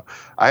Yeah. stuff. So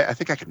I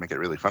think I could make it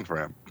really fun for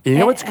him. You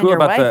know what's And cool your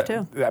about wife,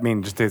 the? too. I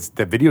mean, just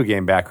the video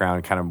game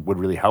background kind of would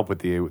really help with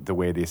the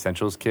way the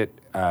Essentials kit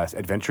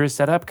adventure is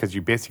set up, because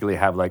you basically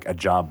have a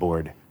job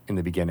board in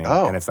the beginning,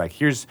 and it's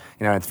here's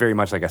it's very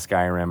much like a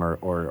Skyrim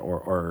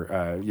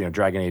or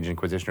Dragon Age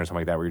Inquisition or something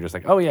like that, where you're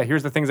just oh yeah,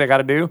 here's the things I got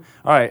to do.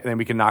 All right, and then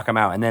we can knock them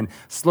out, and then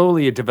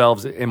slowly it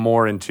develops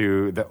more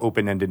into the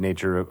open-ended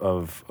nature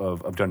of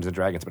Dungeons and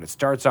Dragons. But it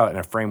starts out in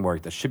a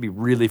framework that should be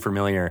really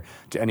familiar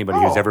to anybody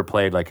who's ever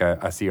played a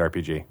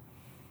CRPG.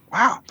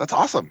 Wow, that's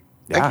awesome.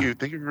 Yeah.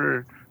 Thank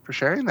you for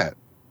sharing that.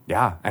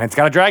 Yeah, and it's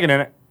got a dragon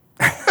in it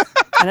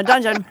And a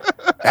dungeon.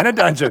 and a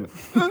dungeon.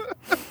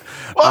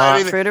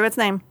 Well, True to its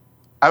name.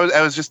 I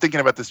was just thinking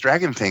about this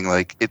dragon thing.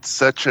 It's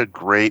such a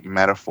great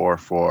metaphor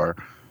for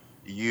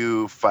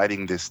you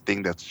fighting this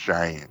thing that's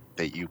giant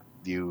that you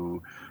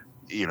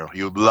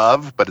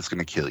love, but it's going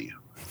to kill you,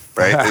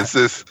 right?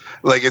 It's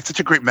such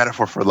a great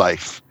metaphor for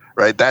life,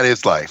 right? That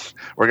is life.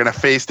 We're going to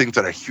face things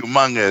that are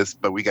humongous,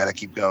 but we got to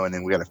keep going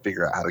and we got to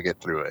figure out how to get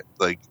through it.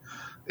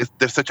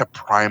 There's such a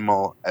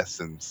primal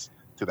essence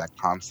to that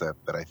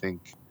concept that I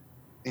think,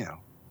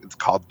 it's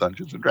called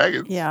Dungeons and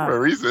Dragons for a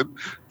reason.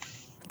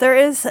 There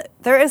is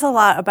a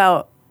lot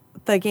about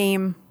the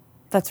game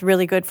that's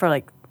really good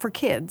for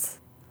kids,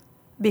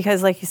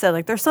 because like you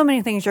said, there's so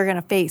many things you're going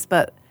to face,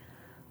 but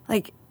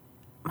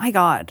my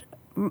God,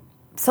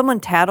 someone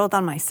tattled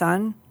on my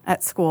son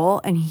at school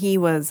and he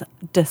was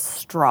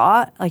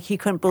distraught. He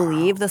couldn't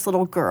believe this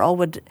little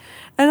girl and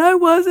I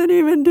wasn't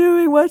even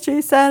doing what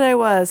she said I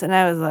was. And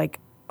I was like,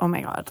 oh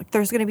my God,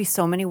 there's going to be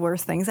so many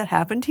worse things that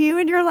happen to you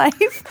in your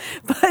life.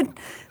 But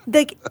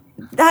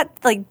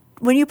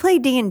when you play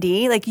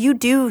D&D, you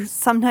do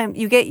sometimes,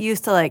 you get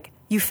used to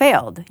you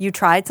failed. You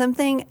tried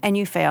something and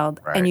you failed,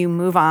 right. and you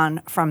move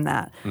on from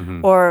that.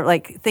 Mm-hmm. Or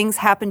things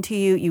happen to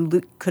you,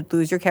 you could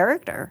lose your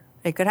character.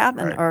 It could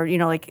happen. Right.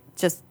 Or,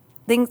 just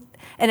things.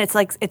 And it's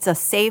it's a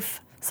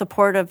safe,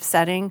 supportive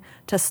setting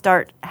to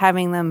start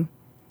having them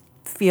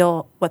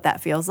feel what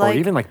that feels like. Or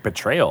even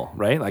betrayal,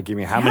 right?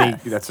 How many,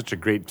 that's such a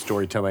great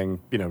storytelling,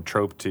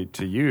 trope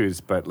to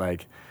use, but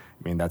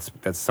that's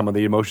some of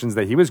the emotions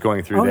that he was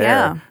going through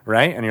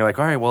right? And you're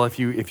all right, well, if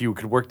you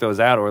could work those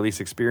out, or at least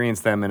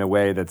experience them in a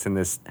way that's in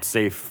this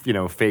safe,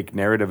 fake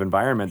narrative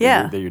environment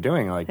that you're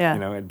doing,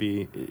 it'd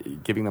be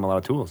giving them a lot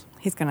of tools.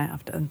 He's going to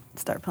have to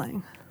start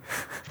playing.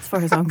 It's for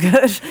his own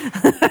good.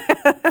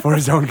 For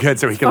his own good,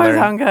 so he can for learn.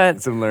 his own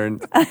good. Some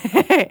learn.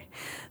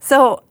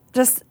 So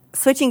just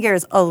switching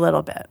gears a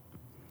little bit.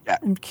 Yeah.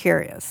 I'm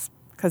curious,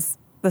 because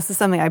this is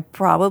something I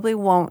probably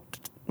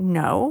won't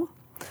know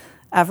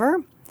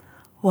ever.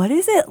 What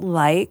is it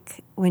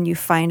like when you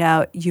find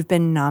out you've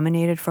been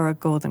nominated for a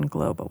Golden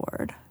Globe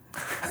Award?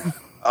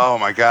 Oh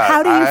my God.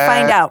 How do you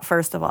find out,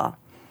 first of all?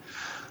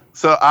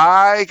 So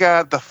I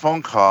got the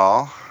phone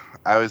call.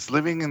 I was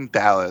living in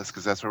Dallas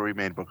because that's where we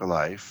made Book of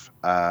Life.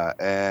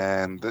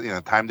 And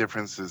time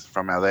differences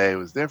from LA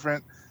was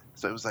different.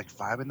 So it was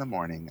 5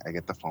 a.m. I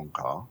get the phone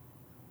call.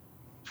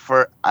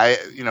 My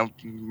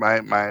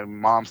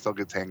mom still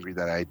gets angry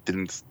that I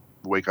didn't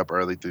wake up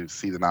early to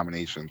see the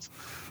nominations.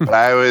 But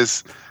I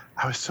was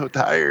so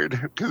tired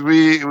because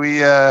we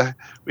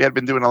had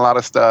been doing a lot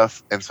of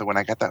stuff. And so when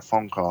I got that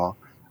phone call,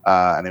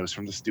 and it was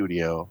from the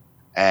studio,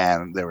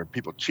 and there were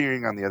people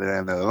cheering on the other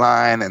end of the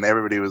line, and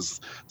everybody was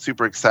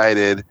super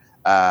excited.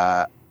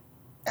 And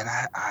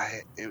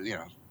I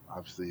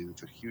obviously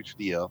it's a huge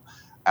deal.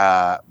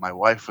 My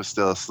wife was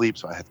still asleep,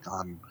 so I had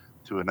gone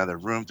to another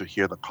room to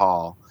hear the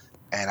call,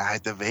 and I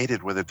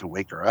debated whether to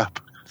wake her up.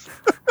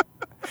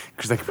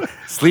 Because like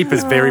sleep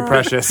is very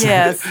precious.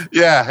 Yes.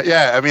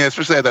 Yeah. I mean,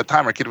 especially at that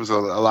time, our kid was a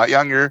lot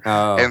younger,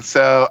 and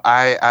so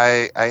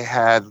I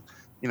had,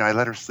 I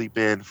let her sleep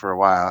in for a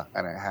while,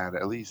 and I had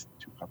at least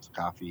 2 cups of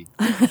coffee,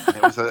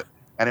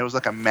 and it was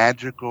like a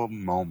magical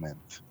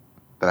moment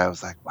that I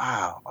was like,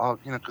 wow,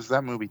 because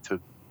that movie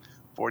took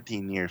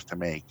 14 years to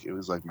make. It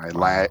was like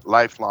my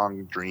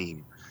lifelong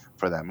dream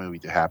for that movie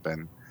to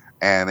happen,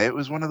 and it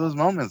was one of those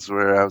moments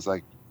where I was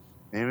like,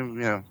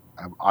 maybe,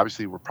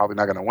 obviously we're probably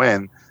not going to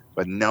win.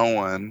 But no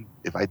one,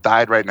 if I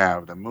died right now,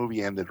 if the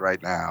movie ended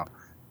right now,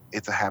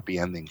 it's a happy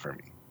ending for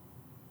me.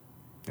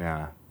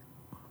 Yeah.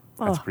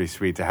 That's pretty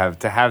sweet to have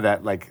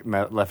that like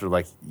left of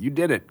like, you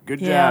did it. Good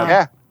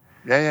job.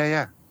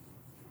 Yeah.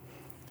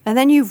 And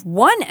then you've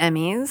won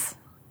Emmys.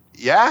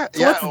 Yeah.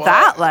 So what's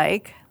that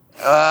like?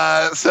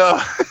 So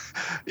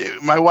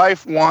my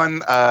wife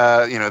won,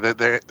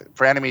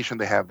 for animation,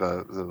 they have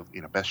the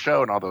best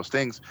show and all those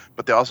things,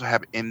 but they also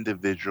have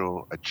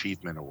individual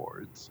achievement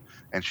awards.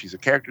 And she's a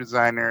character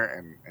designer,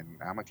 and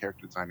I'm a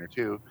character designer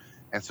too.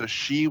 And so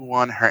she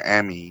won her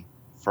Emmy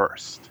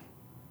first,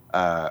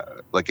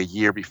 like a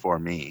year before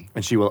me.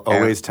 And she will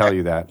always tell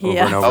you that over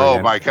and over Oh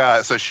again. my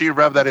God. So she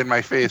rubbed that in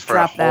my face for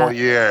a whole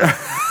year.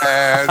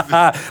 And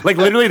like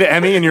literally the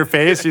Emmy in your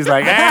face. She's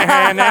like,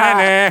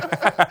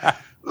 nah.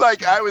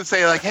 Like I would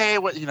say, like, hey,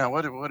 what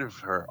if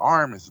her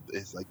arm is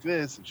like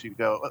this? And she'd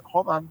go,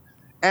 hold on,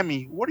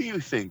 Emmy, what do you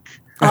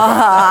think?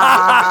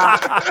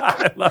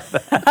 I love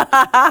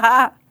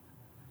that.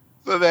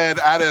 So then,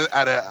 out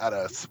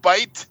of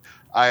spite,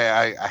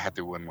 I had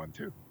to win one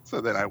too. So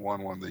then I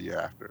won one the year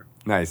after.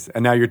 Nice.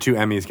 And now your 2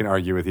 Emmys can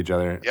argue with each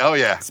other. Oh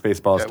yeah,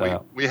 Spaceball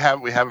style. We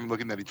have them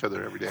looking at each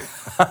other every day.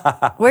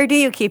 Where do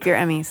you keep your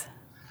Emmys?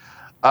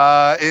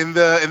 In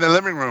the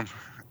living room.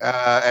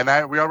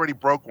 And we already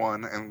broke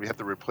one, and we have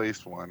to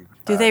replace one.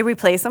 Do they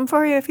replace them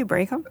for you if you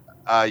break them?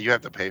 You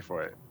have to pay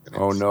for it.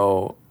 Oh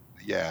no.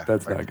 Yeah,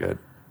 that's not good.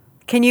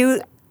 Can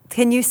you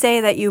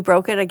say that you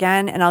broke it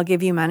again, and I'll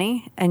give you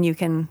money, and you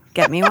can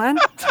get me one?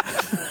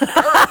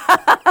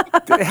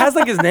 It has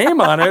like his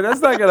name on it. That's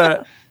not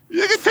gonna.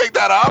 You can take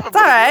that off. It's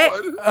all right.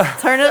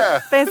 Turn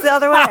it face the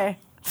other way.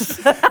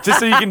 Just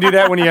so you can do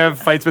that when you have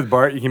fights with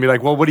Bart. You can be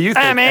like, "Well, what do you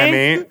think,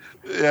 Emmy?"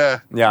 Yeah.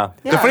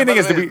 The funny thing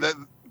is,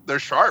 they're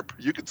sharp.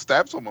 You could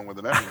stab someone with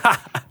an Emmy.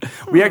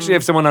 We actually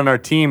have someone on our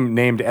team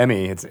named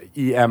Emmy. It's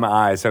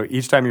EMI. So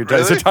each time you're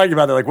talking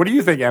about, they're like, "What do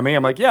you think, Emmy?"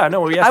 I'm like, "Yeah,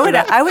 no, we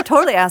ask." I would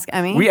totally ask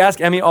Emmy. We ask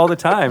Emmy all the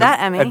time. That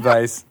Emmy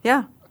advice.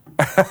 Yeah,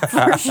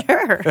 for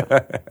sure.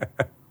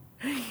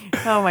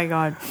 Oh my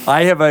God!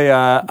 I have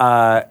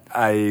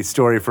a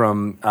story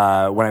from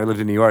when I lived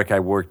in New York.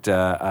 I worked.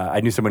 I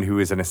knew someone who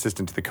was an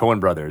assistant to the Coen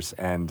brothers,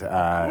 and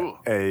one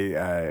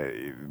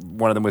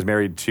of them was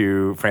married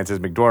to Frances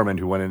McDormand,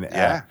 who won an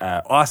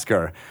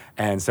Oscar.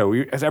 And so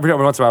every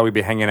once in a while we'd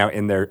be hanging out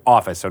in their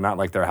office, so not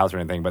like their house or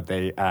anything, but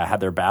they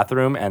had their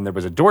bathroom, and there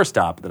was a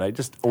doorstop that I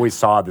just always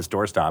saw this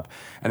doorstop.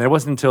 And it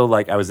wasn't until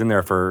like I was in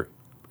there for,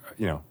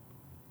 a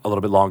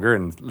little bit longer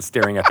and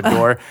staring at the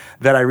door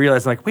that I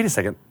realized, I'm like, wait a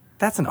second.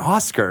 That's an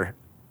Oscar.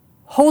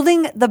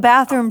 Holding the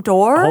bathroom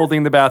door?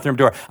 Holding the bathroom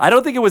door. I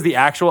don't think it was the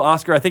actual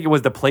Oscar. I think it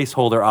was the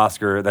placeholder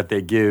Oscar that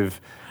they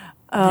give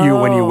you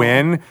when you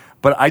win.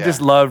 But I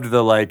just loved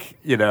the, I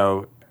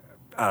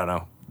don't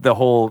know, the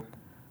whole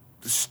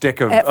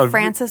stick of... At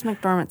Frances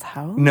McDormand's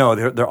house? No,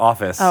 their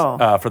office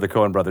for the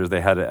Coen brothers.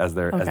 They had it as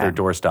their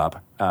doorstop.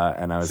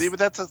 And I was... See, but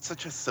that's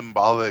such a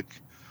symbolic...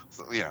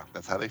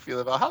 that's how they feel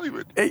about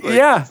Hollywood.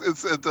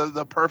 It's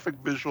the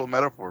perfect visual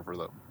metaphor for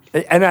them.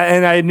 And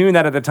I knew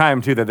that at the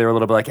time too, that they were a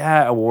little bit like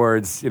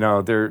awards,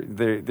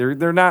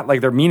 they're not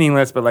like they're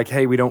meaningless, but like,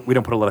 hey, we don't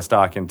put a lot of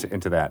stock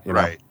into that,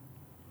 right?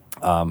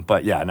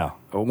 But yeah, no.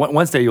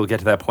 One day you'll get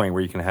to that point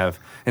where you can have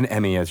an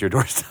Emmy as your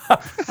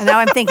doorstop. And now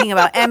I'm thinking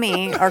about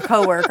Emmy, our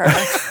coworker,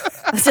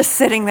 just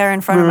sitting there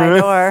in front of my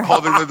door,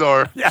 holding the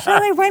door.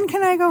 Shirley, when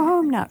can I go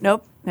home now?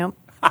 Nope.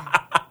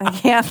 I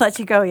can't let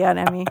you go yet,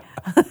 Emmy.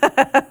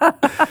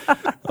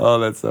 Oh,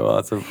 that's so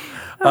awesome.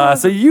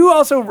 So you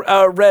also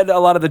read a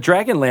lot of the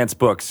Dragonlance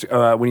books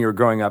when you were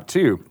growing up,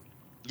 too.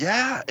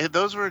 Yeah,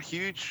 those were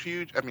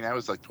huge. I mean, I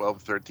was like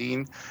 12,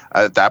 13.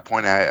 At that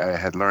point, I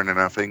had learned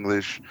enough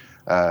English,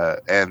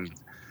 and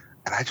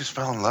I just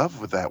fell in love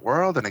with that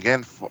world. And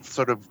again,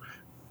 sort of,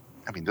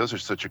 I mean, those are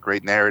such a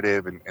great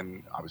narrative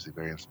and obviously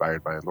very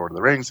inspired by Lord of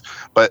the Rings.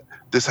 But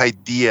this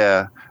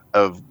idea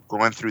of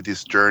going through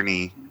this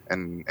journey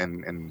and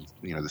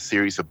the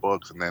series of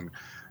books, and then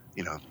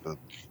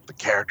the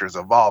characters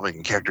evolving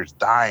and characters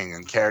dying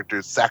and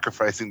characters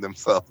sacrificing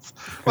themselves,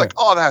 like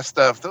all that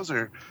stuff. Those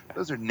are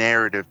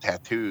narrative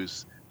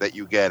tattoos that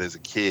you get as a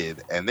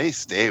kid, and they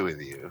stay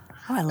with you.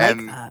 Oh, I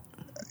like that.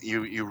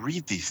 You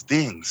read these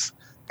things,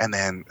 and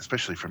then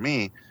especially for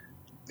me,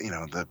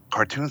 the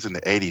cartoons in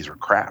the 80s were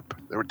crap.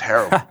 They were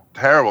terrible,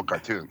 terrible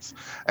cartoons.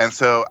 And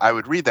so I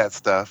would read that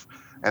stuff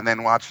and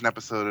then watch an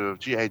episode of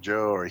G.I.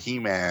 Joe or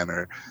He-Man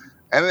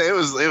and it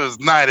was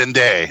night and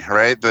day,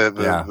 right?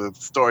 The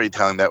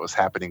storytelling that was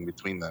happening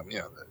between them.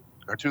 The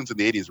cartoons in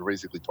the 80s were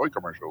basically toy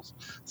commercials.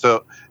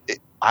 So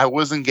I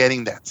wasn't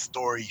getting that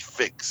story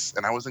fix,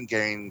 and I wasn't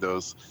getting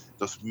those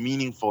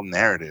meaningful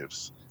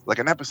narratives. Like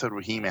an episode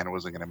with He-Man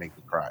wasn't going to make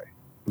me cry.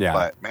 Yeah.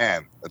 But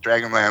man, the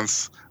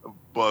Dragonlance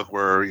book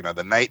where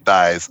the knight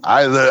dies,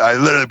 I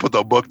literally put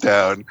the book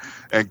down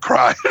and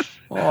cried.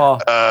 Oh.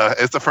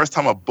 It's the first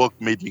time a book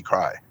made me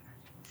cry.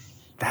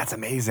 That's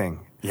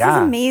amazing. This Yeah.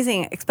 is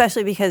amazing,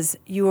 especially because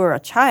you were a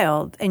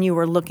child and you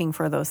were looking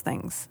for those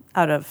things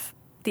out of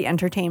the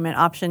entertainment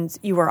options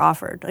you were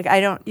offered. Like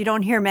you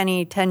don't hear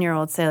many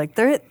 10-year-olds say like,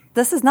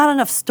 this is not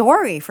enough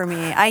story for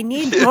me. I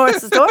need more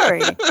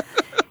story.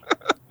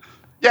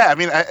 Yeah, I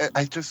mean,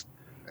 I just,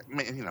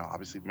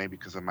 obviously maybe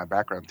because of my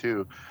background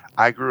too,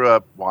 I grew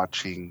up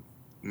watching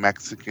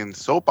Mexican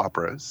soap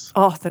operas.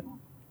 Oh,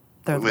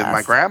 they're with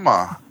my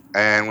grandma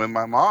and with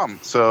my mom.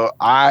 So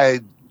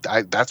I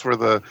that's where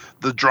the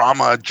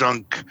drama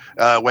junk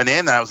went in.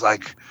 And I was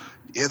like,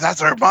 yeah,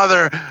 that's her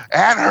mother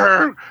and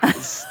her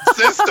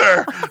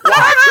sister.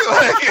 What?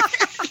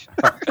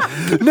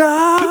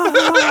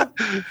 No.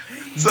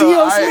 So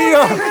Dios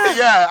mío.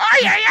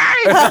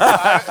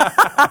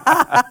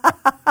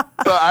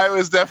 So I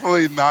was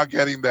definitely not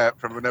getting that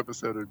from an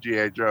episode of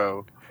G.I.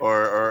 Joe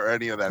or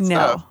any of that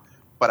stuff.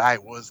 But I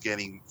was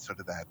getting sort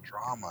of that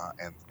drama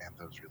and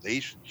those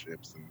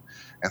relationships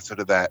and sort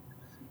of that,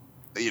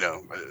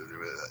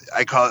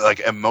 I call it like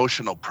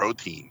emotional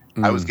protein.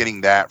 I was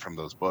getting that from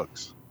those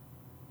books.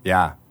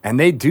 Yeah, and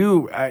they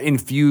do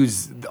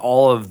infuse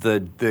all of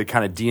the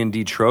kind of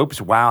D&D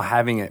tropes while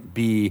having it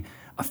be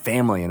a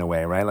family in a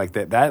way, right? Like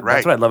that. Right.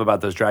 That's what I love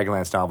about those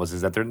Dragonlance novels is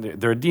that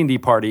they're a D&D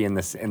party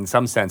in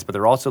some sense, but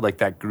they're also like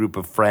that group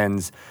of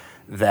friends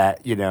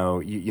that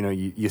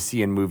you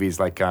see in movies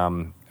like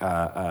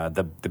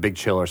the Big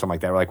Chill or something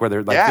like that, like where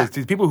they're like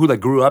these people who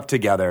like grew up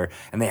together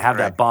and they have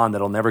that bond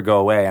that'll never go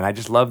away. And I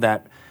just love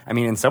that. I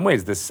mean, in some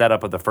ways, the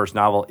setup of the first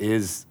novel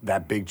is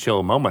that Big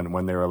Chill moment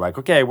when they were like,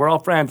 okay, we're all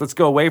friends, let's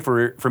go away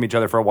from each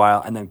other for a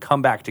while and then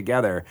come back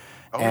together.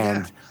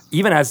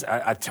 Even as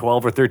a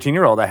 12 or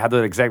 13-year-old, I had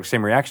the exact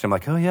same reaction. I'm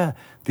like, oh yeah,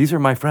 these are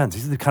my friends.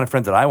 These are the kind of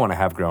friends that I want to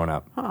have growing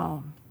up.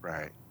 Oh,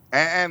 right.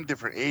 And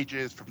different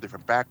ages, from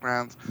different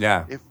backgrounds.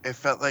 Yeah. It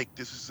felt like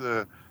these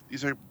are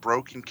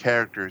broken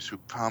characters who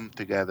come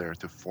together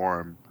to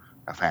form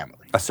a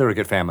family. A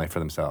surrogate family for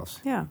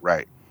themselves. yeah.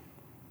 Right.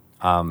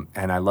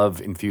 And I love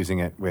infusing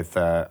it with,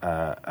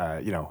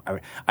 I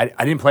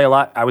didn't play a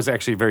lot. I was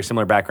actually a very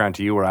similar background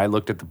to you where I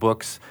looked at the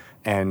books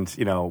and,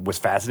 was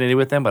fascinated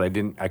with them, but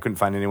I couldn't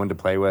find anyone to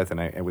play with. And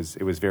it was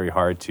very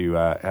hard to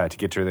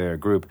get to their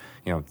group.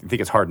 I think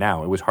it's hard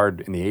now. It was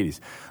hard in the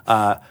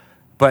 80s.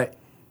 But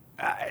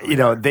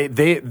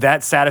that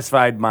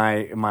satisfied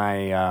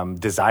my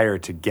desire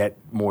to get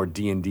more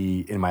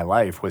D&D in my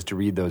life was to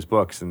read those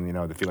books and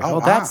to feel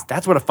like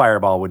that's what a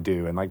fireball would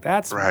do and like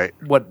that's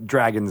what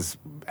dragons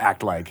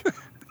act like.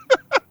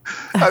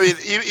 I mean,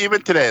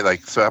 even today,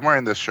 like so, I'm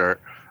wearing this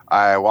shirt.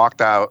 I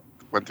walked out,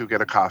 went to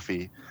get a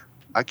coffee.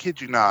 I kid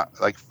you not,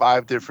 like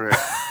 5 different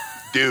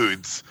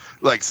dudes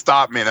like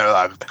stopped me and they're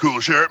like, "Cool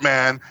shirt,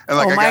 man!" And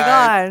like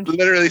God.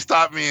 Literally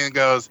stopped me and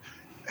goes,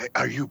 "Hey,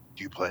 do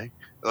you play?"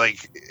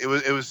 Like it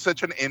was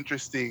such an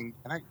interesting,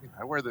 and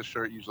I wear this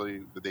shirt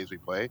usually the days we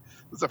play.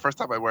 This is the first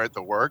time I wear it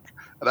to work,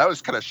 and I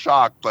was kind of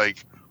shocked.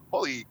 Like,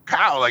 holy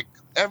cow! Like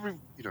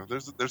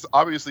there's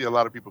obviously a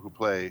lot of people who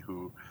play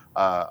who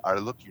are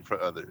looking for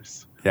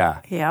others.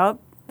 Yeah. Yep.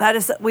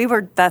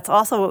 That's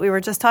also what we were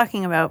just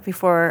talking about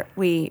before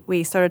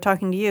we started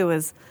talking to you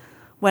is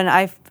when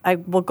I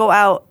will go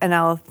out and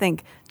I'll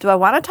think, do I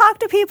want to talk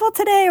to people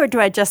today or do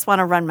I just want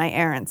to run my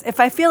errands? If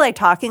I feel like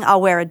talking,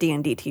 I'll wear a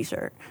D&D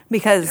t-shirt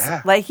because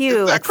like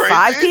you, like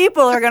 5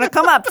 people are going to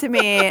come up to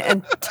me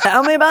and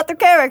tell me about their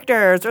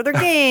characters or their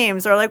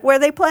games or like where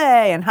they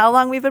play and how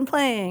long we've been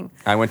playing.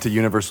 I went to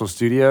Universal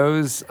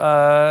Studios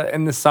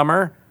in the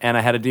summer and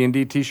I had a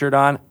D&D t-shirt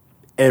on.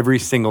 Every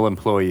single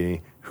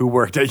employee who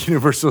worked at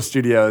Universal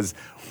Studios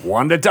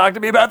wanted to talk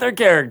to me about their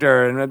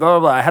character and blah, blah,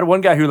 blah. I had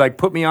one guy who like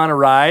put me on a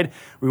ride.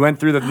 We went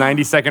through the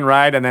 90-second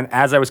ride, and then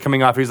as I was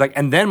coming off, he was like,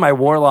 and then my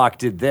warlock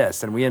did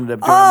this, and we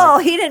ended up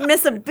doing he didn't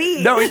miss a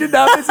beat. No, he did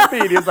not miss a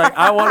beat. He was like,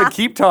 I want to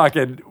keep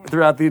talking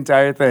throughout the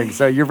entire thing.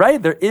 So you're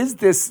right. There is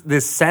this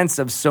sense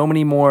of so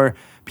many more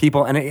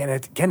people, and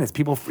again, it's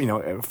people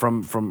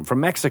from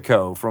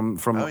Mexico, from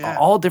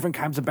all different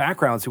kinds of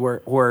backgrounds who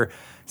are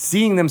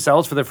seeing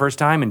themselves for the first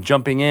time and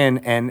jumping in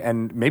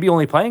and maybe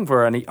only playing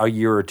for a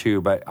year or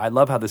two. But I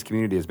love how this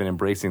community has been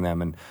embracing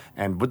them.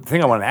 And the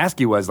thing I wanted to ask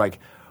you was like,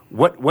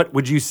 what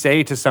would you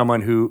say to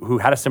someone who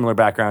had a similar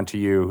background to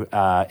you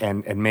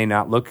and may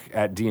not look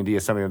at D&D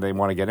as something that they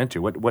want to get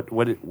into?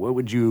 What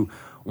would you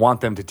want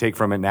them to take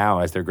from it now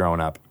as they're growing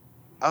up?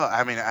 Oh,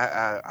 I mean,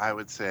 I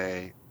would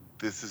say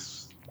this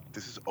is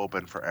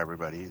open for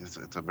everybody.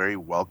 It's a very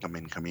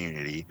welcoming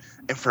community.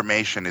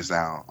 Information is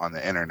now on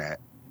the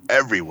internet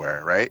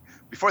everywhere, right?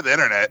 Before the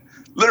internet,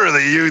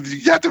 literally you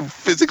had to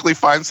physically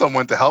find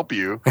someone to help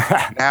you.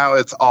 Now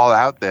it's all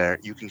out there.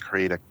 You can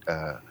create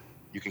a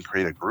You can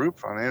create a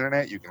group on the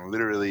internet. You can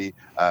literally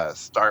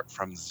start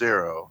from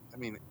zero. I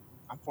mean,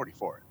 I'm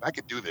 44. If I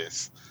could do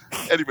this,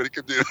 anybody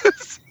could do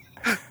this.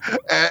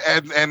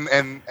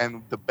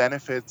 and the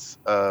benefits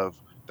of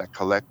that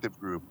collective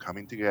group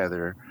coming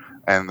together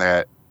and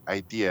that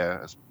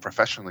idea,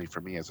 professionally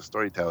for me as a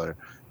storyteller,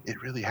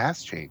 it really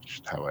has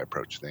changed how I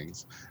approach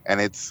things.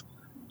 And it's,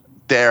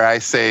 dare I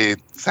say,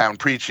 sound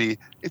preachy,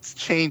 it's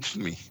changed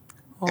me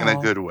in a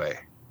good way.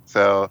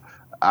 So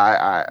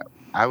I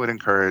would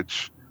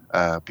encourage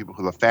people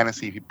who love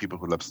fantasy, people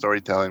who love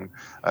storytelling,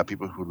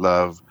 people who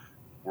love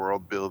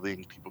world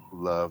building, people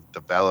who love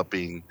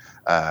developing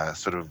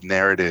sort of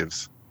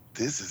narratives.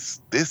 This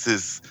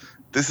is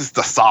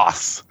the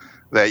sauce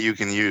that you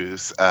can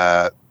use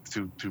to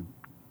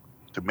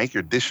make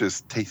your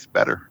dishes taste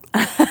better.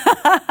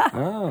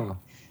 Oh,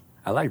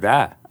 I like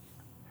that.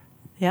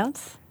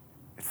 Yes.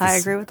 I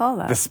agree with all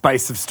that. The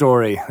spice of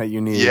story that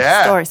you need.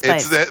 Yeah, Story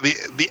spice.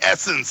 It's the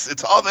essence.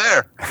 It's all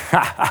there.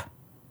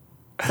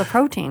 The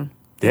protein.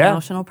 The Yeah.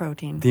 emotional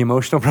protein. The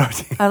emotional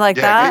protein. I like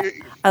Yeah, that.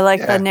 I like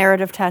yeah. the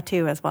narrative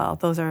tattoo as well.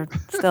 Those are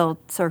still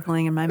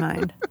circling in my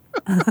mind.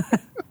 I'm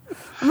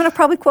going to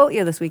probably quote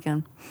you this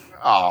weekend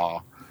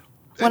Oh,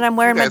 when I'm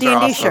wearing my You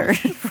guys D&D are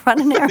awesome. shirt,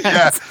 running errands.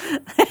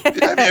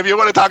 yeah. If you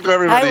want to talk to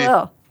everybody, I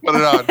will. put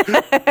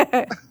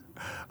it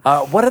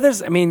on. What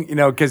others? I mean,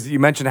 because you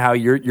mentioned how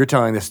you're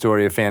telling the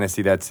story of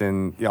fantasy that's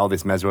in all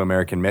this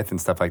Mesoamerican myth and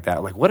stuff like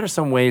that. Like, what are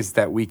some ways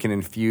that we can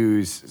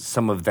infuse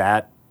some of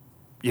that,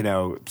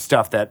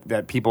 stuff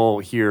that people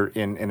here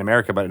in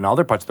America, but in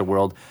other parts of the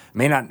world,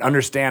 may not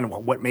understand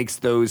what makes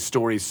those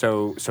stories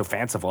so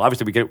fanciful?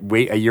 Obviously, we could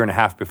wait a year and a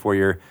half before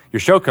your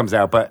show comes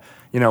out, but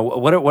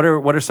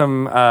what are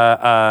some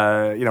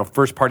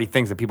first party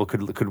things that people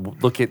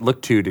could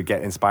look to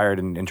get inspired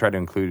and try to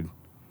include?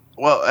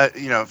 Well,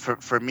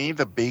 for me,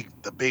 the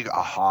big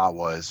aha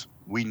was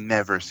we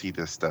never see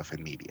this stuff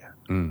in media,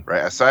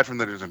 right? Aside from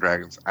Dungeons and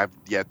Dragons, I've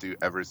yet to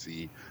ever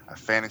see a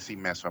fantasy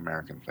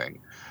Mesoamerican thing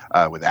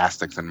with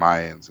Aztecs and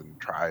Mayans and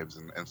tribes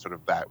and sort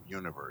of that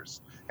universe.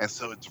 And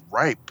so it's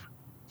ripe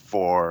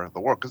for the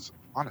world because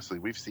honestly,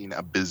 we've seen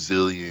a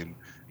bazillion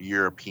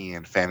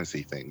European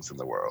fantasy things in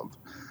the world.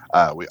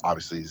 We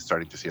obviously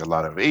starting to see a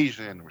lot of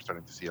Asian. We're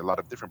starting to see a lot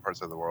of different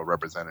parts of the world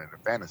represented in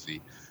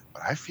fantasy.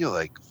 But I feel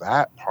like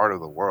that part of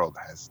the world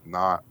has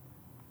not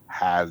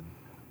had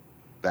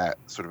that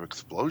sort of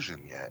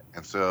explosion yet.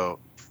 And so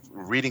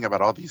reading about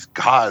all these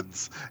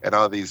gods and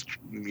all these,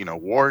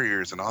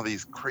 warriors and all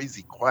these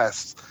crazy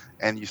quests,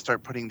 and you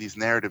start putting these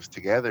narratives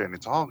together and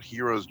it's all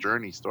hero's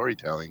journey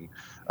storytelling,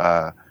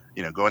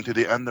 going to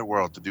the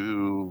underworld to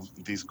do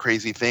these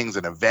crazy things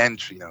and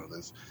avenge,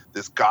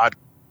 this god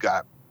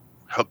got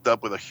hooked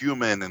up with a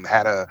human and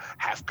had a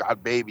half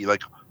god baby.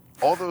 Like,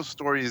 all those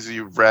stories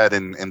you've read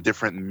in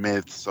different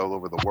myths all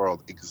over the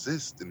world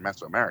exist in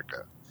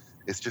Mesoamerica.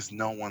 It's just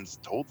no one's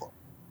told them.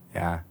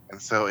 Yeah.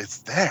 And so it's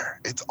there.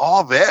 It's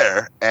all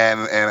there.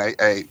 And I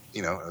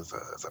as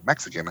a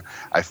Mexican,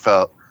 I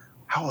felt,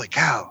 holy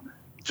cow,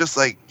 just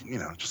like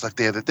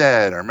Day of the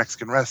Dead or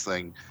Mexican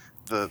wrestling,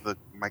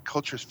 my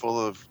culture is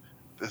full of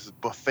this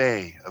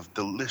buffet of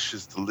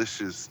delicious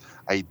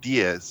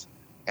ideas,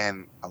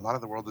 and a lot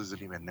of the world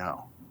doesn't even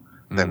know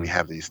that we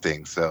have these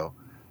things. So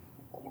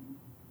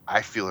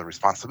I feel a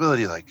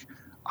responsibility, like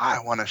I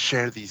want to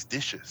share these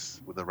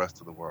dishes with the rest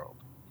of the world.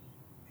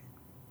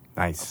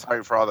 Nice.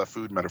 Sorry for all the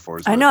food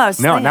metaphors. I know. I was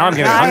No, saying, now I'm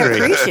getting I hungry.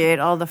 appreciate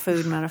all the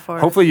food metaphors.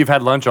 Hopefully you've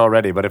had lunch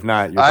already, but if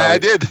not, you're I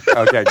probably... did.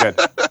 Okay, good.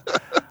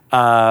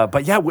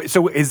 But yeah,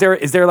 so is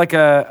there like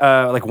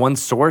a one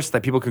source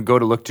that people can go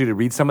to look to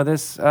read some of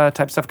this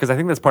type stuff? Because I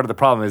think that's part of the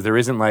problem is there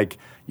isn't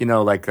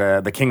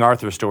the King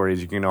Arthur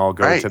stories. You can all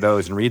go to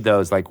those and read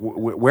those. Like,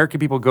 where can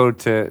people go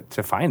to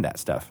find that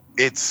stuff?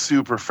 It's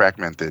super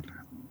fragmented.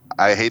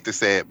 I hate to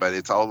say it, but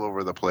it's all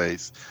over the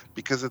place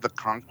because of the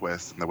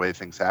conquest and the way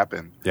things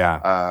happen.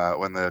 Yeah.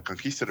 When the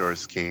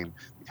conquistadors came,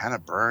 they kind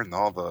of burned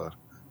all the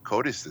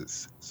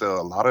codices. So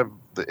a lot of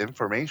the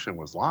information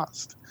was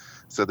lost.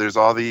 So there's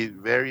all the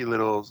very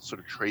little sort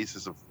of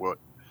traces of what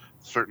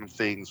certain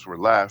things were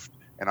left.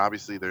 And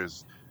obviously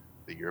there's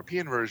the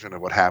European version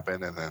of what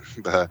happened, and then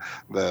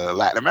the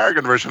Latin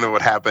American version of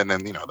what happened,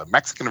 and the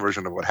Mexican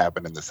version of what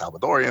happened, and the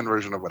Salvadorian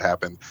version of what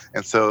happened.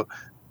 And so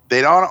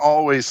they don't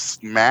always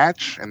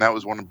match, and that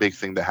was one big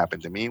thing that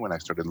happened to me when I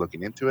started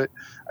looking into it.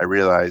 I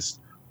realized,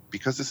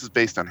 because this is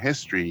based on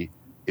history,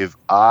 if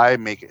I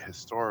make it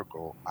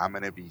historical, I'm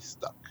going to be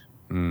stuck.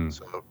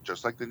 So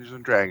just like Dungeons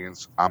and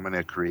Dragons, I'm going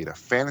to create a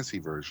fantasy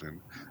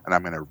version, and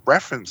I'm going to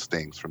reference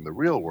things from the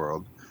real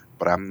world,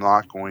 but I'm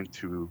not going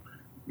to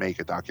make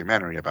a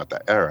documentary about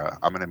that era.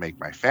 I'm going to make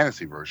my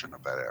fantasy version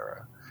of that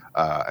era.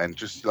 And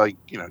just like,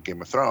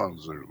 Game of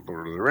Thrones or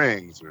Lord of the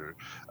Rings or,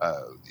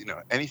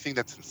 anything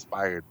that's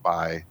inspired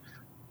by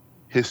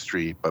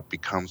history but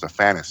becomes a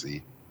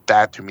fantasy,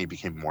 that to me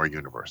became more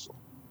universal.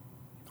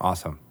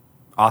 Awesome.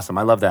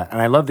 I love that.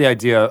 And I love the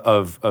idea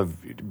of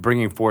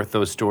bringing forth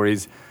those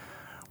stories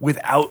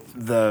without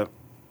the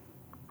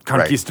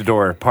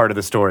conquistador part of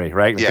the story,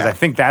 right? Because I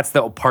think that's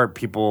the part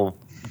people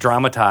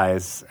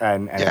dramatize,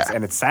 and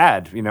it's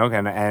sad,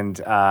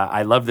 and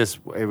I love this.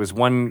 It was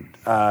one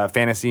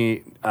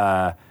fantasy.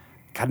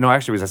 God, no,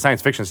 actually, it was a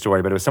science fiction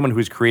story, but it was someone who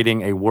was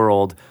creating a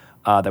world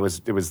it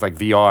was like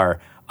VR,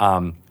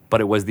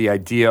 but it was the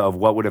idea of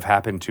what would have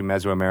happened to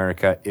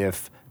Mesoamerica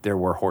if there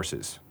were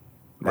horses,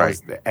 Right?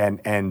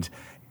 And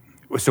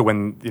so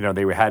when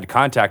they had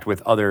contact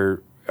with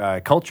other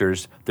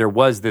cultures, there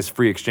was this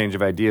free exchange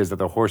of ideas that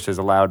the horses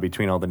allowed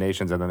between all the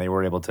nations, and then they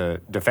were able to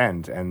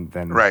defend, and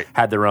then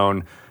had their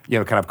own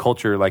kind of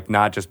culture, like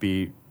not just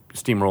be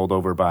steamrolled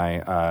over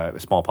by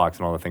smallpox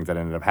and all the things that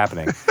ended up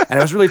happening. And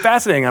it was really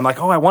fascinating. I'm like,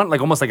 I want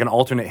like almost like an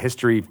alternate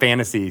history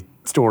fantasy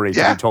story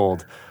to be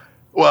told.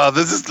 Well,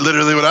 this is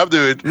literally what I'm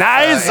doing.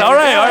 Nice. All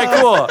right,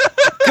 cool.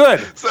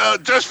 Good. So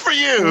just for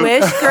you.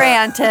 Wish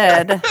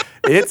granted.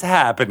 It's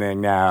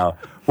happening now.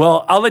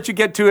 Well, I'll let you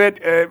get to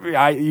it.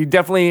 You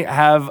definitely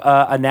have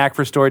a knack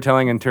for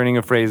storytelling and turning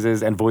of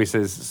phrases and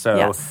voices. So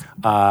Yes.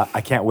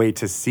 I can't wait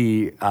to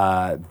see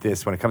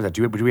this when it comes out.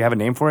 Do we have a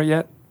name for it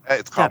yet?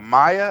 It's called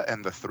Maya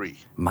and the Three.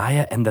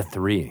 Maya and the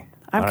Three.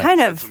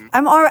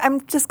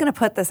 I'm just going to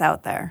put this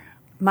out there.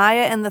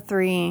 Maya and the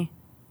Three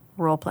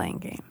role-playing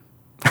game.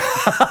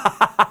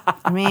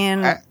 I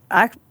mean,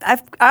 I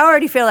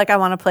already feel like I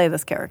want to play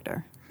this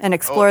character and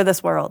explore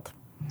this world.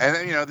 And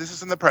this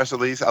is in the press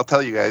release. I'll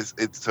tell you guys.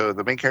 So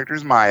the main character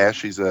is Maya.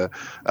 She's a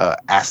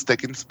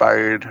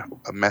Aztec-inspired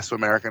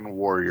Mesoamerican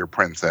warrior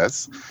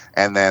princess,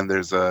 and then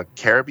there's a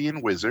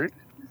Caribbean wizard,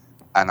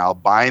 an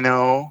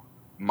albino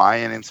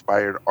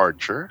Mayan-inspired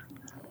archer,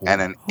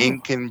 and an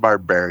Incan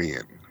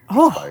barbarian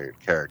inspired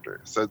character.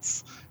 So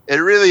it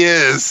really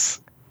is.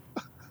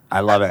 I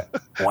love it.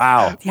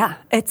 Wow. Yeah,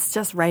 it's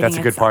just writing. That's a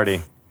good itself.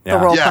 party. The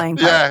role playing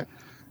part. Yeah.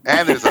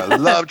 And there's a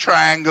love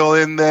triangle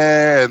in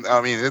there, and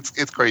I mean it's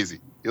crazy.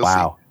 You'll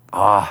wow. see.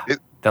 Ah,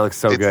 that looks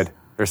so good.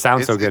 Or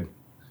sounds so good.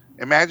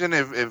 Imagine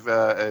if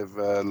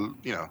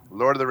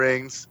Lord of the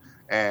Rings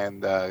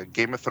and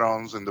Game of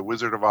Thrones and The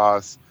Wizard of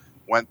Oz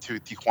went to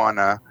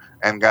Tijuana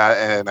and got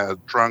in a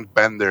drunk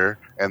bender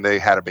and they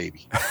had a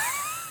baby.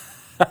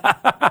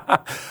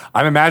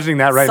 I'm imagining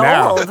that right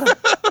now.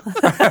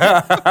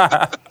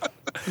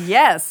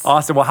 Yes.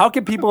 Awesome. Well, how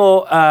can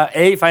people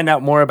find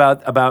out more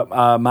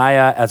about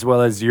Maya as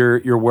well as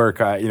your work?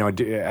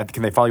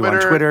 Can they follow you on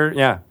Twitter?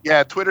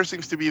 Yeah. Twitter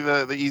seems to be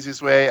the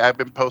easiest way. I've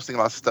been posting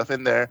lots of stuff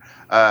in there.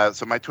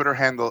 So my Twitter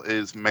handle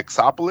is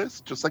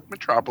Mexopolis, just like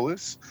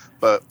Metropolis,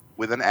 but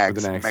with an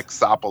X.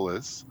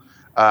 Mexopolis,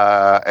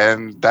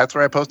 and that's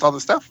where I post all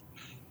the stuff.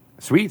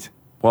 Sweet.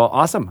 Well,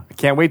 awesome. I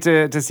can't wait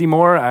to see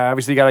more.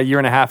 Obviously, you got a year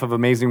and a half of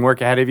amazing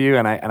work ahead of you,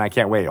 and I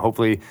can't wait.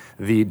 Hopefully,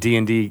 the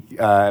D&D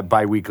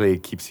bi-weekly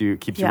keeps you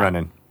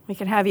running. We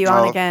can have you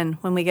on again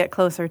when we get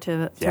closer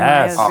to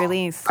Maya's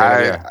release.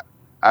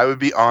 I would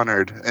be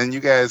honored. And you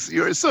guys,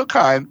 you're so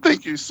kind.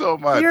 Thank you so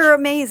much. You're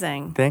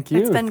amazing. Thank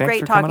you. It's been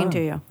great talking to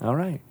you. All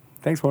right.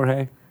 Thanks,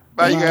 Jorge.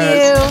 Bye, you guys.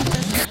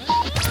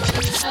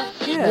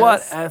 Yes.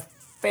 What a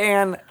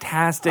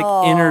fantastic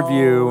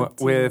interview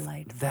with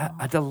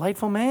a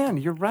delightful man.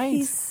 You're right.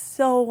 He's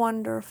so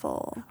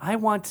wonderful. I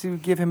want to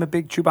give him a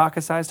big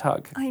Chewbacca-sized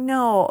hug. I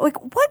know. Like,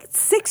 what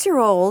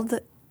 6-year-old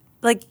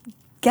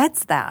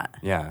gets that?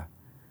 Yeah.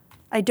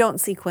 I don't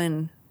see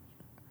Quinn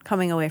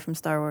coming away from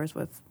Star Wars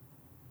with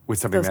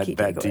something those key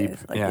that deep.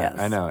 takeaways. Yes.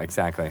 I know,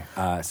 exactly.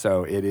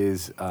 So it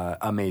is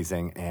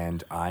amazing,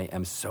 and I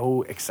am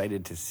so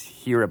excited to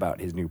hear about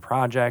his new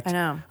project. I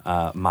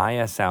know.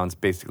 Maya sounds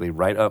basically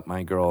right up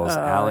my girl's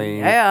alley.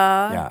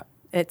 Yeah.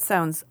 It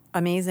sounds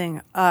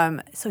amazing.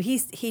 So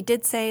he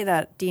did say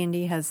that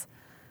D&D has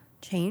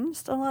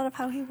changed a lot of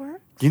how he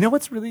works. You know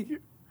what's really...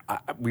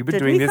 we've been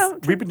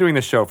doing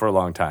this show for a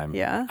long time.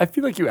 Yeah. I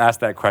feel like you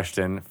asked that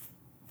question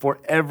for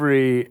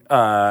every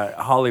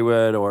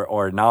Hollywood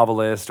or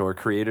novelist or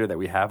creator that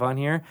we have on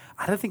here.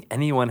 I don't think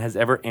anyone has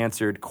ever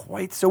answered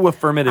quite so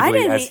affirmatively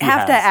as he has. I didn't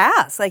have to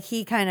ask. Like,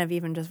 he kind of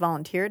even just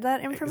volunteered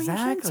that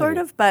information, sort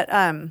of. But,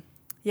 I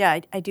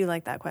do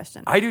like that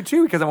question. I do,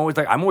 too, because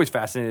I'm always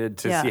fascinated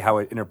to see how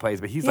it interplays.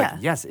 But he's like,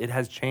 yes, it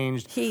has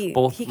changed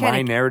both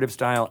my narrative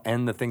style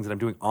and the things that I'm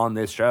doing on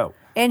this show.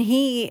 And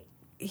he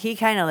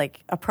kind of,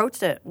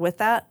 approached it with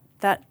that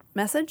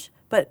message.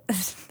 But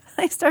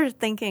I started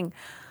thinking...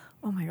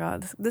 Oh my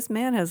God, this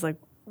man has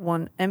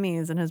won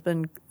Emmys and has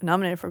been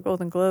nominated for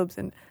Golden Globes.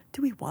 And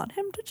do we want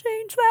him to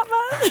change that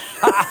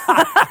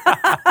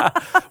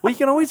much? Well, you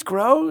can always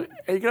grow.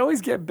 You can always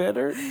get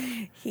better.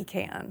 He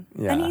can.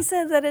 Yeah. And he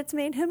said that it's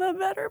made him a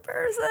better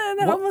person.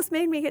 That almost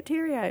made me get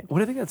teary-eyed. What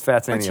do you think that's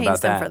fascinating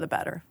about that? Changed him for the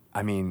better.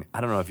 I mean,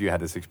 I don't know if you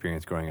had this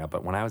experience growing up,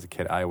 but when I was a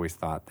kid, I always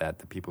thought that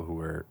the people who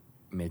were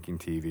making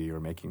TV or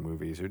making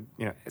movies or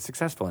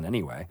successful in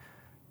any way,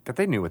 that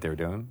they knew what they were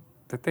doing,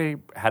 that they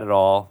had it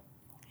all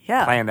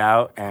planned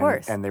out,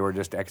 and they were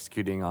just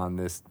executing on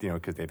this,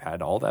 because they've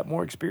had all that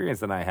more experience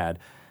than I had.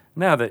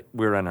 Now that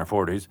we're in our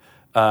 40s,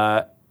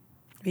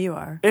 you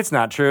are. It's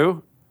not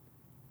true.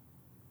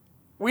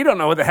 we don't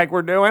know what the heck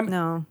we're doing.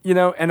 No.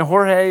 And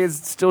Jorge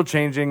is still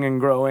changing and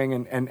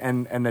growing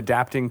and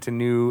adapting to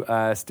new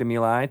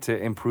stimuli to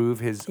improve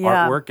his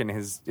artwork and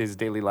his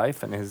daily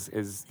life and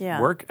his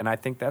work. And I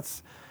think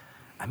that's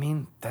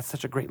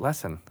such a great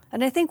lesson.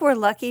 And I think we're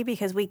lucky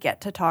because we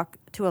get to talk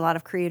to a lot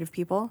of creative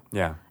people.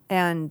 Yeah.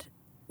 And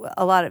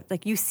a lot of,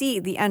 you see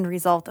the end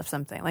result of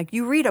something. Like,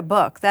 you read a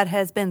book that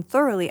has been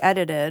thoroughly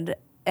edited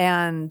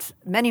and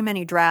many,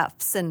 many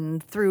drafts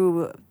and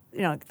through,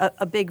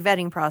 a big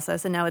vetting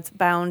process, and now it's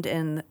bound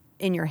in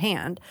your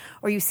hand.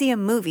 Or you see a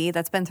movie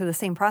that's been through the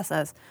same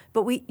process,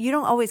 but you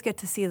don't always get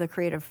to see the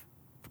creative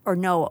or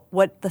know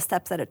what the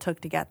steps that it took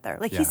to get there.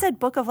 He said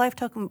Book of Life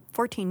took him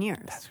 14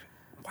 years.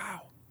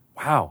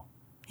 Wow.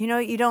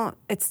 You don't,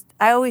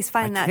 I always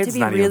find My that to kid's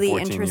be not even really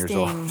 14 years interesting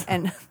old.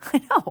 and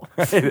I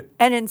know,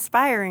 and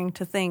inspiring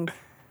to think,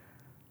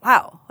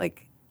 wow,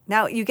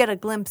 now you get a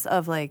glimpse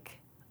of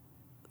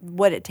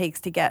what it takes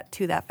to get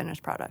to that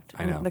finished product.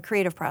 I know. The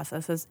creative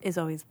process is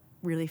always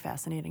really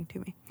fascinating to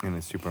me. And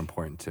it's super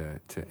important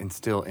to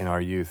instill in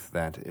our youth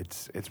that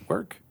it's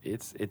work,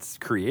 it's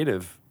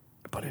creative,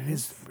 but it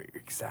is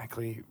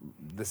exactly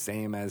the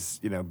same as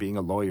being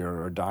a lawyer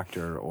or a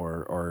doctor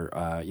or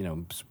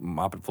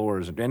mopping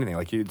floors or anything.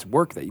 It's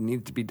work that you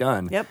need to be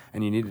done. Yep.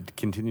 And you need to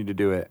continue to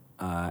do it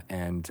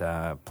and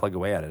plug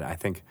away at it. I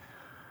think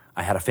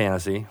I had a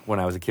fantasy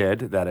when I was a kid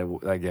that it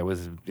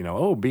was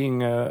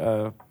being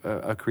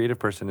a creative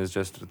person is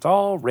just, it's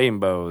all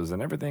rainbows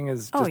and everything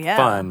is just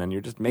fun and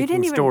you're just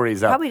making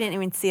stories up. Probably didn't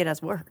even see it as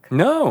work.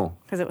 No,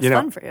 because it was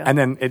fun for you. And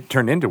then it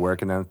turned into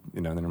work, and then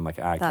then I'm like,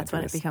 I can't do this. That's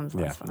when it becomes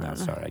less fun. No,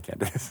 sorry, I can't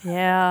do this.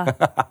 Yeah,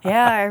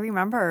 I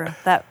remember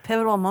that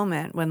pivotal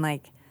moment when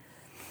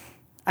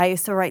I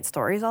used to write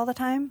stories all the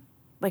time,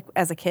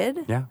 as a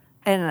kid. Yeah,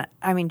 and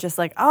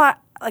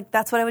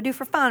that's what I would do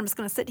for fun. I'm just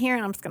going to sit here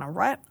and I'm just going to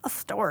write a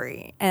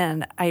story.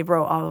 And I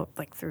wrote all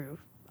through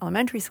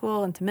elementary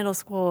school into middle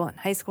school and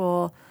high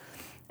school.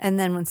 And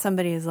then when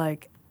somebody is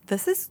like,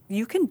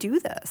 you can do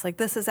this.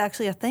 This is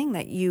actually a thing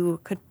that you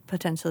could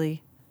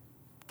potentially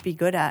be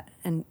good at.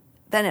 And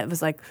then it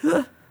was a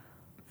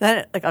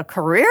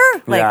career?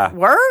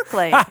 Work?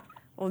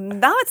 Well,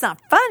 now it's not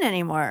fun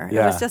anymore.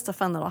 Yeah. It was just a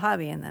fun little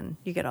hobby. And then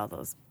you get all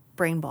those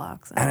brain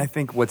blocks. And I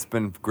think what's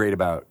been great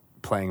about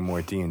playing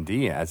more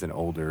D&D as an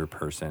older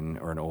person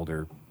or an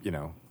older,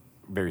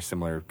 very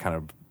similar kind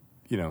of,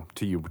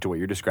 to what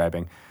you're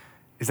describing,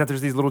 is that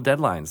there's these little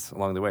deadlines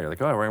along the way. You're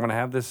like, we're going to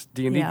have this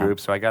D&D group,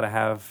 so I got to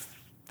have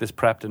this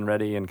prepped and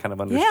ready and kind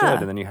of understood. Yeah.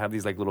 And then you have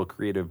these little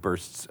creative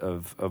bursts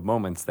of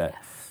moments that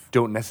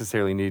don't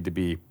necessarily need to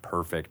be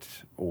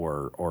perfect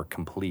or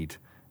complete.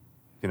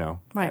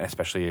 Right.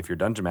 Especially if you're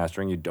dungeon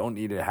mastering, you don't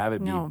need to have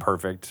it be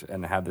perfect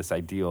and have this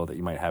ideal that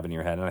you might have in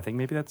your head. And I think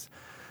maybe that's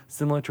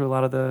similar to a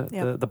lot of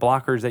the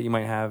blockers that you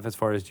might have as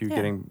far as you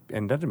getting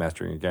in dungeon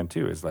mastering again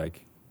too. Is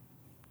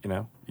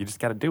you just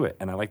got to do it.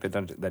 And I like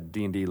that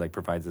D&D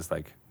provides this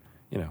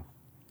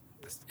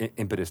this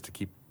impetus to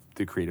keep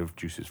the creative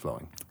juices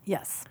flowing.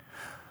 Yes.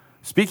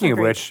 Speaking of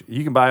which,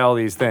 you can buy all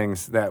these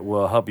things that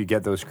will help you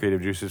get those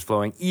creative juices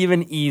flowing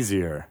even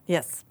easier.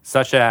 Yes.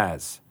 Such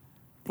as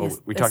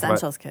we talked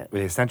Essentials about Kit.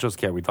 The Essentials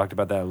Kit. We talked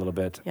about that a little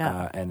bit,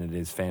 yeah. And it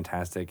is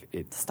fantastic.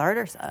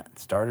 Starter set.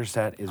 Starter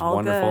set is all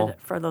wonderful. Good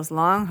for those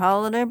long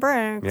holiday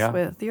breaks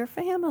with your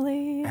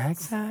family.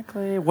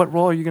 Exactly. What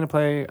role are you going to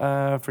play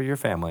for your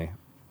family?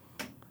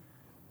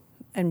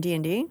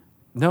 D&D?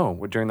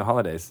 No, during the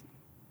holidays.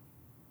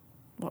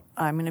 Well,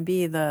 I'm going to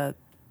be the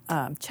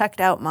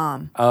checked out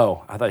mom.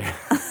 Oh, I thought you...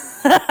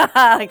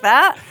 like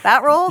that?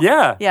 That role?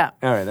 Yeah. Yeah.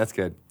 All right, that's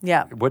good.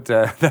 Yeah. What?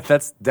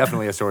 That's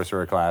definitely a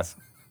sorcerer class.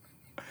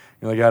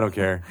 You're like, I don't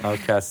care. I'll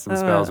cast some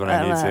spells when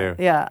I need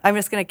to. Yeah, I'm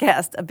just going to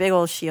cast a big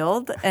old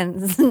shield,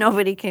 and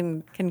nobody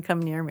can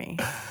come near me.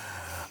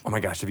 Oh my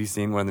gosh, have you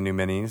seen one of the new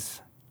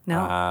minis?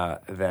 No.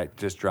 That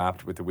just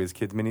dropped with the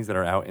WizKids minis that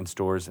are out in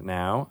stores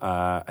now.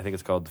 I think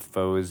it's called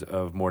Foes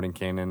of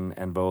Mordenkainen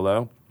and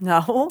Bolo.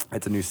 No.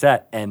 It's a new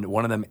set, and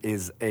one of them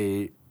is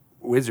a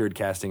wizard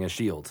casting a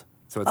shield.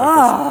 So it's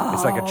like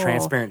it's like a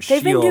transparent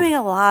shield. They've been doing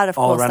a lot of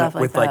cool stuff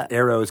with that.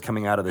 arrows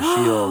coming out of the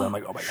shield. I'm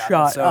like, oh my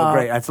god, that's so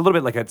great. It's a little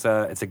bit like it's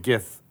a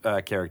Gith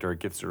character, a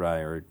Gith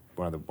Sarai, or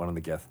one of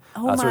the Gith.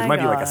 So it might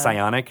be like a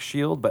psionic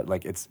shield, but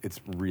it's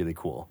really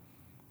cool.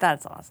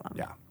 That's awesome.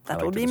 Yeah,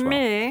 that will be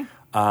me.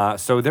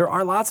 So there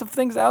are lots of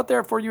things out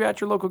there for you at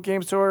your local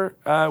game store.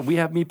 We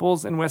have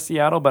Meeples in West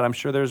Seattle, but I'm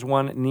sure there's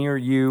one near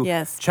you.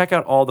 Yes. Check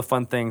out all the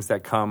fun things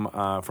that come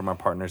from our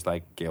partners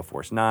like Gale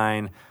Force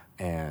 9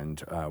 and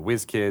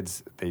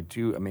WizKids. They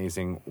do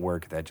amazing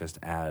work that just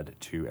add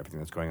to everything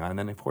that's going on. And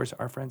then, of course,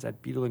 our friends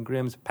at Beetle and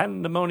Grimm's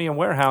Pandemonium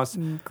Warehouse.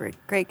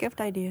 Great gift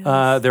ideas.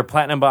 Their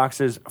platinum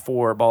boxes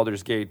for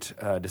Baldur's Gate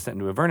Descent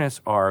into Avernus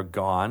are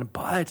gone,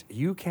 but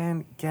you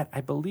can get,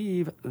 I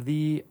believe,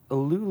 the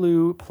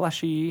Lulu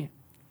plushie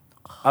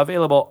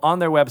available on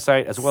their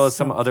website, as well as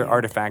some other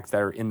artifacts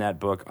that are in that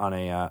book on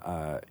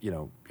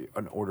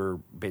an order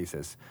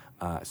basis.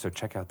 So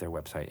check out their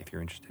website if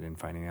you're interested in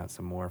finding out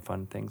some more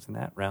fun things in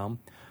that realm.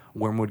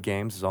 Wormwood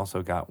Games has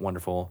also got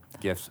wonderful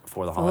gifts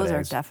for the Those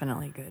holidays. are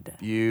definitely good.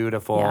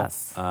 Beautiful.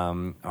 Yes.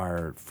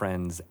 Our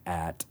friends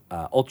at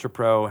Ultra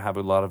Pro have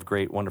a lot of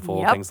great, wonderful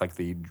Yep. things like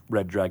the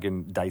Red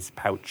Dragon dice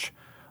pouch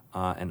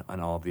and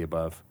all of the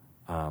above.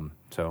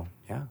 So,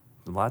 yeah,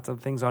 lots of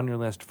things on your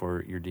list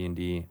for your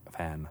D&D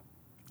fan.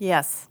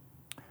 Yes.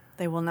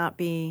 They will not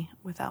be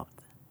without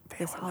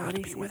this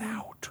holiday season.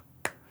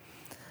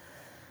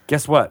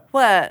 Guess what?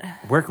 What?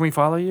 Where can we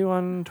follow you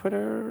on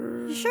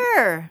Twitter?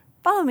 Sure.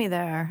 Follow me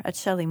there at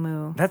Shelly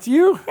Moo. That's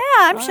you? Yeah,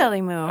 I'm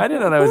Shelly Moo. I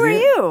didn't know that was Who are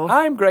you?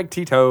 I'm Greg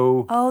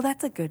Tito Oh,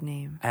 that's a good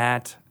name.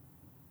 at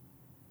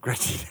Greg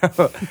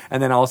Tito.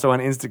 And then also on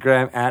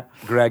Instagram at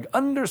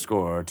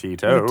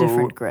Greg_Tito. A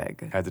different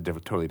Greg. That's a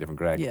totally different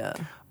Greg. Yeah.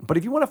 But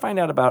if you want to find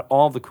out about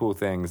all the cool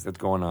things that's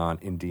going on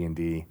in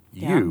D&D,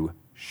 you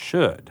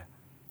should.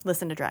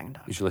 Listen to Dragon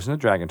Talk. You should listen to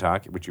Dragon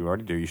Talk, which you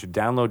already do. You should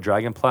download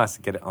Dragon Plus,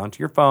 get it onto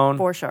your phone.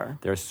 For sure.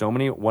 There are so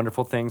many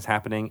wonderful things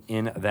happening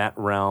in that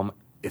realm.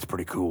 It's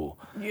pretty cool.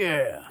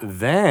 Yeah.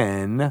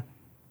 Then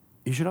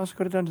you should also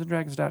go to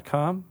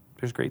DungeonsandDragons.com.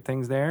 There's great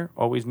things there.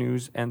 Always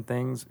news and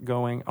things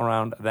going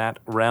around that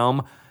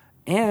realm.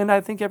 And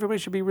I think everybody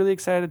should be really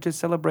excited to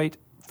celebrate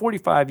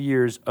 45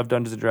 years of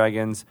Dungeons &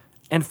 Dragons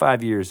and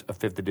 5 years of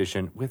 5th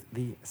edition with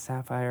the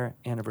Sapphire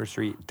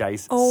Anniversary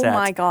Dice Set. Oh,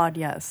 my God,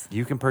 yes.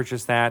 You can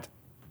purchase that.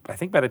 I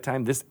think by the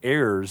time this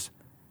airs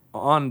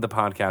on the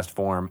podcast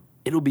form,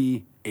 it'll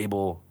be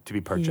able to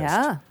be purchased.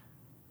 Yeah.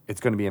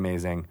 It's going to be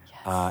amazing.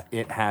 Yes.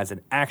 It has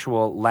an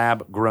actual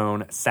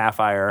lab-grown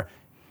sapphire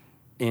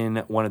in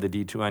one of the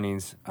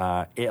D20s.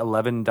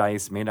 11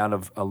 dice made out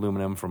of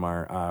aluminum from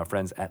our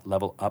friends at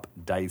Level Up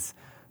Dice.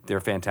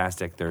 They're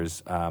fantastic.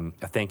 There's a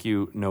thank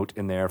you note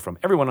in there from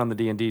everyone on the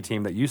D&D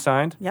team that you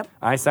signed. Yep.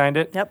 I signed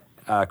it.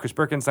 Yep. Chris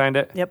Perkins signed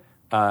it. Yep.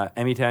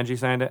 Emmy Tangi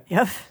signed it.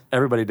 Yep.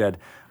 Everybody did.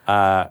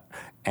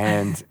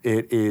 And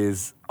it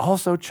is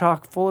also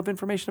chock full of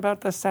information about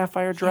the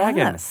Sapphire Dragon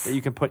Yes. that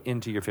you can put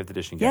into your 5th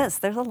edition game. Yes,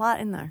 there's a lot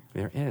in there.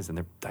 There is, and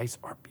their dice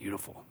are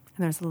beautiful.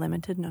 And there's a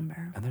limited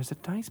number. And there's a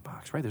dice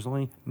box, right? There's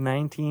only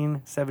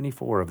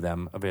 1974 of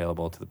them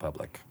available to the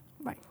public.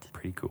 Right.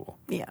 Pretty cool.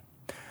 Yeah.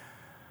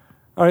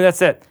 All right,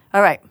 that's it.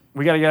 All right.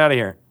 We got to get out of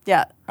here.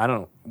 Yeah. I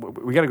don't know.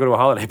 We got to go to a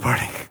holiday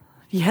party.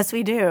 Yes,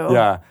 we do.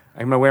 Yeah.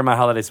 I'm going to wear my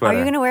holiday sweater. Are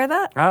you going to wear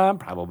that?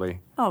 Probably.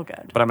 Oh,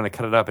 good. But I'm going to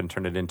cut it up and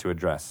turn it into a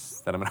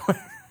dress that I'm going to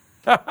wear.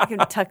 You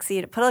can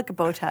tuxedo. Put like a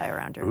bow tie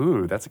around her.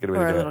 Ooh, that's a good way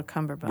Or to a do little it.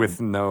 cummerbund. With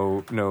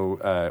no,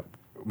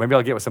 maybe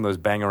I'll get with some of those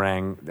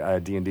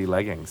Bangarang D&D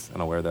leggings,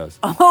 and I'll wear those.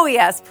 Oh,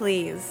 yes,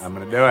 please. I'm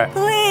going to do it.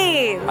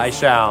 Please. I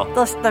shall.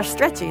 They're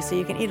stretchy, so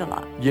you can eat a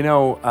lot. You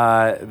know,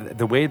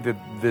 the way that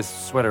this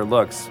sweater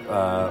looks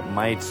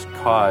might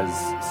cause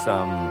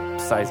some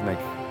seismic,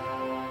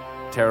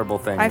 terrible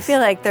things. I feel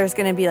like there's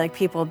going to be like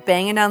people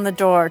banging down the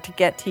door to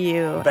get to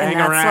you Bang in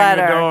that around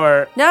sweater. the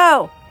door.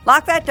 No,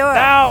 lock that door.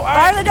 No,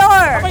 bar the door.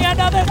 Oh my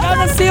God, no,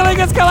 the ceiling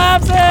is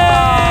collapsing!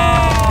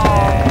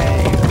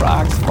 Hey,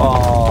 rocks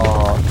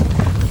fall.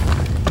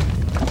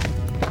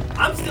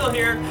 I'm still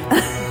here.